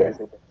going there? Yes.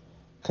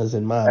 Because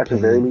in my At the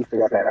very opinion, least, they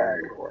got that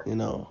iron core. you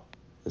know,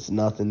 it's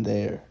nothing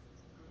there.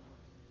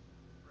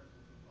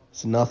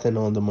 It's nothing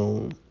on the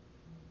moon.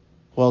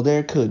 Well,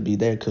 there could be.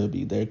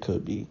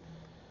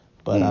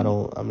 But I Mm.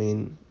 don't. I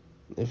mean,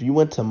 if you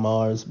went to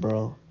Mars,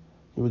 bro,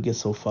 you would get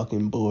so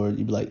fucking bored.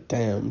 You'd be like,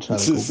 damn, I'm trying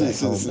to go back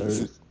home to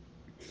Earth.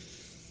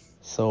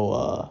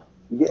 So,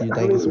 Yeah, do you I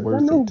think it's mean, there's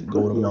worth it no to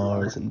go to pussy on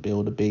Mars. Mars and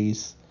build a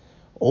base,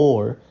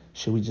 or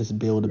should we just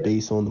build a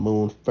base on the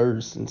moon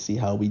first and see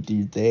how we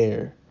do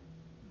there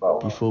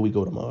Both. before we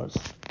go to Mars?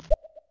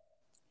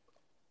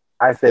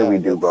 I say we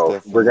Yeah, do that's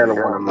both. We're gonna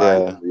definitely want to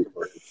mine yeah. some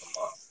resources from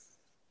Mars.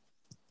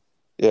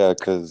 Yeah,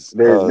 because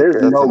There's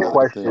that's no another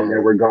question that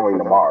thing. we're going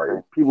to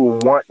Mars. People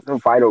want to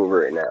fight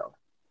over it now.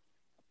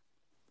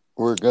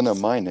 We're gonna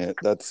mine it.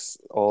 That's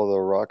all the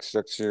rock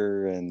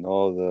structure and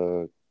all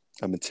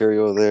the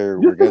material there.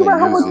 We're Just think gonna about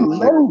how use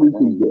much it. money we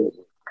can get.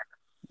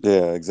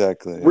 Yeah,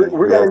 exactly. We're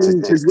We have gonna to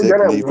need because just we're dig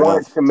gonna deep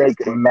want enough. to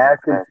make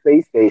massive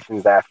space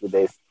stations after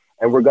this,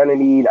 and we're gonna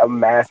need a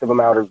massive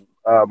amount of.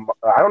 I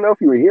don't know if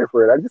you were here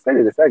for it. I just said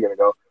it a second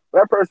ago,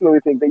 but I personally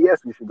think that yes,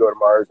 we should go to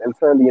Mars and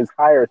turn the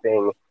entire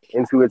thing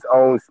into its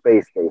own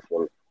space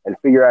station and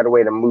figure out a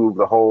way to move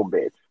the whole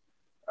bitch.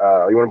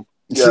 You want?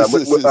 Yeah.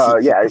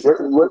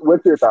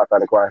 What's your thoughts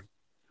on it, Klein?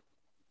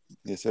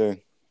 Yes, sir.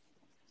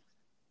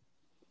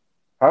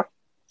 Huh?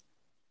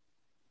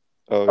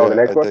 Oh Oh, the yeah,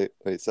 next I one. think.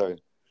 Wait,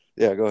 sorry.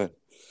 Yeah, go ahead.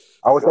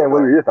 I was saying,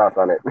 what are your thoughts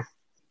on it?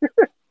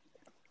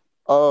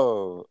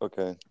 Oh,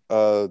 okay.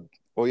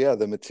 Well, yeah,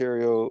 the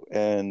material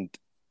and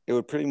it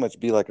would pretty much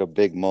be like a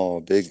big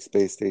mall, big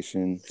space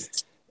station,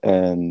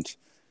 and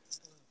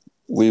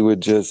we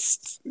would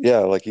just, yeah,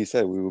 like you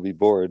said, we would be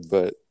bored,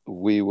 but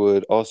we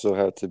would also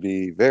have to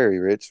be very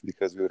rich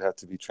because we would have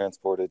to be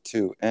transported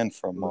to and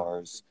from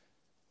Mars.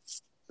 Yeah.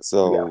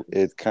 So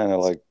it kind of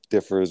like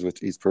differs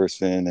with each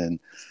person and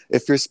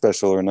if you're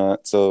special or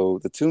not. So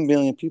the 2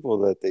 million people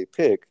that they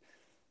pick,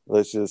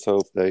 let's just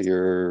hope that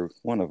you're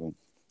one of them.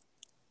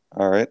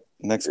 All right,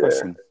 next Yeah.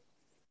 question.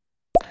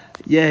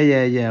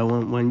 Yeah.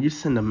 When you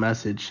send a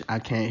message, I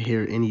can't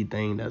hear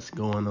anything that's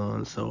going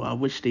on. So I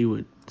wish they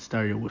would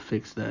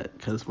fix that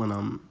because when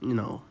I'm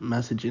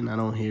messaging, I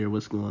don't hear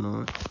what's going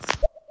on.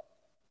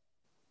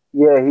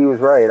 Yeah, he was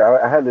right.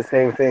 I had the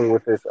same thing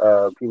with this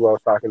people I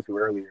was talking to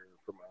earlier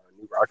from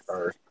New Rock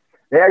Stars.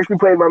 They actually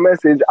played my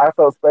message. I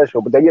felt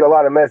special, but they get a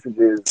lot of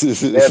messages.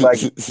 They had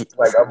like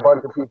a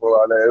bunch of people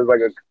on there. It was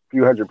like a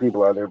few hundred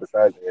people on there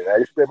besides me. And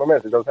I actually played my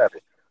message. I was happy.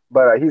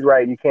 But he's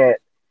right. You can't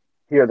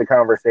hear the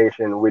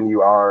conversation when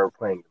you are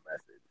playing the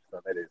message.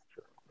 So that is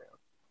true.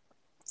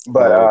 Yeah.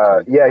 But Oh,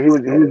 okay. yeah, he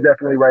was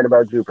definitely right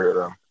about Jupiter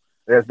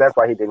though. That's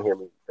why he didn't hear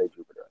me say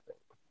Jupiter, I think.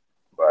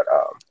 But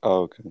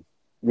Oh, okay.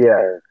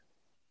 yeah.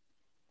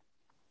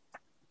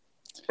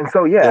 And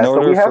so In yeah, so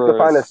order we have to for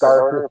find a us,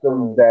 star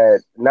system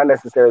that not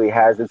necessarily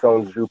has its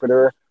own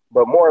Jupiter,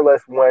 but more or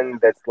less one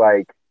that's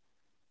like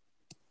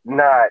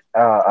not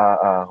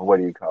what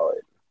do you call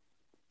it?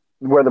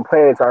 Where the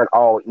planets aren't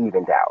all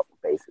evened out,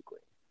 basically.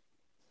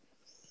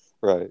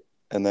 right,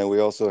 and then we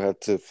also have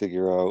to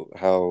figure out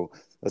how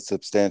a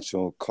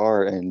substantial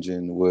car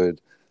engine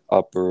would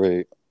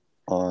operate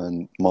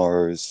on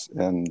Mars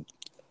and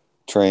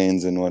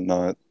trains and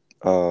whatnot.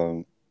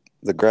 Um,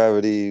 the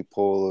gravity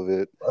pull of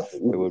it, That's the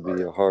it easy would be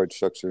part. a hard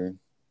structure.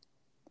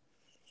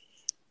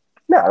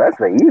 No, that's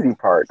the easy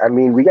part. I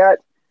mean, we got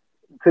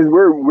because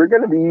we're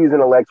going to be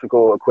using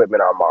electrical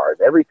equipment on Mars.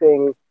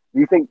 Everything. Do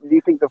you think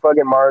the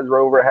fucking Mars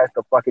rover has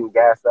to fucking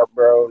gas up,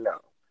 bro? No,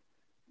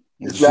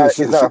 it's not.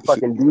 It's not a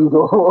fucking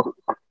diesel.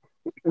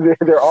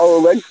 They're all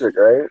electric,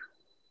 right?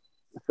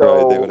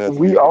 Right, they would So have to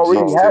we be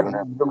already used have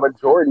to. the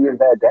majority of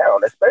that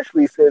down,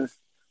 especially since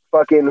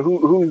fucking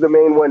who's the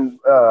main one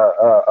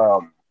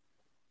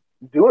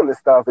doing this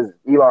stuff is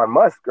Elon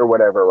Musk or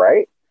whatever,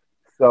 right?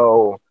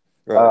 So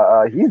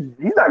Right. he's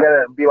not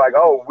gonna be like,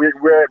 oh,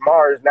 we're at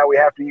Mars now, we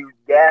have to use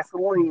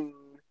gasoline.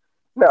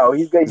 No,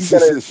 he's gonna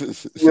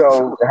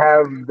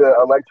have the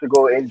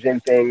electrical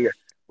engine thing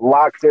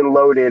locked and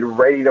loaded,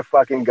 ready to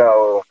fucking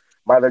go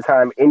by the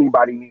time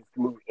anybody needs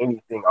to move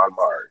anything on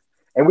Mars.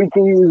 And we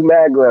can use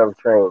maglev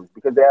trains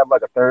because they have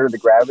like a third of the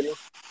gravity.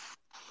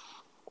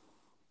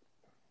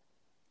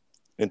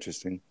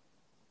 Interesting.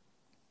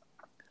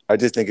 I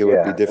just think it would be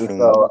Yeah, and different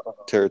so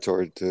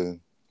territory to.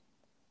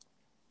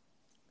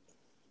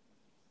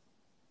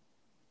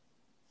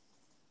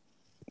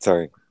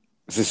 Sorry.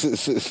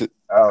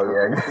 oh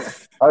yeah,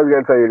 I was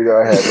gonna tell you to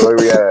go ahead, but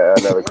we got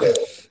another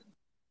question.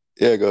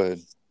 Yeah, go ahead.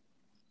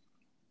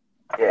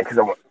 Yeah, because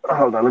I want.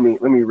 Hold on, let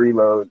me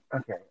reload.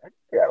 Okay, I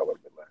got a little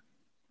bit left.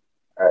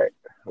 All right,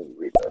 let me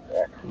reload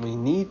that. We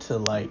need to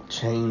like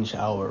change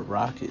our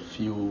rocket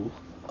fuel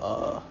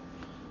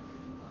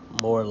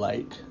more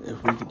like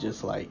if we could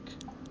just like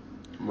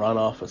run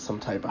off of some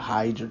type of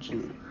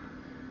hydrogen.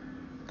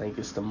 I think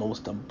it's the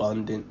most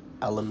abundant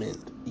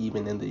element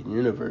even in the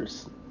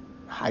universe.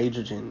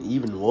 Hydrogen,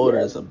 even water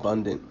Yeah, is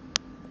abundant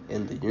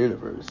in the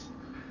universe,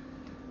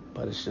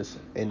 but it's just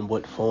in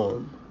what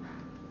form.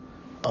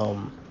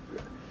 Um,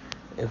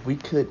 if we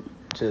could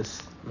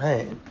just,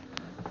 man,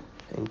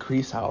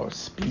 increase our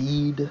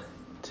speed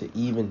to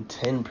even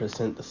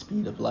 10% the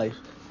speed of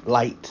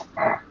light,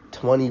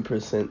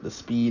 20% the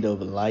speed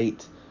of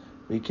light,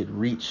 we could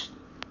reach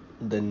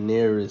the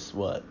nearest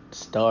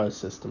star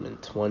system in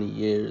 20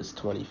 years,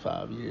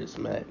 25 years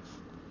max.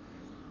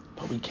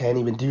 But we can't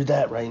even do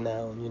that right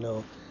now.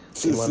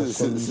 They want to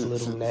send these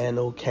little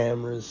nano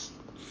cameras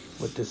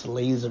with this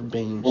laser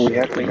beam well, we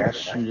shit. have We to need to gas.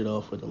 shoot it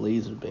off with a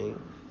laser beam.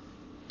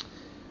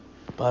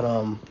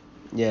 But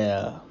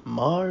yeah,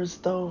 Mars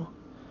though.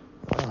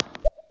 Uh,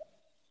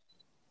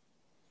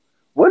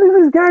 What is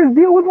this guy's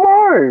deal with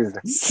Mars?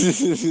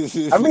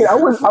 I mean, I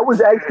was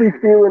actually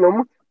feeling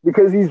him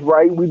because he's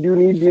right. We do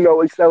need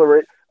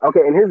accelerate.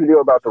 Okay, and here's the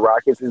deal about the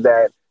rockets is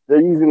that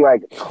they're using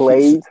like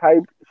clay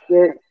type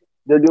shit.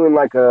 They're doing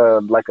like a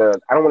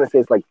I don't want to say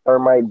it's like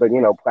thermite, but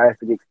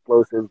plastic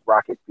explosive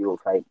rocket fuel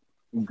type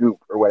goop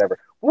or whatever.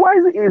 Why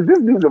is this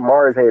dude's a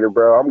Mars hater,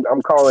 bro?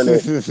 I'm calling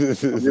it.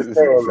 I'm just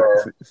saying,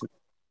 man.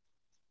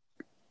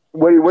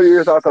 What are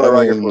your thoughts on I the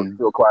rocket mean,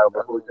 fuel, Clyde?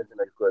 Before we take the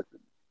next question.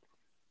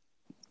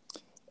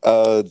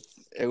 uh,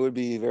 it would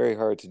be very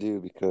hard to do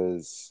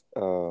because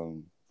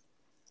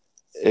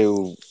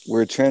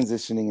we're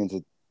transitioning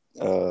into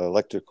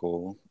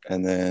electrical,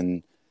 and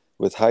then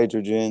with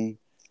hydrogen,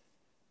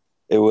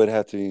 it would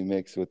have to be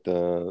mixed with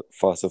the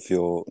fossil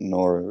fuel,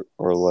 nor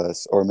or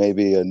less, or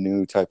maybe a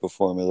new type of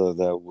formula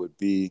that would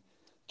be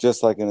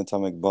just like an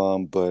atomic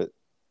bomb, but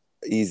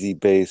easy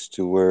base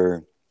to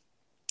where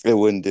it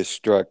wouldn't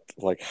destruct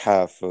like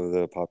half of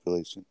the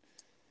population.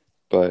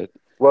 But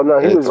Well, no,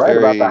 he was it's right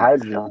about the very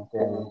hydrogen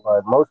thing,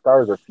 but most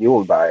stars are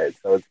fueled by it,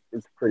 so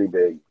it's pretty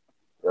big.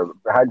 The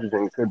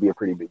hydrogen could be a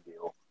pretty big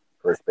deal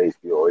for a space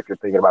fuel. If you're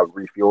thinking about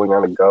refueling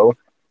on the go,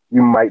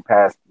 you might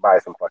pass by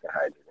some fucking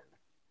hydrogen.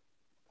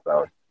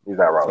 So he's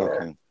not wrong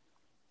there. okay.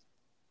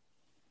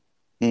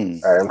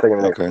 Hmm. All right, I'm taking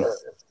the next Okay.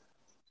 question.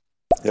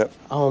 Yep.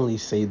 I only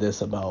say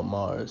this about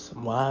Mars.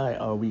 Why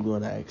are we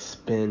gonna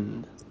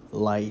expend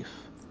life?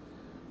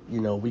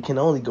 We can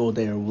only go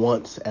there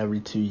once every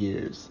 2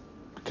 years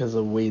because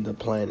of the way the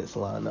planets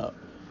line up.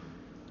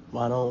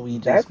 Why don't we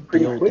That's just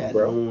pretty build quick, that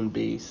bro. moon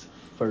base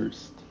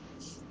first?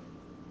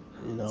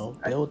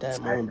 I, Build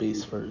that I, moon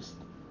base first.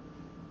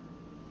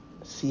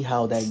 see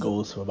how that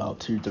goes for about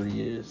 2 3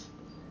 years,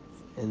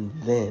 and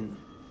then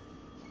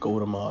go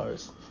to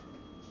Mars.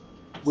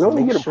 We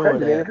only Make get a sure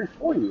president that every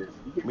 4 years.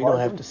 We get we don't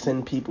Mars have every to 2 years.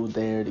 send people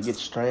there to get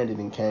stranded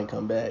and can't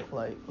come back.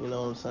 Like, you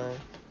know what I'm saying?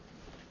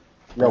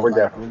 No, But we're like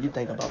when definitely you doing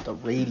think that. about the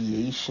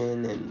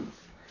radiation and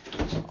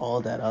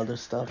all that other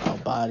stuff, our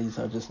bodies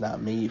are just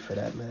not made for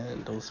that,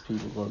 man. Those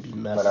people are gonna be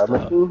But our messed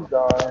up. machines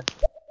are.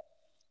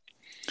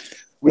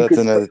 We That's could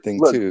another thing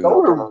look. too.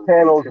 Solar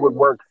panels would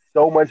work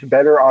so much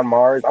better on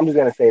Mars. I'm just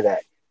gonna say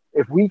that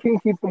if we can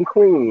keep them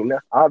clean,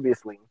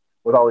 obviously,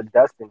 with all the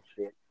dust and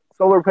shit,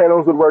 solar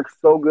panels would work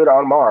so good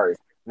on Mars.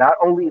 Not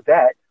only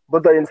that,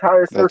 but the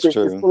entire That's surface is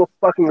true. full of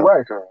fucking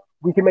rust.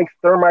 We can make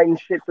thermite and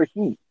shit for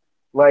heat.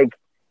 Like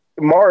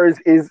Mars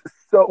is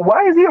so.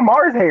 Why is he a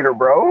Mars hater,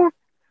 bro?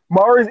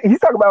 Mars. He's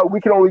talking about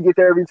we can only get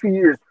there every 2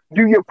 years.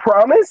 Do you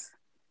promise?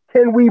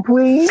 Can we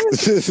please?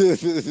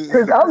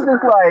 Because I'm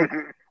just like,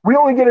 we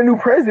only get a new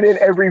president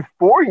every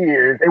 4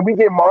 years, and we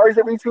get Mars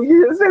every 2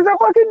 years. It's a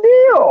fucking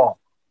deal.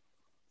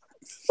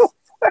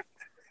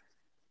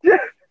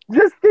 Just,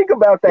 just think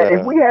about that. If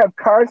Yeah. we have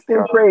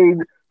constant trade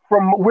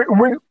from,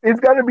 it's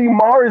gonna be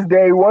Mars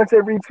Day once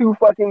every 2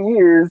 fucking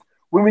years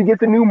when we get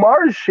the new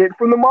Mars shit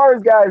from the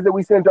Mars guys that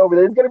we sent over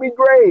there. It's gonna be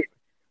great.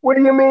 What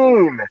do you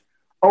mean?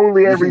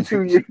 Only every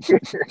 2 years.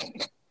 That's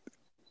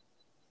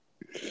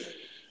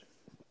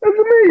Well,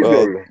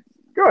 amazing.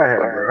 Go ahead,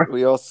 bro.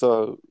 we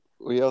also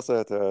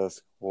have to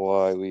ask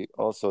why we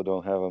also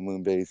don't have a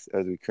moon base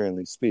as we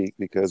currently speak,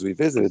 because we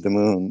visited the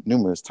moon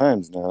numerous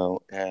times now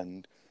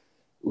and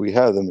we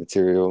have the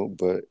material,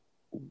 but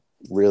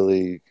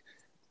really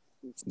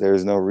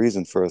there's no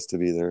reason for us to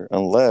be there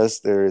unless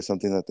there is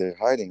something that they're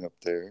hiding up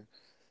there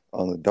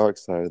on the dark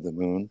side of the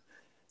moon.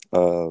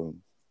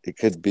 It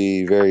could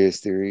be various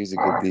theories. It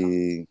could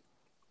be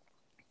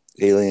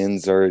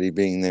aliens already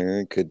being there.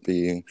 It could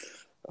be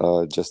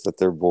just that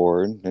they're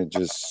bored. It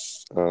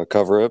just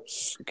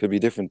cover-ups. It could be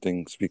different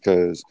things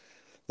because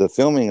the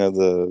filming of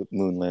the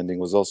moon landing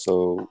was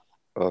also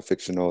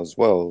fictional as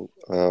well.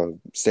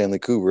 Stanley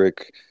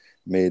Kubrick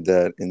made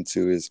that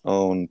into his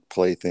own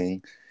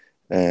plaything,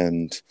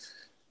 and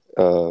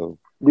Are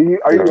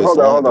they're you just hold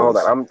on, hold on.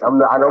 logos. I'm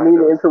not, I don't mean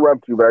to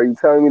interrupt you, but are you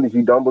telling me that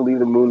you don't believe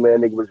the moon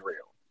landing was real?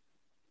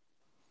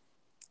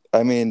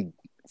 I mean,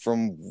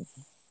 from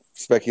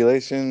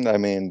speculation, I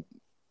mean,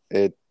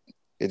 it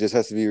it just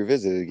has to be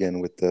revisited again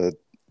with the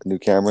new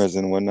cameras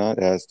and whatnot.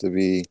 It has to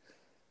be.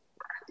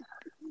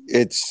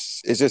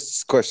 It's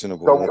just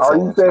questionable. So That's are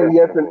all you I'm saying saying.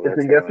 yes and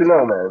it's a yes or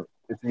no, man?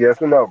 It's a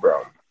yes or no,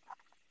 bro.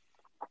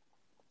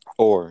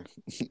 Or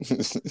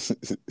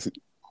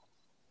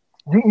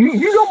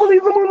You don't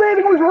believe the moon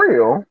landing was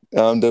real?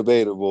 I'm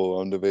debatable.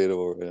 I'm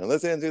debatable right now.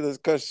 Let's answer this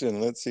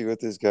question. Let's see what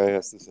this guy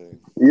has to say.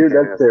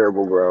 That's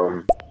terrible,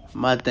 bro.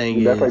 My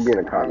thing That's like is, being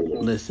a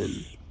communist.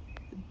 listen,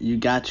 you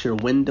got your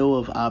window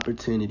of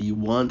opportunity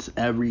once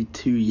every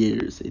 2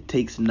 years. It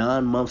takes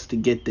 9 months to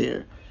get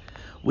there.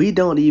 We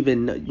don't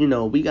even,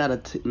 we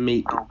gotta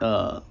make,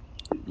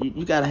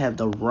 you gotta have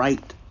the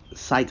right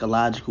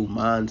psychological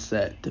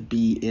mindset to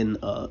be in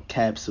a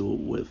capsule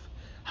with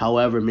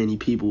however many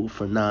people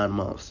for 9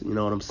 months. You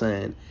know what I'm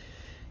saying?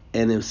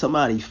 And if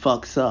somebody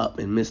fucks up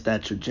and miss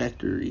that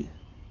trajectory,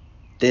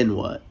 then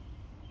what?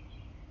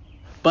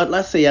 But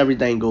let's say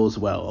everything goes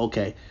well.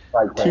 Okay,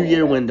 Like 2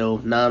 year saying window,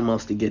 9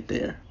 months to get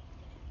there.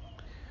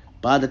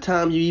 By the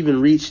time you even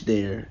reach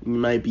there, you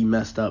might be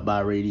messed up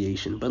by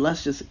radiation. But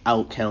let's just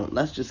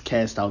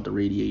cast out the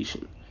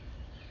radiation.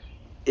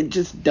 It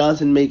just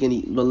doesn't make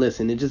any, but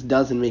listen, it just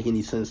doesn't make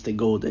any sense to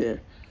go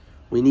there.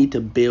 We need to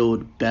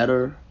build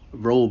better you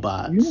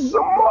robots, a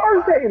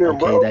Mars hater,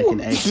 okay, that bro.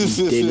 can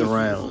actually dig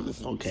around,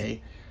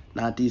 okay?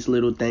 Not these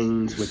little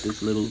things with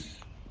this little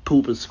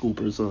pooper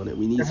scoopers on it.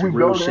 We need If some we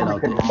real go there, shit we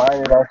out can there.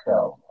 mine it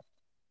ourselves.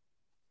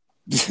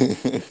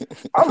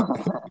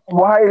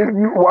 Why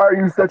are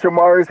you such a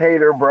Mars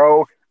hater,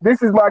 bro?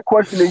 This is my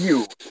question to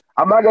you.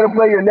 I'm not gonna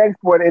play your next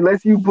one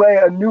unless you play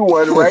a new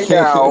one right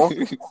now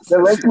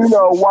that lets me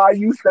know why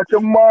you such a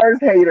Mars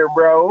hater,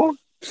 bro.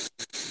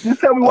 Just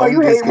tell me why I'm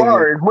you just hate gonna.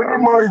 Mars. What did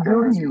Mars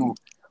do to you?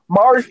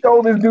 Mars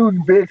stole this dude's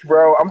bitch,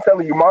 bro. I'm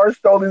telling you, Mars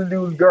stole this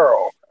dude's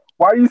girl.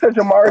 Why are you such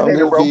a Mars I'm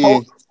hater, gonna bro?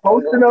 be.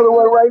 Post another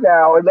one right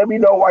now and let me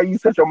know why you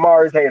such a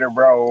Mars hater,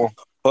 bro.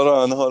 Hold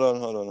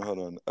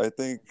on. I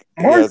think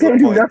he Mars has a can't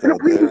do point nothing to though.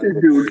 please There,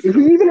 this dude. there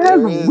We even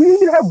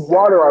have is.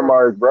 water on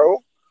Mars, bro.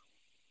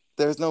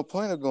 There's no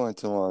point of going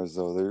to Mars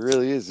though. There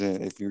really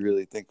isn't if you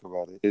really think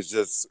about it. It's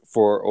just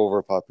for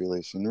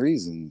overpopulation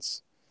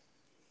reasons.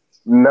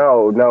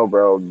 No, no,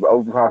 bro.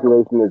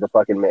 Overpopulation is a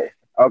fucking myth.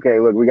 Okay,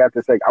 look, we got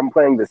the second. I'm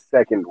playing the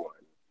second one.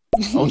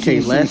 Okay,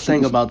 last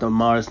thing about the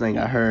Mars thing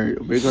I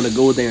heard. We're gonna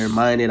go there and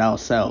mine it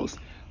ourselves.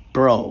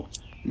 Bro,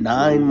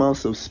 9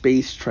 months of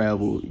space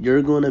travel,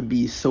 you're gonna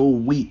be so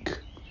weak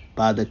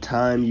by the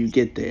time you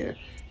get there.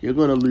 You're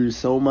gonna lose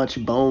so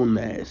much bone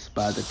mass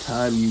by the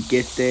time you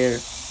get there.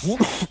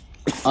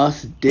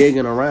 Us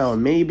digging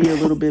around may be a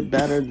little bit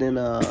better than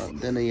a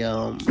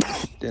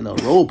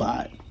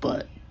robot,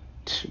 but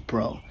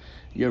bro,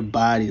 your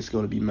body is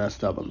gonna be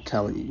messed up. I'm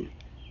telling you.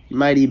 You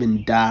might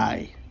even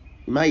die.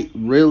 You might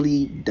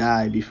really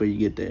die before you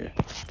get there.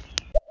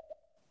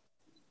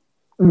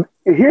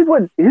 Here's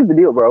the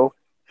deal, bro.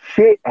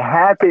 Shit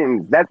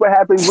happens. That's what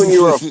happens when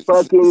you're a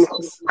fucking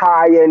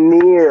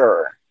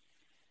pioneer.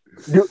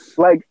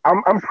 Like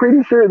I'm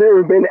pretty sure there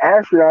have been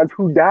astronauts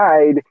who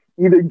died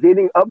either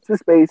getting up to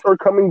space or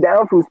coming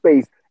down from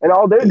space, and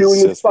all they're It's doing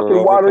is just for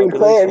fucking watering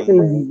plants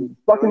overpopulation. and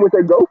fucking with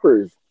their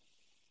gophers.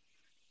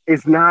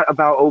 It's not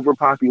about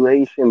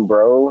overpopulation,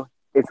 bro.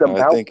 It's I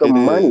about think the it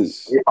money.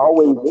 is. It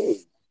always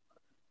is.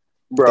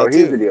 Bro, That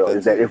here's the too. deal: That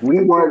is that too. if we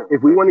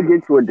want to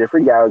get to a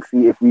different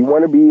galaxy, if we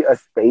want to be a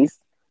space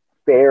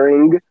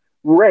faring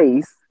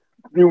race,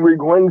 then we're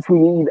going to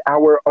need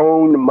our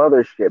own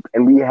mothership,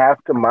 and we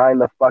have to mine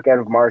the fuck out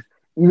of Mars.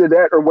 Either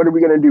that, or what are we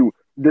gonna do?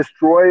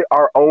 Destroy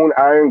our own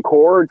iron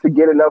core to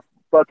get enough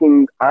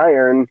fucking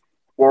iron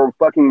or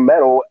fucking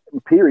metal,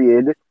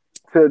 period,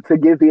 to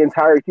get the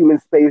entire human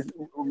space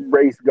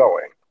race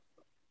going.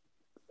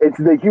 It's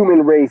the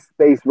human race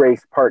space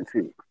race part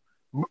two.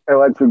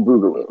 Electric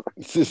Boogaloo.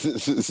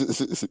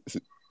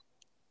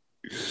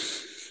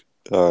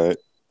 All right.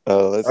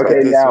 Let's Okay,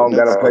 get this now I'm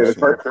next gonna play the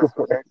question. first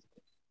one.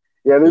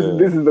 Yeah, Yeah.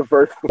 this is the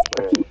first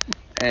one.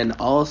 And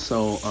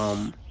also,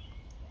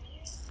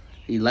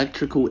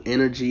 electrical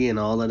energy and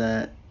all of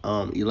that.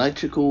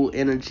 Electrical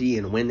energy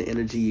and wind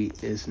energy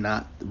is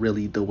not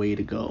really the way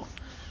to go.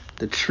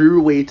 The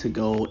true way to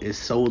go is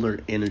solar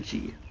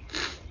energy.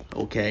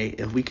 Okay,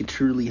 if we could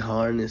truly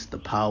harness the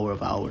power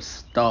of our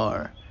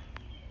star,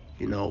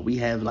 we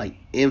have like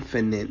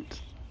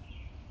infinite,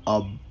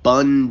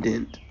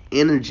 abundant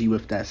energy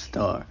with that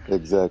star,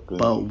 Exactly.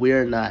 but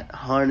we're not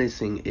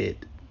harnessing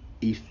it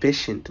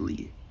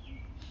efficiently.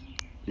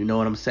 You know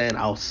what I'm saying?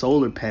 Our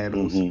solar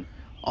panels Mm-hmm.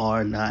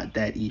 are not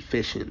that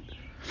efficient.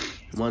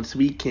 Once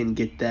we can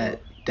get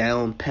that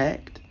down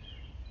packed,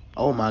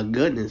 oh my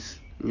goodness,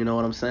 you know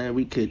what I'm saying?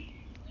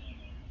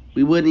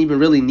 We wouldn't even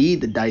really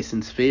need the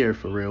Dyson sphere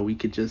for real. We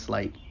could just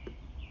like,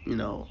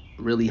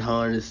 really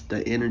harness the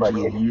Like,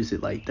 energy and use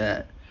it like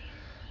that.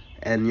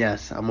 And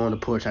yes, I'm on the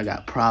porch. I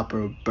got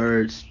proper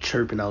birds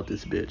chirping out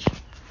this bitch.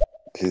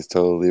 He's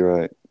totally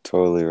right.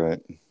 Totally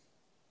right.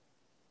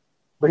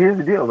 but here's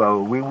the deal,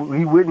 though. We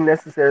wouldn't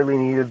necessarily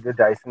need the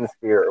Dyson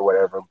sphere or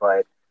whatever,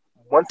 but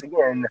once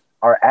again,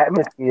 our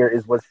atmosphere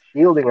is what's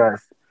shielding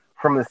us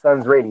from the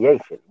sun's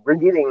radiation. We're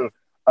getting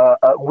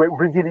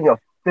a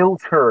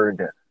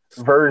filtered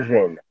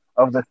version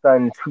of the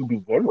sun to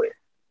begin with.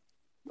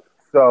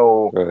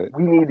 So Right.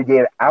 we need to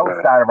get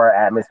outside of our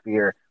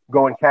atmosphere,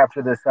 go and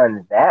capture the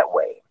sun that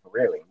way.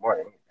 Really, more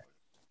than anything.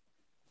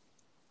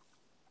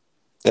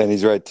 And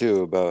he's right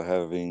too about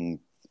having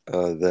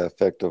the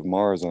effect of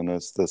Mars on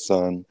us, the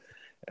sun,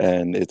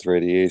 and its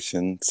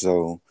radiation.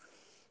 So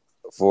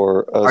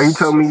for Are you us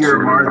telling me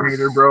you're a Mars to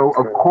hater, bro?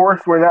 Of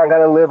course, we're not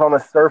gonna live on the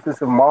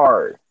surface of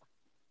Mars.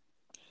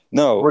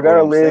 no, We're what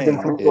gonna I'm live in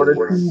saying some sort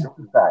of is tube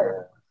society.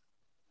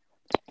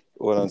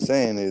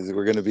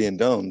 we're going to be in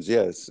domes,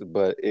 yes,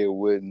 but it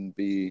wouldn't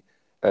be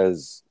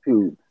as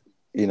Tube.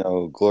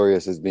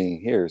 glorious as being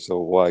here. So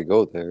why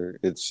go there?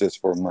 It's just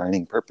for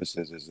mining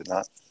purposes, is it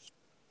not?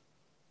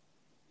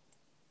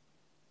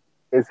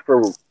 It's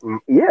for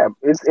yeah.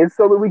 It's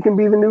so that we can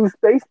be the new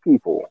space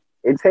people.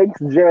 It takes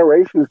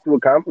generations to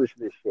accomplish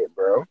this shit,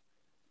 bro.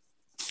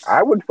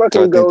 I would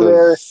So I fucking think go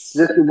there just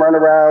those. to run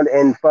around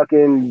and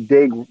fucking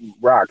dig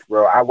rocks,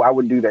 bro. I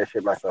would do that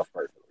shit myself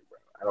personally, bro.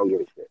 I don't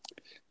give a shit.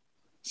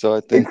 So I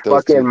It's think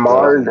those fucking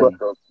Mars, 2,000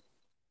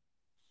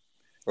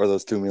 or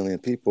those 2 million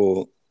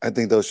people, I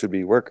think those should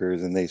be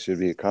workers and they should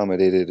be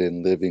accommodated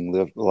in living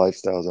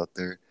lifestyles out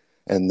there,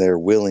 and they're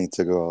willing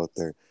to go out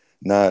there,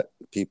 not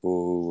people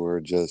who are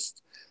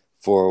just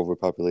for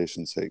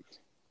overpopulation's sake.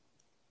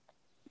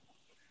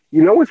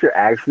 you know what you're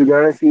actually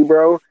gonna see,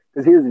 bro?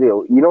 Because here's the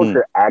deal. You know what Hmm.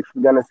 you're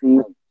actually gonna see?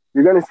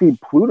 You're gonna see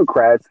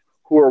plutocrats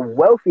who are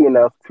wealthy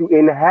enough to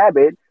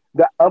inhabit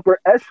the upper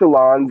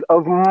echelons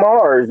of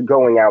Mars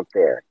going out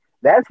there.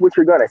 That's what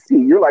you're gonna see.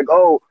 You're like,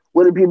 oh,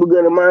 what are people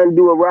gonna mind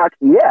do a rock?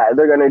 Yeah,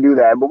 they're gonna do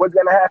that. But what's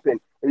gonna happen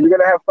is you're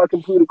gonna have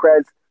fucking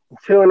plutocrats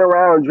chilling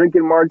around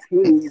drinking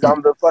martinis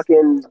on the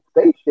fucking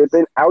spaceship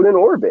and out in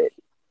orbit.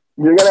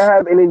 You're gonna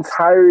have an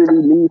entirely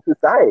new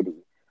society,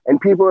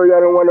 and people are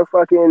gonna want to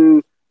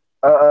fucking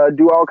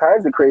do all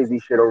kinds of crazy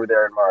shit over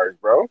there in Mars,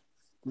 bro.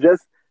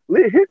 Just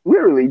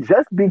literally,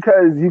 just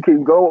because you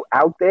can go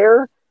out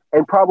there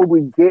and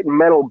probably get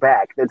metal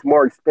back that's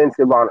more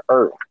expensive on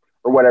Earth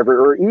or whatever,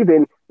 or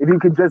even if you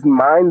could just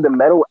mine the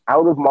metal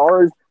out of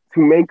Mars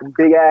to make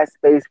big ass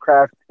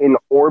spacecraft in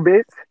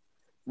orbit,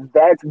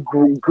 that's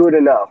good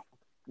enough.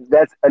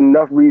 That's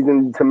enough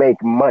reason to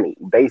make money,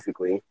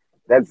 basically.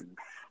 That's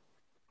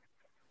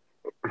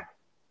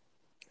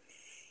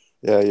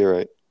Yeah, you're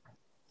right.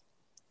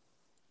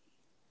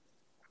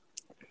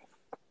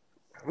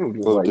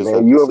 We'll like, just man,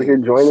 have to you over see. here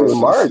joining the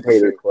Mars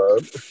hater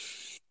club.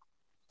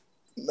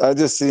 I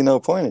just see no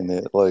point in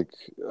it. Like,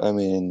 I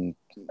mean,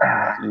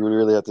 you would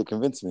really have to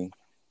convince me.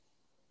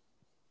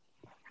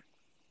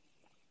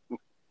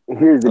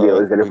 Here's the All deal: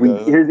 right, is that if we we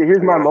got it.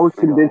 here's my most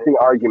convincing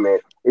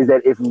argument is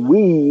that if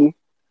we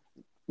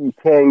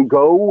can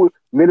go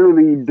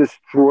literally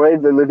destroy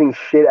the living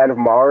shit out of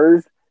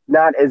Mars,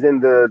 not as in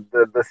the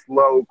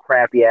slow,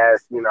 crappy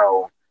ass,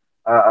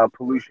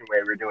 pollution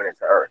way we're doing it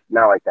to Earth.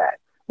 Not like that.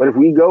 But if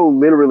we go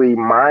literally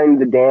mine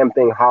the damn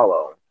thing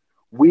hollow,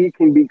 we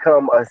can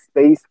become a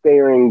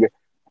spacefaring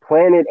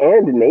planet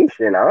and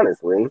nation,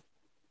 honestly.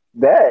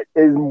 That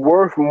is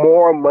worth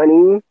more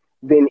money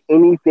than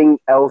anything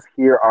else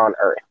here on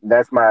Earth.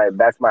 That's my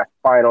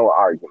final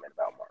argument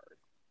about Mars.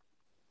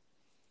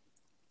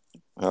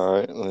 All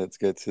right, let's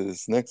get to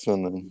this next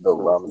one then.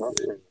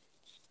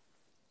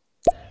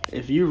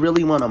 If you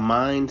really want to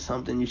mine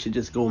something, you should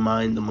just go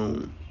mine the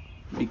moon,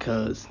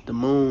 because the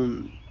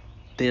moon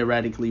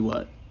theoretically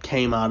what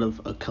came out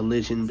of a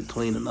collision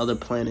between another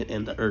planet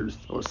and the Earth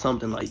or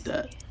something like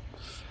that.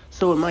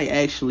 So it might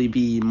actually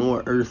be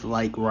more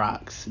Earth-like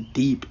rocks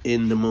deep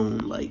in the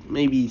moon, like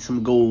maybe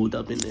some gold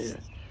up in there,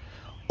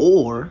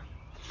 or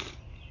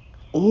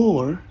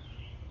or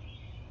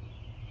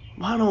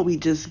why don't we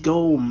just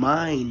go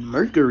mine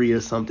Mercury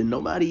or something?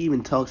 Nobody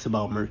even talks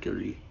about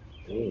Mercury.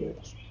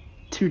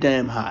 Too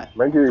damn hot.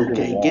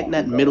 Okay, get in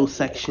that middle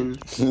section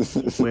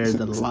where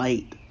the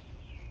light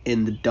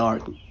and the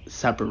dark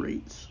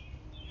separates.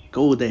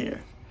 Go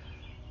there.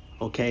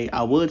 Okay,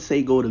 I would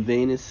say go to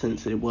Venus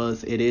since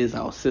it is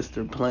our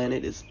sister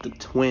planet. It's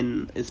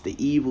the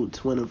evil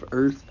twin of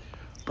Earth,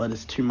 but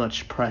it's too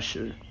much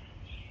pressure.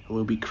 It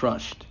will be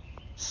crushed.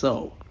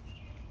 So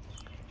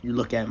you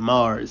look at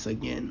Mars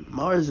again.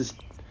 Mars is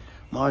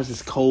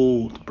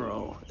cold,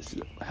 bro. It's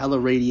hella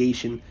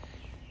radiation.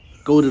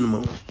 Go to the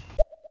moon.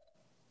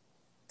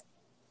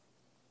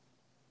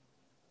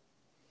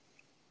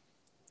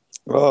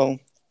 Well,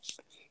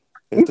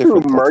 he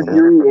threw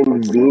Mercury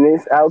and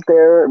Venus out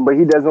there, but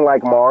he doesn't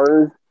like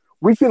Mars.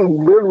 We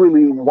can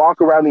literally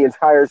walk around the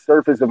entire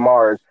surface of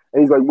Mars,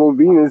 and he's like, "Well,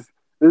 Venus,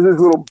 there's this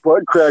little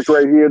butt crack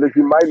right here that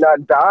you might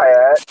not die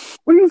at."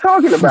 What are you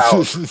talking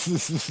about?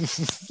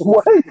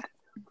 What?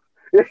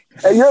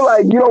 And you're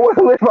like, you don't want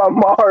to live on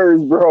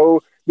Mars, bro,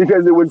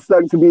 because it would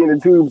suck to be in a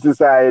tube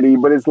society.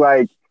 But it's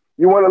like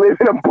you want to live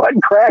in a butt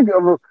crack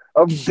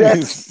of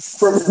death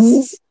from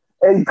heat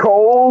and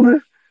cold.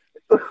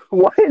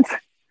 What?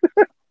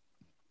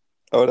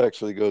 I would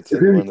actually go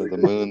to one of the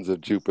moons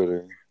of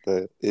Jupiter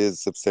that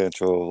is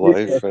substantial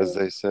life, as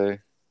they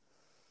say.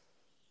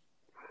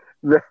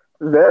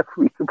 That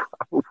we could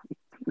probably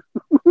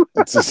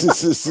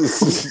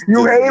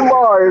You hate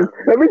Mars.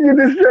 Let me get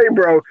this straight,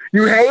 bro.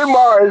 You hate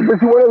Mars,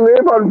 but you want to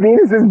live on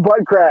Venus's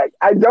butt crack.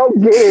 I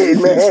don't get it,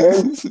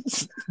 man.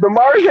 The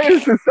Mars hater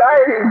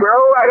society, bro.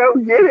 I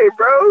don't get it,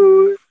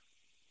 bro.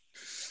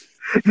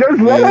 Just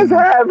let us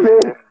have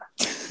it.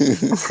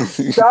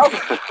 Stop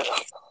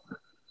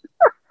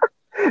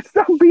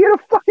being a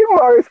fucking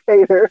Mars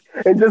hater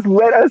and just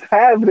let us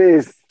have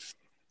this.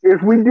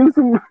 If we do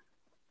some...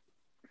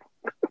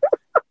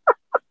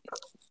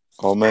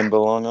 All men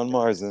belong on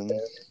Mars, then.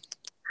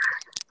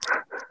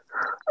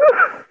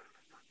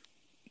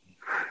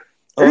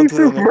 And he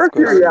threw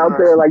Mercury out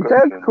there, like,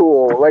 that's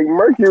cool. Like,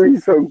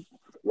 Mercury's so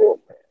cool.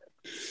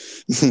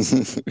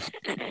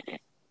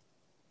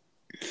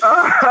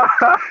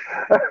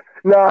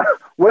 Nah,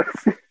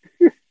 what's...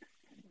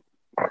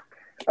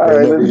 All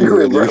right, let's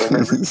do it, bro.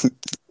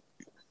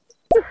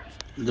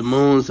 The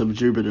moons of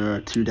Jupiter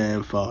are too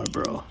damn far,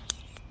 bro.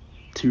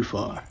 Too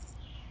far.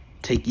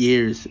 Take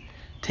years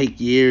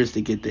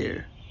to get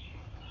there.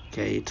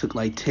 Okay, it took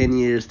like 10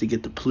 years to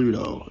get to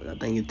Pluto. I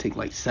think it took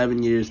like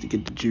 7 years to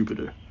get to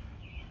Jupiter.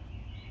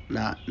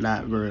 Not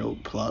real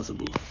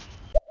plausible.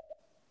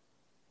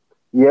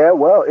 Yeah,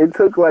 well, it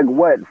took like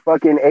what,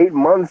 fucking 8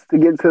 months to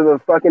get to the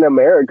fucking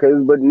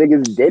Americas, but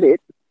niggas did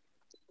it.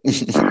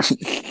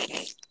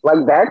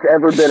 Like that's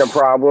ever been a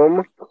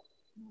problem.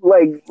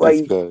 Like,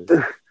 oh,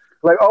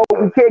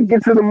 we can't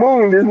get to the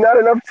moon. There's not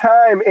enough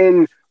time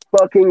in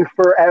fucking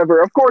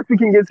forever. Of course we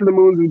can get to the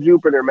moons of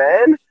Jupiter,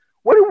 man.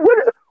 What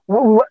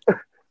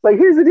like,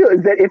 here's the deal,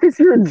 is that if it's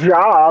your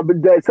job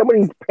that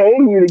somebody's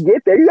paying you to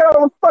get there, you got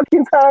all the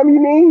fucking time you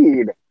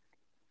need.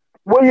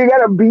 Well, you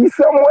gotta be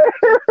somewhere.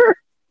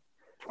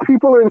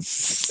 People are...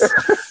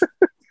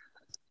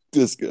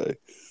 This guy.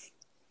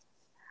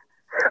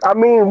 I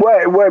mean,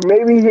 what?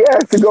 Maybe he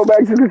has to go back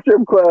to the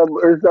strip club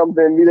or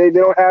something. They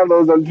don't have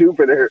those on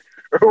Jupiter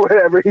or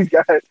whatever he's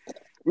got.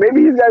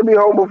 Maybe he's got to be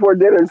home before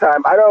dinner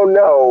time. I don't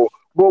know.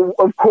 But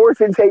of course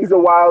it takes a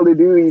while to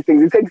do these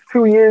things. It takes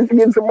 2 years to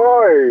get to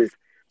Mars.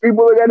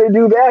 People are going to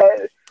do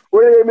that.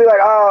 Where they be like,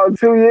 oh,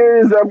 2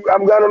 years,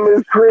 I'm going to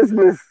miss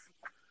Christmas.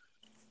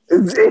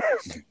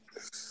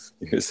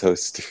 You're so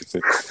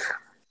stupid.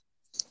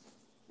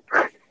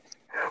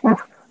 What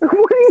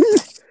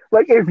is...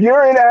 Like, if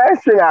you're an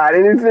astronaut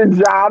and it's your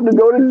job to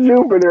go to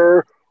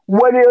Jupiter,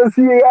 what else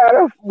do you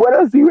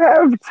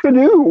have to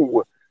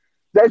do?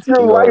 That's your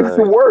life's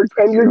work,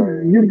 and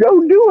you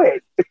go do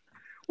it.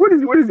 What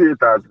is your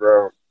thoughts,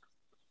 bro?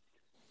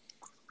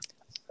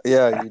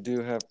 Yeah, you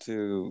do have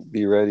to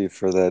be ready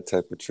for that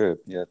type of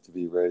trip. You have to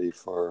be ready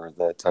for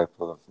that type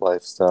of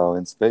lifestyle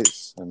in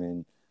space. I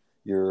mean,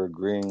 you're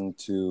agreeing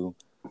to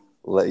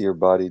let your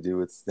body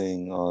do its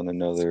thing on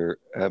another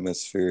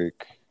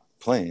atmospheric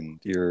plane.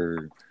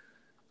 You're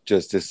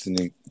just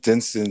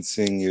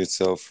distancing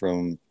yourself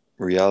from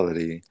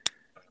reality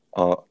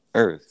on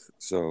Earth.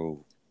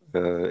 So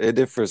it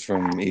differs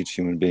from each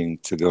human being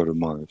to go to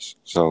Mars.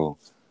 So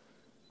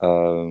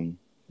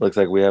looks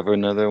like we have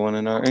another one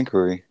in our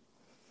inquiry.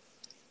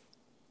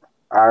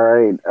 All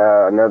right,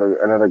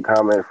 another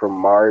comment from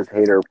Mars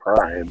Hater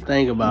Prime.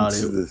 Think about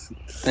it.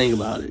 Think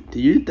about it.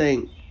 Do you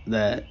think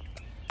that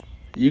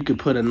you could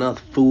put enough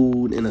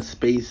food in a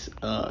space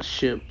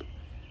ship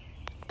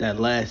that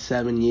lasts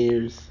 7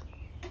 years?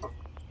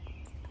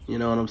 You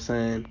know what I'm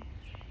saying?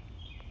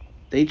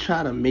 They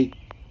try to make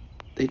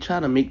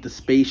the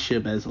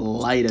spaceship as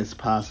light as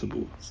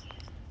possible.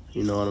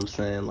 You know what I'm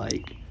saying?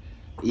 Like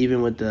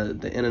even with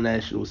the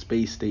International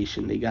Space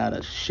Station, they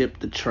gotta ship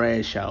the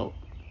trash out.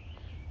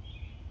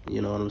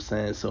 You know what I'm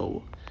saying?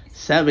 So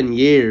 7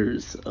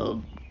 years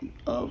of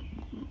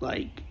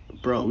like,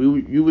 bro,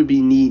 you would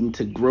be needing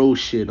to grow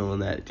shit on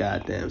that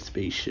goddamn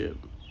spaceship.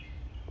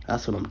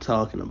 That's what I'm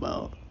talking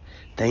about.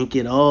 Think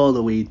it all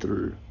the way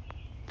through.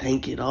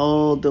 Think it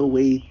all the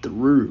way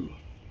through.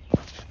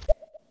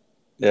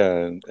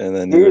 Yeah, and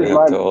then Here's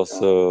my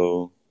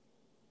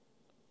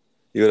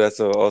you would have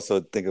to also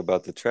think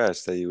about the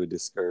trash that you would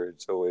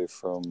discourage away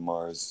from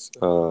Mars,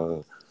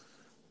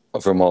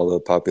 from all the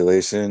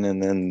population,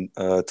 and then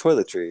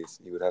toiletries.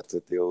 You would have to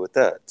deal with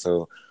that.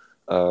 So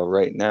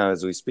right now,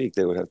 as we speak,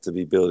 they would have to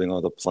be building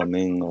all the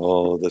plumbing,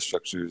 all the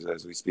structures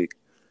as we speak.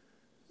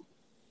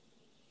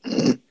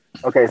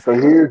 Okay, so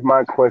here's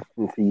my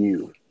question to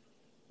you.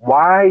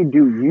 Why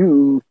do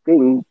you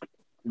think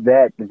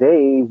that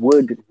they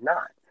would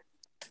not?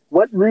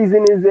 What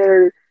reason is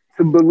there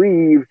to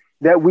believe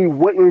that we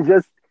wouldn't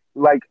just,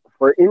 like,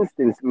 for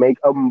instance, make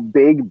a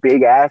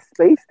big ass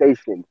space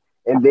station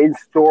and then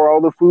store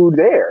all the food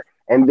there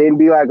and then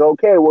be like,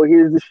 okay, well,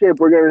 here's the ship.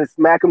 We're going to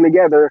smack them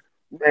together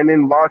and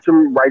then launch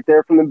them right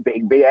there from the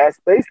big ass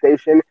space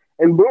station.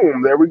 And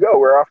boom, there we go.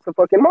 We're off to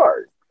fucking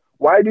Mars.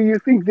 Why do you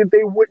think that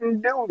they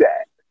wouldn't do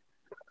that?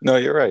 No,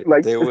 you're right.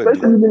 Like, They would do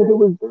especially that. even if it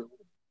was,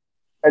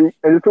 and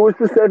if it was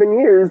for 7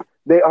 years,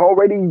 they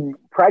already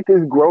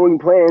practice growing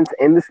plants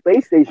in the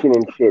space station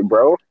and shit,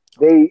 bro.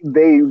 They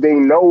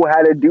know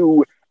how to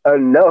do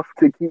enough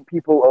to keep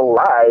people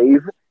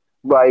alive.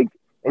 Like,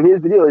 and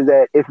here's the deal: is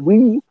that if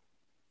we,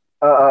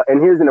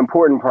 and here's an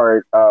important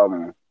part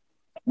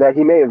that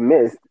he may have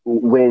missed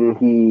when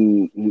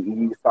he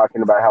was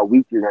talking about how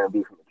weak you're going to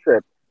be from the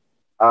trip.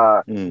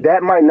 Mm.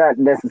 That might not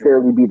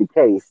necessarily be the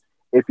case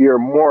if you're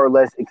more or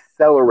less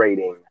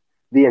accelerating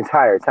the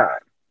entire time.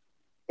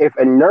 If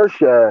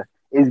inertia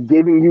is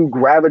giving you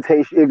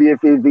gravitation,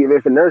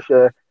 if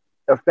inertia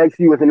affects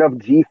you with enough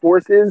G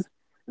forces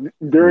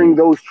during Mm.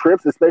 those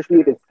trips,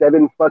 especially if it's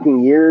 7 fucking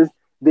years,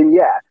 then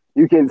yeah,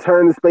 you can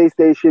turn the space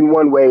station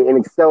one way and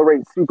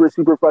accelerate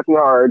super fucking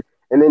hard,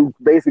 and then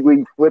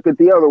basically flip it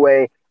the other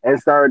way and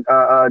start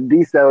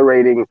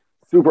decelerating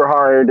super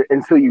hard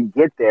until you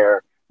get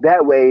there.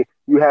 That way,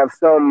 you have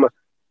some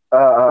uh,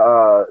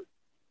 uh,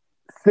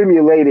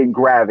 simulated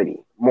gravity,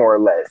 more or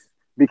less.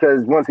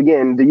 Because once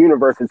again, the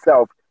universe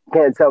itself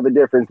can't tell the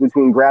difference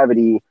between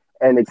gravity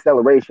and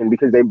acceleration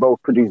because they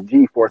both produce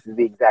g forces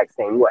the exact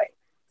same way.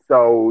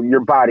 So your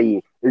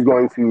body is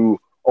going to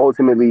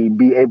ultimately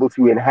be able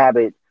to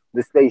inhabit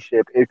the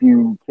spaceship if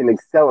you can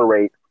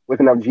accelerate with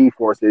enough g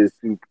forces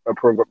to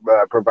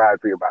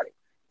provide for your body.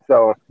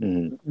 So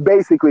Mm.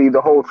 basically,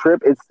 the whole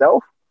trip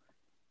itself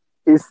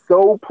is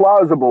so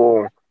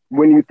plausible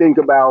when you think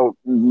about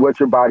what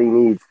your body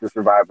needs to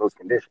survive those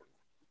conditions.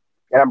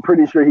 And I'm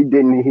pretty sure he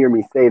didn't hear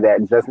me say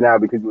that just now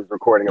because he was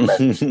recording a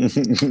message.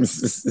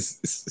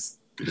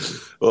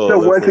 Oh, So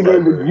let's once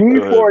again, the elaborate. Go G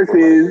ahead.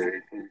 forces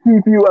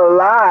keep you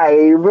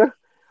alive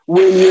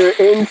when you're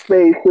in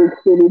space for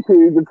extended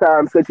periods of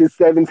time, such as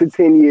 7 to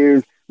 10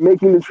 years,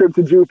 making the trip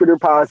to Jupiter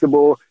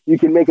possible. You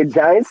can make a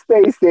giant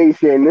space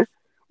station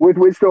with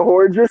which to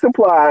hoard your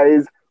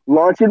supplies,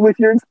 launch it with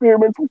your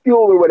experimental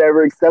fuel or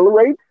whatever,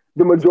 accelerate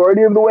the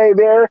majority of the way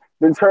there,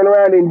 then turn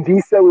around and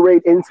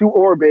decelerate into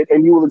orbit,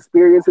 and you will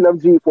experience enough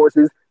G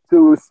forces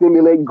to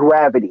simulate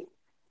gravity.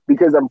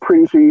 Because I'm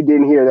pretty sure you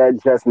didn't hear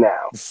that just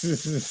now.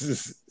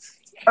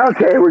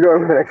 Okay, we're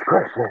going to the next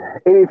question.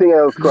 Anything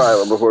else,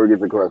 Kryla, before we get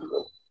to the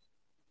question?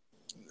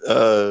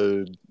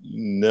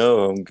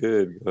 No, I'm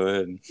good. Go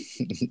ahead.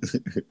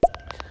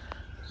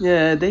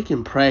 Yeah, they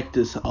can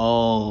practice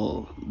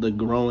all the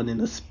growing in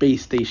the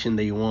space station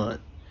they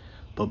want,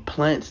 but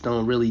plants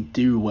don't really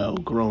do well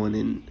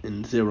growing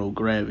in zero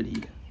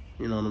gravity.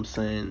 You know what I'm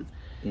saying?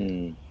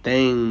 Mm.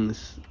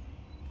 Things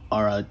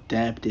are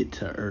adapted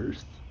to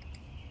Earth,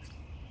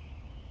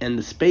 and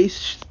the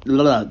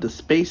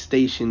space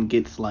station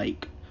gets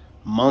like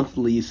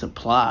monthly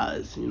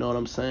supplies. You know what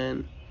I'm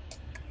saying?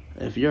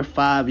 If you're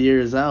 5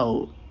 years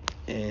out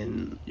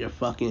and your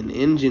fucking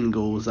engine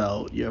goes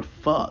out, you're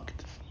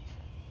fucked.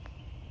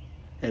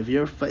 If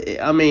you're,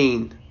 I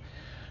mean,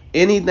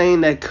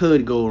 anything that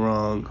could go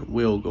wrong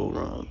will go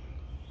wrong.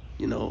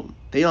 You know,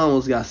 they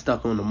almost got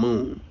stuck on the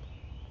moon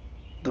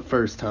the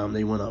first time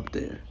they went up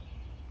there.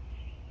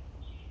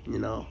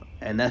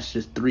 and that's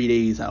just 3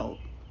 days out.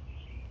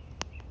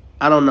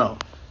 I don't know.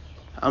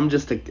 I'm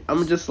just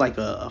like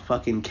a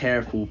fucking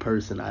careful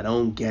person. I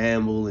don't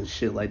gamble and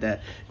shit like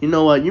that. You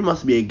know what? You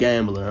must be a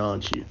gambler,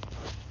 aren't you?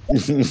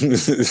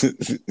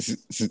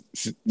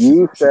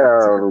 You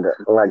sound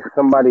like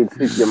somebody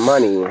took your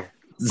money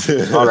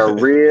on a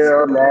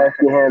real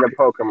nasty hand of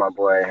poker, my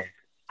boy.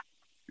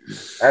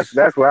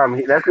 That's what I'm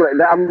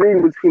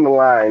reading between the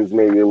lines,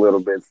 maybe a little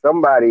bit.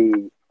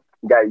 Somebody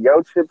got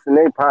your chips in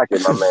their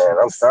pocket, my man.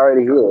 I'm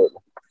sorry to hear it.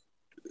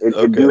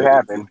 It do Okay.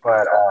 happen,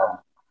 but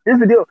here's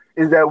the deal: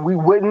 is that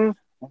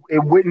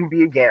it wouldn't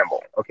be a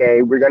gamble.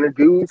 Okay, we're gonna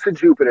do to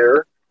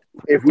Jupiter.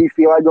 If we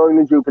feel like going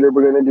to Jupiter,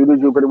 we're gonna do to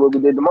Jupiter what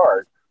we did to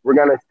Mars. We're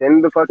gonna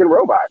send the fucking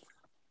robots.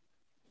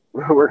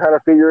 We're trying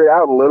to figure it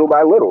out little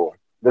by little.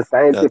 The That's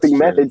scientific true.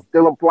 method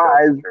still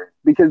applies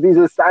because these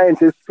are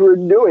scientists who are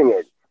doing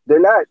it. They're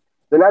not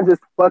they're not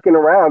just fucking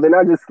around. They're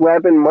not just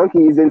slapping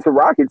monkeys into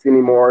rockets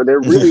anymore.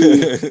 They're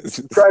really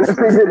trying to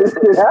figure this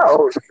shit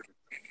out.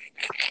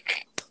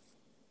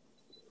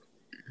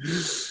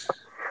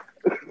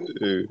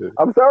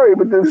 I'm sorry,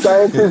 but the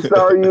scientists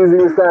are using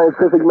the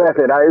scientific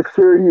method. I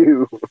assure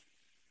you.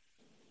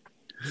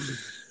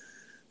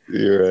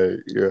 You're right.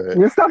 You're right.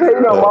 You stop hating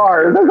on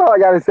Mars. That's all I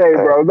gotta say,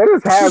 bro. Let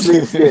us have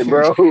this shit,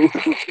 bro.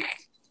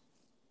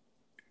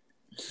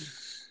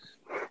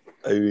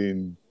 I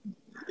mean,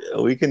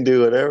 we can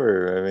do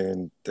whatever. I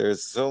mean,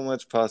 there's so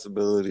much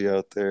possibility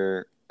out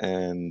there,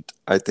 and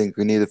I think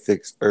we need to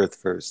fix Earth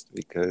first,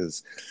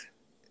 because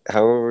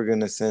how are we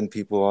going to send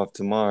people off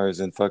to Mars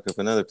and fuck up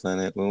another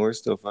planet when we're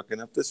still fucking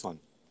up this one?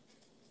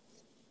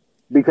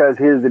 Because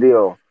here's the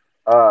deal.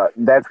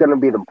 That's gonna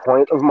be the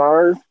point of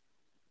Mars.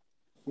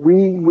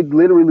 We would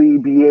literally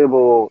be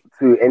able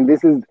to, and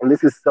this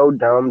is so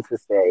dumb to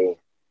say,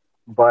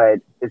 but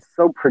it's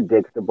so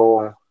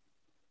predictable.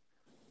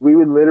 We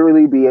would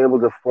literally be able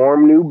to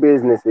form new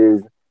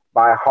businesses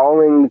by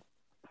hauling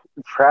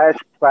trash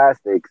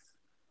plastics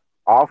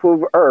off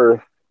of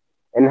Earth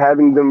and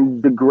having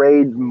them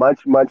degrade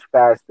much, much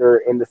faster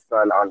in the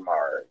sun on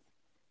Mars.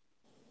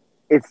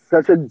 It's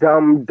such a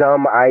dumb,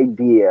 dumb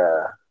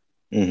idea.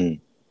 Mm-hmm.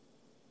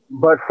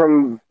 But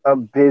from a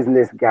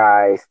business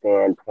guy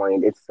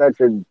standpoint, it's such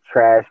a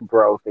trash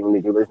bro thing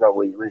to do. There's no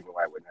reason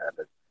why it wouldn't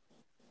happen.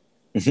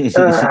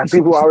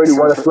 People already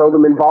want to throw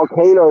them in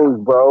volcanoes,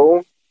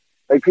 bro.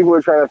 Like people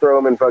are trying to throw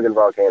them in fucking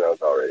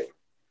volcanoes already.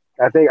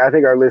 I think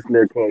our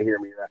listener can't hear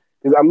me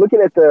because I'm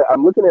looking at the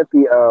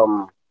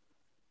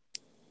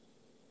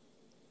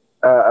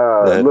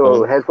The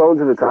little headphones?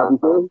 headphones in the top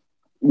of him.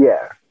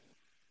 Yeah,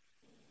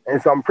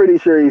 and so I'm pretty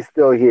sure he's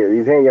still here.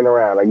 He's hanging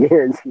around. I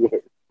guarantee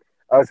it.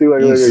 I'll see.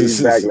 Look,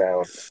 he's back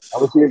now.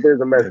 I'm gonna see if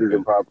there's a message Okay.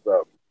 that pops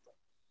up.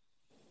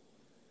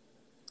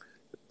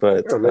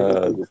 But Oh, maybe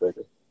take a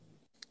second.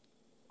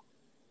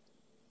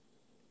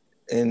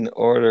 in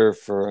order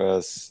for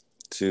us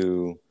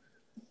to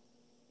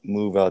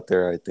move out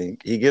there, I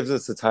think he gives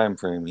us a time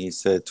frame. He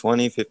said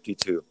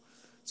 2052.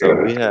 So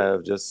we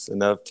have just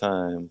enough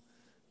time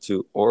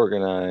to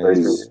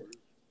organize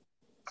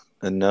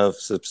enough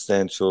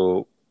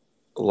substantial,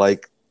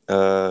 like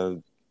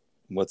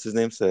what's his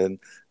name said,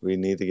 we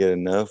need to get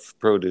enough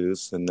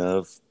produce,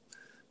 enough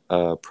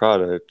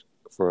product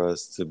for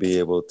us to be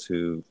able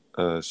to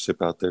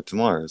ship out there to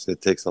Mars.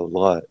 It takes a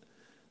lot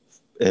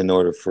in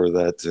order for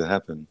that to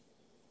happen.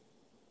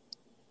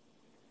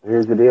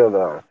 Here's the deal,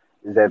 though: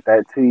 is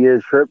that 2 year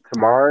trip to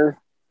Mars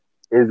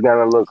is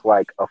gonna look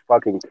like a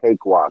fucking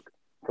cakewalk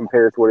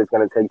compared to what it's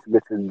gonna take to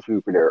get to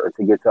Jupiter or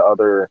to get to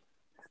other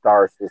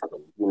star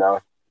systems.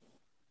 So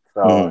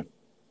Mm-hmm.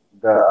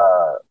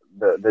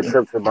 the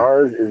trip to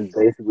Mars is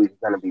basically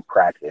gonna be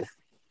practice,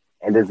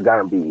 and it's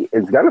gonna be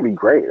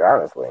great.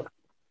 Honestly,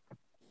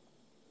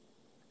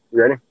 you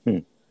ready?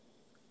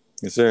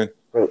 Yes, sir.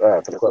 For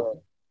the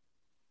question.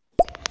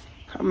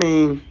 I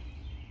mean,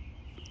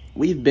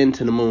 we've been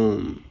to the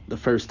moon the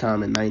first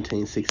time in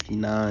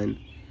 1969.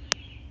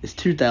 It's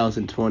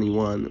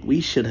 2021.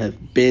 We should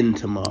have been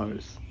to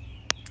Mars.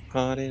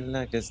 Party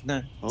like it's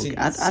Okay,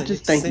 I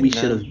just think we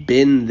should have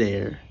been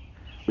there.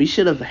 We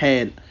should have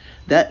had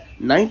that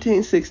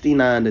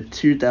 1969 to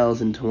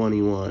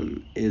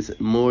 2021 is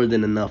more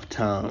than enough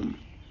time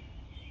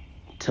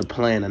to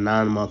plan a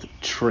 9-month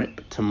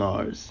trip to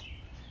Mars.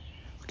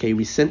 Okay,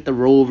 we sent the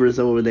rovers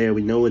over there.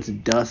 We know it's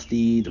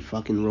dusty. The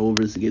fucking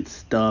rovers get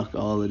stuck.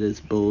 All of this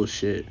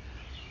bullshit.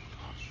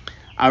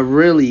 I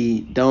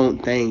really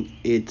don't think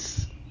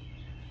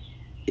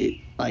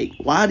like,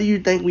 why do you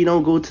think we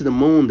don't go to the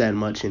moon that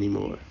much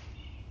anymore?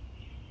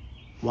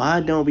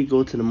 Why don't we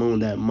go to the moon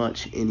that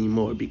much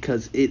anymore?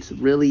 Because it's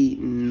really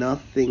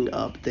nothing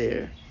up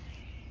there.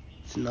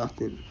 It's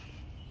nothing.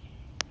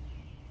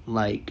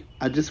 Like,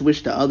 I just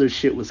wish the other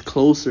shit was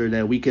closer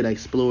that we could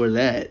explore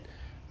that.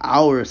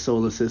 Our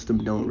solar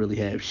system don't really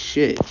have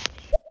shit.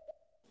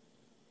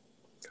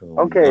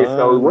 Okay,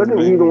 so wasn't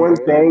he the one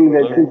saying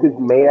that since it's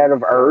made out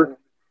of Earth,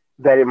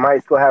 that it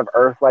might still have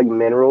Earth-like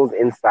minerals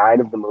inside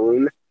of the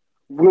moon?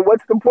 Well,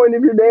 what's the point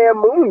of your damn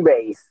moon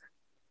base?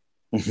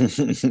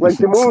 Like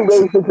the moon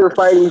base that you're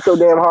fighting so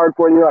damn hard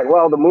for, and you're like,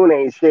 well, the moon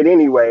ain't shit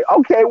anyway.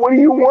 Okay, what do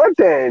you want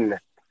then?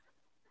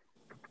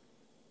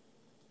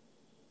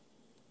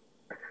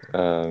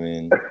 I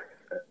mean,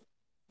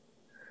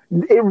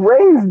 It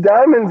rains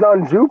diamonds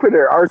on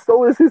Jupiter. Our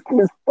solar system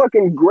is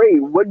fucking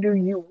great. What do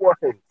you want?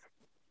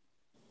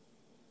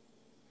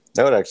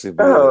 that would actually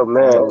be a Oh fun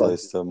man.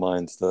 place to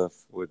mine stuff.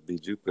 Would be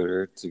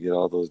Jupiter to get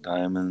all those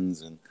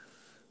diamonds, and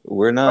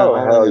we're not Oh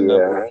hauling hell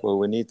enough. yeah. Well,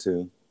 we need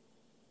to.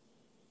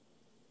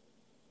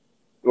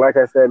 Like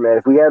I said, man,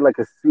 if we had like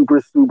a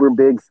super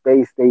big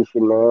space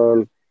station,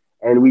 man,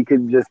 and we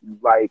could just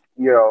like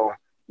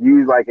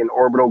use like an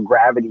orbital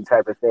gravity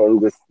type of thing,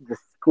 just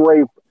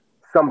scrape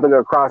something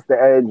across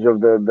the edge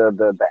of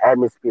the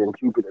atmosphere in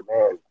Jupiter,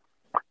 man.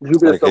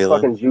 Jupiter's Like so Halo.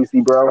 fucking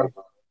juicy, bro.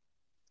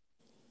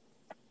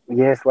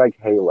 Yes, like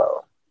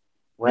Halo,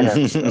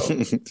 whatever,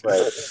 bro.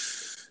 But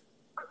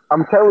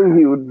I'm telling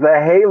you,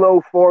 the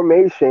halo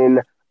formation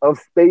of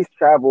space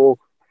travel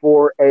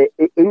for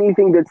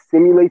anything that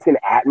simulates an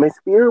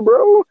atmosphere,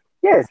 bro.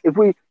 Yes, if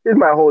we here's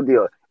my whole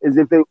deal is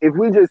if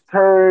we just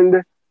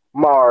turned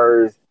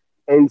Mars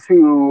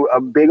into a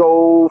big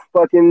old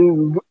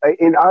fucking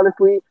and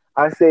honestly,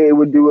 I say it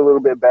would do a little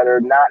bit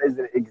better, not as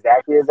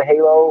exactly as a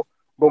halo,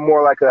 but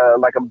more like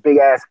a big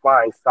ass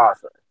flying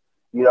saucer,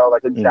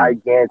 like a Mm.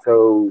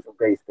 giganto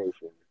space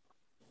station.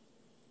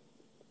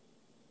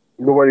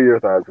 But what are your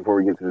thoughts before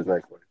we get to this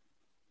next one?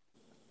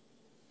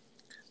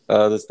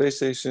 The space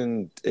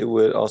station, it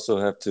would also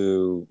have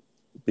to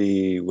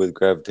be with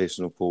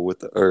gravitational pull with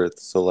the Earth.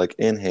 So, like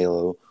in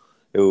Halo,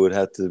 it would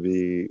have to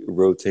be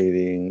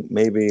rotating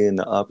maybe in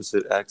the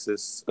opposite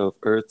axis of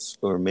Earth's,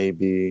 or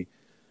maybe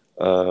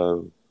uh,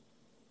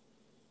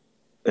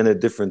 in a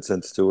different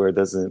sense to where it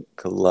doesn't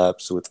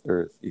collapse with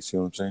Earth. You see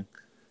what I'm saying?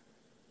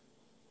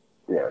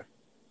 Yeah.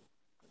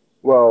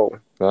 Well,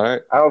 All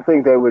right. I don't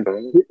think they would.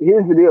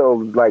 Here's the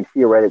deal, like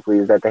theoretically,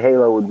 is that the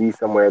Halo would be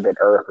somewhere that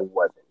Earth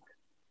wasn't.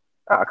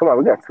 Ah, come on,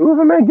 we got two of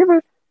them, man. Give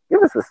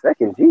us a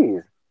second,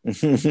 jeez.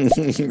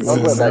 I'm We'll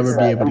putting that never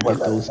be aside. able I'm to putting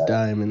get that those aside.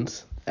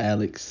 diamonds,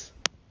 Alex.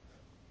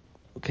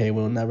 Okay,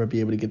 we'll never be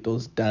able to get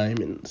those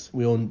diamonds.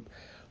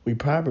 We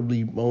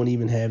probably won't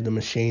even have the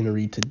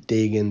machinery to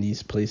dig in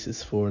these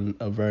places for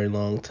a very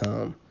long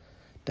time.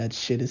 That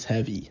shit is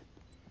heavy.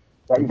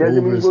 The That doesn't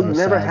mean rovers we'll are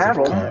never size have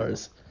of them.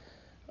 cars.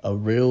 A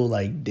real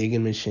like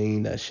digging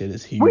machine, that shit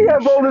is We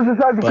have huge. boulders the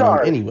size of But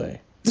cars.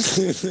 anyway,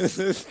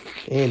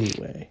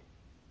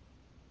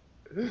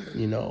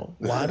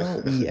 why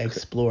don't we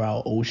explore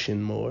our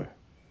ocean more?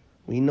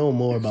 We know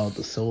more about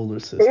the solar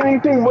system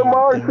Anything but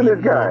Mars than to we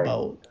this know guy.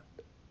 about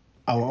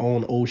our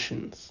own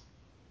oceans.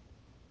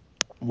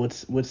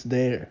 What's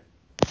there?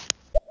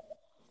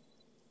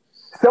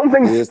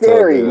 Something He is totally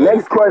scary. right.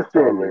 Next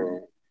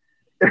question.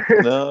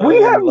 No, I We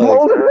mean, have like,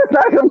 boulders the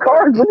size of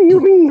cars. What do you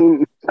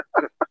mean?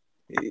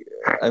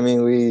 I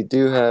mean, we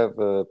do have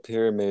a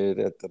pyramid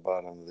at the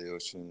bottom of the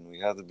ocean. We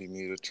have the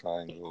Bermuda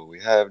Triangle.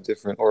 We have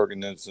different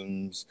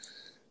organisms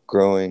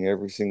growing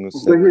every single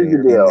But here's the second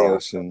in the deal.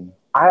 ocean.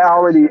 I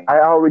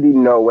already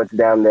know what's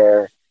down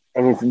there,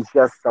 and it's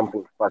just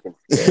something fucking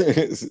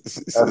scary.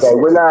 Okay,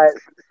 we're not.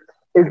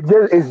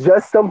 It's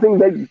just something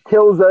that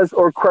kills us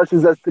or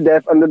crushes us to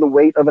death under the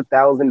weight of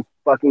 1,000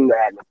 fucking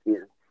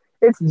atmospheres.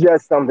 It's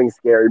just something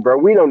scary, bro.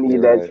 We don't need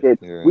You're that right.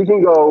 shit. You're We right.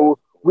 can go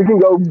we can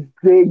go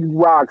dig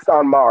rocks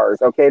on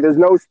Mars. Okay, there's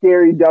no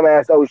scary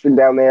dumbass ocean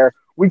down there.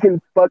 We can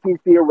fucking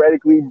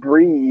theoretically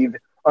breathe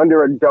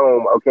under a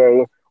dome.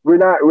 Okay, we're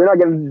not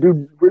gonna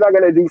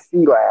do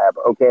Sea Lab.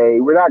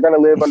 Okay, we're not gonna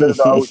live under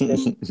the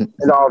ocean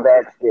and all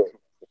that shit.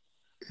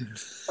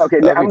 Okay,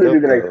 now That'd be I'm gonna do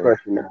dope, the next though.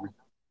 question now.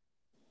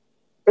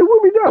 It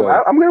would be dope. Go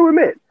ahead. I'm gonna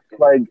admit,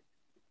 like,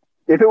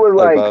 if it was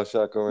Like like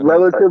Bioshock overnight.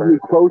 relatively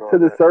close to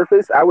the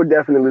surface, I would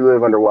definitely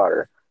live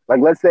underwater. Like,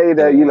 let's say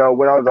that Yeah.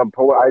 when all the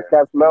polar ice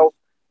caps melt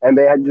and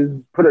they had just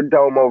put a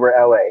dome over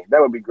LA,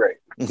 that would be great.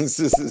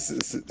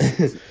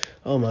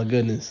 Oh my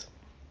goodness.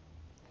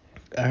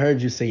 I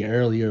heard you say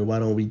earlier, why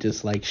don't we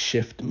just like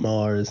shift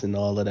Mars and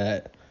all of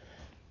that?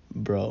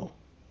 Bro,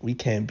 we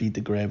can't beat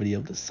the gravity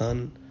of the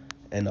sun,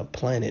 and a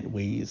planet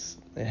weighs,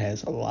 it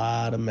has a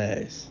lot of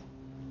mass.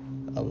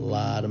 A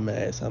lot of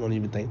mass. I don't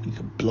even think we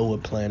could blow a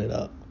planet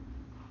up.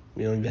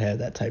 We don't even have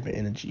that type of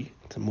energy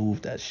to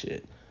move that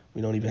shit.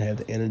 We don't even have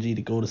the energy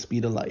to go the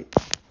speed of light.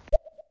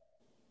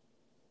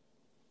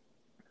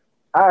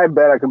 I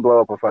bet I could blow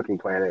up a fucking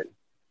planet.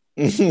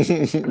 I hate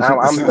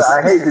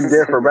to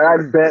differ, but I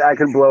bet I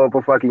could blow up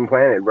a fucking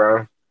planet,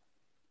 bro.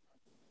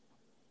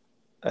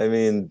 I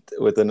mean,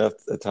 with enough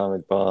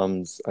atomic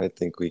bombs, I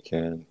think we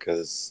can.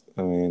 Because,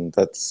 I mean,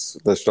 that's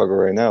the struggle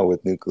right now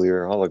with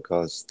nuclear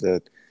holocaust,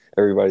 that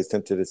everybody's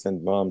tempted to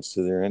send bombs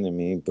to their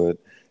enemy, but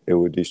it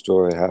would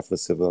destroy half a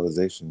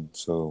civilization.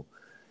 So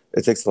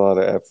it takes a lot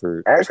of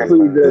effort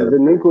Actually, to the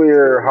build.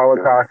 nuclear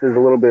holocaust is a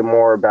little bit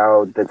more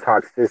about the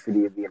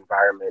toxicity of the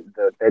environment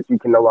that you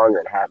can no longer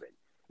inhabit.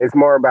 It's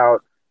more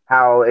about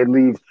how it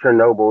leaves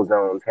Chernobyl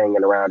zones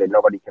hanging around and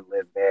nobody can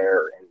live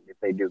there. And if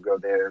they do go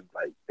there,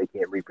 like they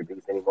can't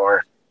reproduce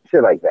anymore.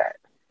 Shit like that.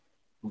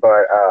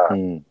 but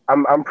Mm.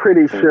 I'm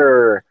pretty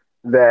sure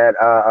that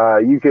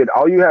you could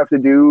all you have to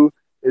do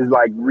is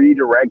like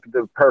redirect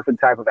the perfect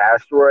type of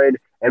asteroid,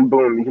 and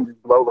boom, you can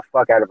just blow the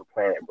fuck out of a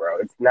planet, bro.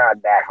 It's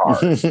not that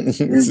hard. You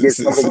just get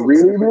something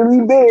really,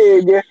 really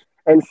big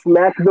and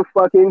smack the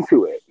fuck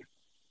into it.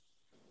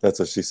 That's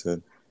what she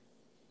said.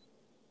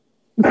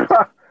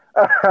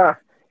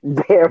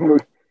 Damn,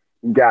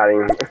 got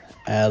him.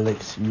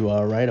 Alex, you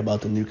are right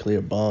about the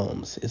nuclear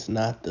bombs. It's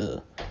not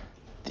the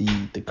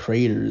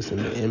craters and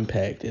the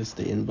impact. It's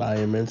the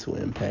environmental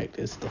impact.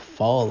 It's the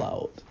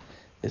fallout.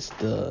 It's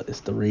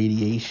the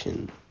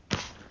radiation.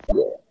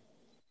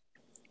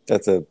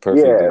 That's a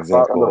perfect Yeah,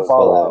 example the of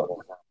Fallout.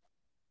 Fallout.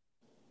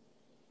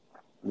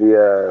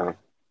 The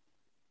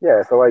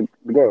yeah, so like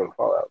the game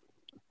Fallout.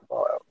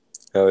 Fallout.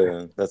 Hell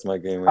yeah, that's my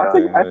game right I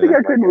think there. Hell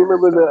I couldn't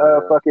remember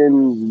the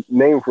fucking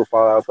name for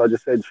Fallout, so I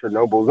just said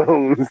Chernobyl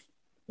zones.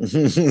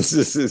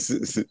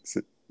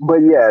 yeah.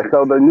 But yeah,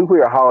 so the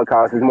nuclear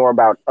holocaust is more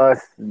about us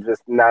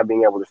just not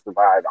being able to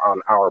survive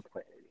on our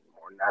planet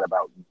anymore, not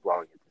about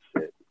blowing it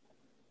to shit.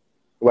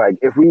 Like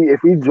if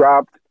we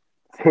dropped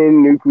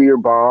 10 nuclear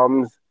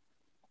bombs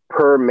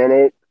per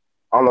minute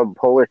on the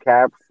polar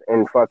caps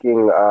and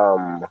fucking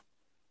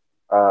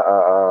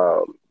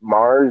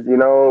Mars,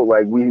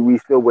 like we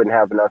still wouldn't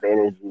have enough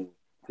energy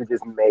to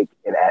just make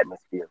an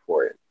atmosphere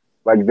for it.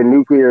 Like the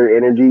nuclear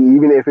energy,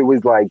 even if it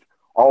was like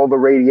all the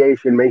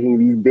radiation making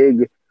these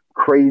big,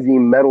 crazy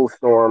metal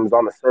storms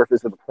on the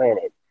surface of the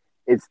planet,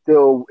 it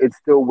still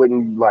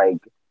wouldn't like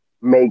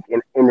make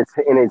an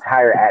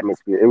entire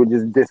atmosphere. It would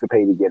just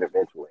dissipate again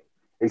eventually.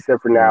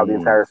 Except for now, the Mm,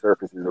 entire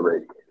surface is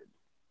irradiated.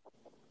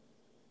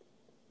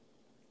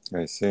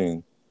 I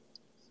see.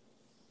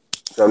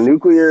 So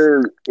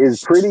nuclear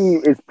is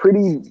it's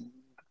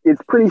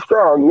pretty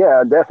strong,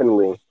 yeah,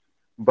 definitely.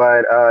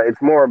 But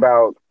it's more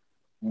about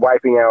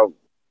wiping out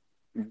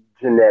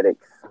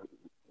genetics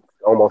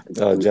almost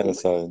exclusively.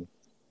 Genocide.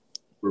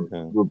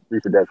 Yeah.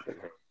 Reproduction.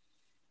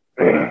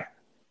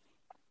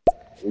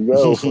 We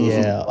go from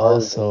Yeah. Mars to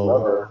Also,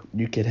 another.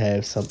 you could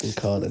have something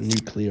called a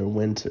nuclear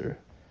winter,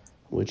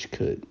 which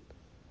could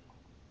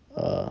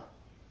uh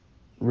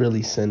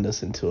really send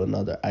us into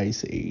another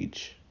ice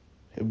age.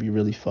 It'd be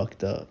really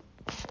fucked up.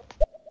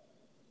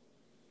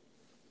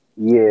 That's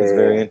very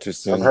Yeah, I've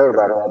interesting. heard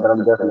about that, but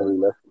I'm definitely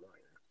less familiar.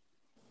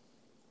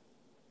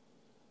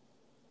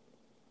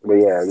 But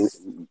yeah,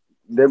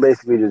 they're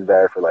basically just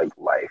bad for like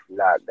life,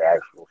 not the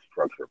actual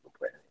structure of the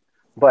planet.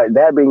 But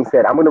that being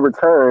said, I'm going to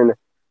return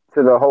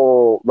to the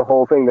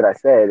whole thing that I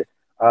said.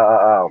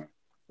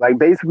 Like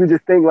basically,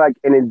 just think like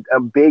in a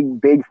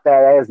big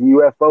fat ass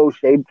UFO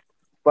shaped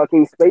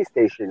fucking space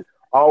station,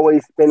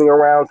 always spinning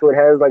around, so it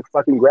has like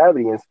fucking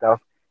gravity and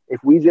stuff.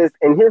 If we just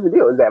and here's the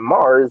deal: is that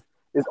Mars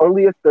is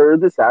only a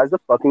third the size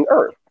of fucking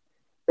Earth.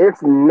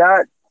 It's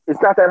not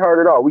it's not that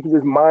hard at all. We can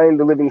just mine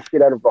the living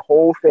shit out of the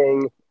whole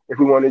thing if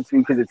we wanted to,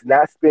 because it's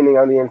not spinning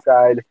on the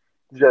inside.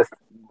 Just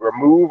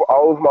remove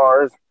all of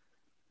Mars,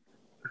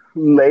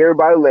 layer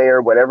by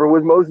layer, whatever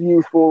was most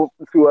useful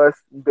to us,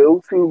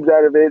 build tubes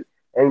out of it,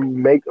 and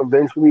make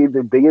eventually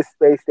the biggest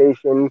space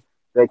station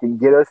that can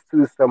get us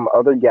to some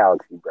other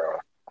galaxy, bro.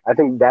 I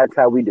think that's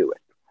how we do it.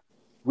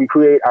 We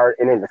create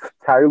an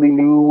entirely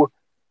new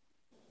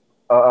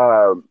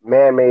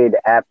man-made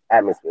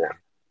atmosphere.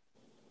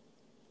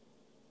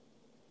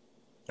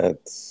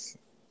 That's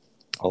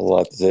a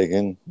lot to take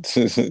in.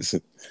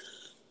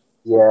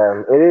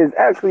 Yeah, it is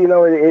actually.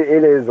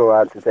 It is a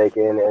lot to take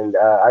in, and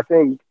I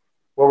think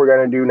what we're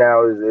gonna do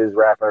now is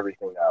wrap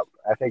everything up.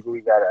 I think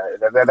we gotta.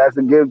 That's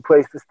a good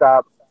place to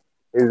stop.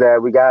 Is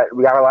that we got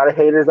a lot of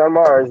haters on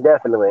Mars,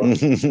 definitely,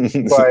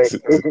 but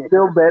it's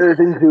still better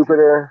than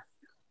Jupiter.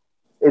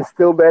 It's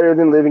still better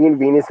than living in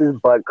Venus's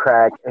butt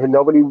crack, and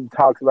nobody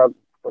talks about.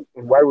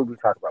 Why would we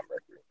talk about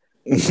Mercury?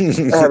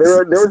 There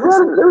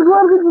was a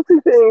lot of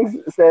interesting things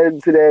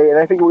said today, and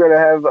I think we're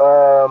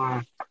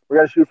gonna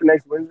shoot for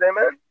next Wednesday,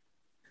 man.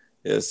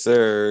 Yes,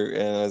 sir.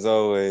 And as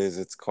always,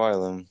 it's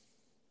Quilem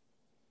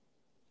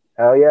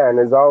Hell yeah, and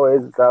as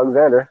always, it's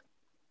Alexander.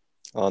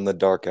 on the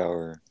Dark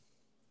Hour.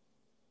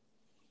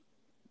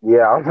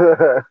 Yeah,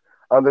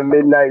 on the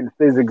midnight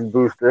physics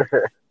booster.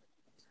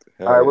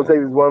 All Hell right, we'll yeah.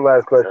 take this one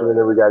last question, and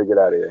then we got to get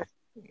out of here.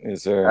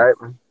 Yes, All sir.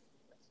 right.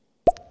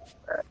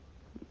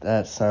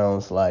 That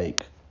sounds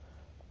like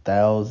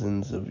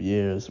thousands of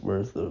years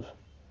worth of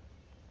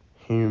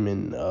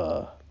human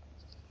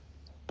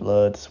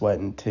blood, sweat,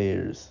 and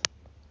tears.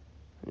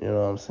 You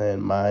know what I'm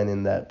saying?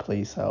 Mining that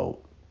place out.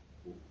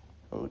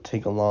 It would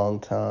take a long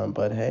time,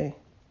 but hey.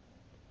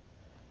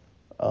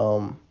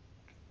 Um.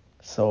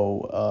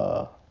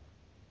 So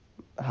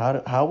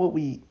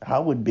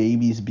how would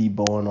babies be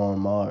born on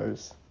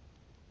Mars?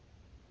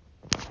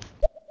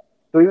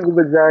 So here's the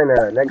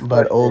vagina. Next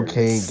But question.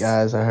 okay,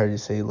 guys, I heard you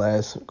say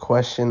last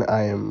question.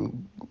 I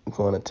am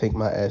going to take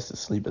my ass to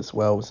sleep as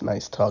well. It was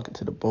nice talking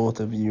to the both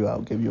of you.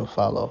 I'll give you a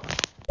follow.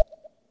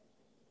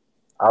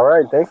 All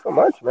right, thanks so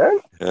much, man.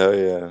 Hell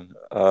yeah.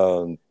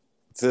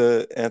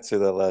 To answer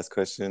that last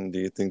question, do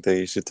you think that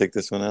you should take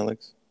this one,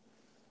 Alex?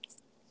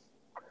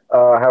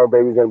 How are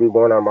babies gonna be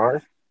born on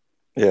Mars?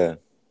 Yeah.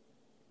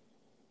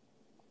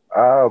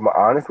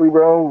 Honestly,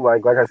 bro,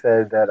 like I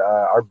said, that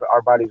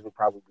our bodies would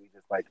probably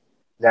just like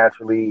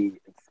naturally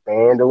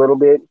expand a little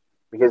bit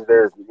because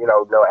there's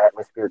no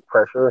atmospheric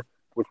pressure,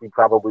 which we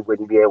probably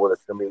wouldn't be able to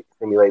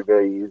simulate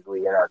very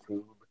easily in our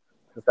tube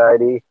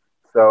society.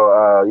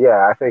 So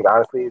yeah, I think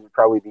honestly it would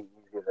probably be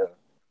easier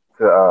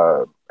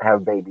to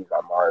have babies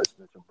on Mars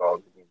since your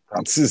bones would be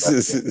probably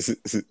less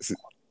dense.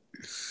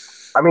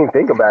 I mean,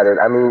 think about it.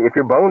 I mean, if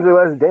your bones are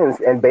less dense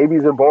and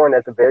babies are born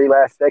at the very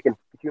last second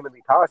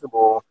humanly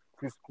possible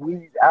to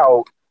squeeze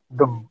out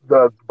the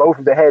both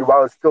of the head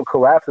while it's still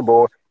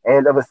collapsible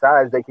and of a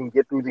size that can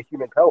get through the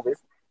human pelvis.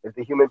 If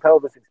the human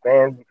pelvis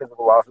expands because of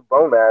a loss of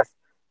bone mass,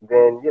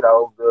 then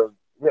the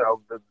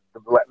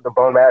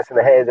bone mass in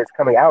the head that's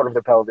coming out of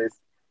the pelvis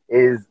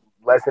is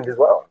lessened as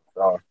well.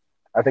 So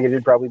I think it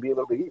should probably be a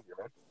little bit easier,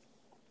 man.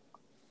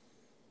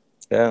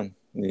 Yeah,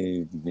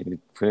 you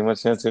pretty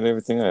much answered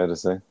everything I had to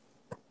say.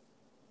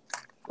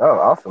 Oh,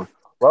 awesome.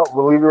 Well,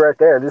 we'll leave it right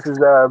there. This has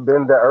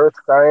been the Earth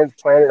Science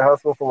Planet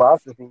Hustle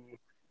Philosophy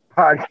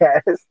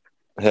podcast,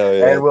 Hell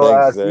yeah! and we'll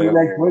Thanks, see you Sam.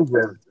 next Wednesday.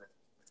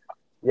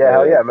 Yeah, Hell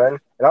hell yeah! yeah, man.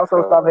 And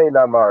also stop hating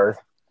on Mars.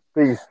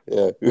 Peace.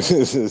 Yeah.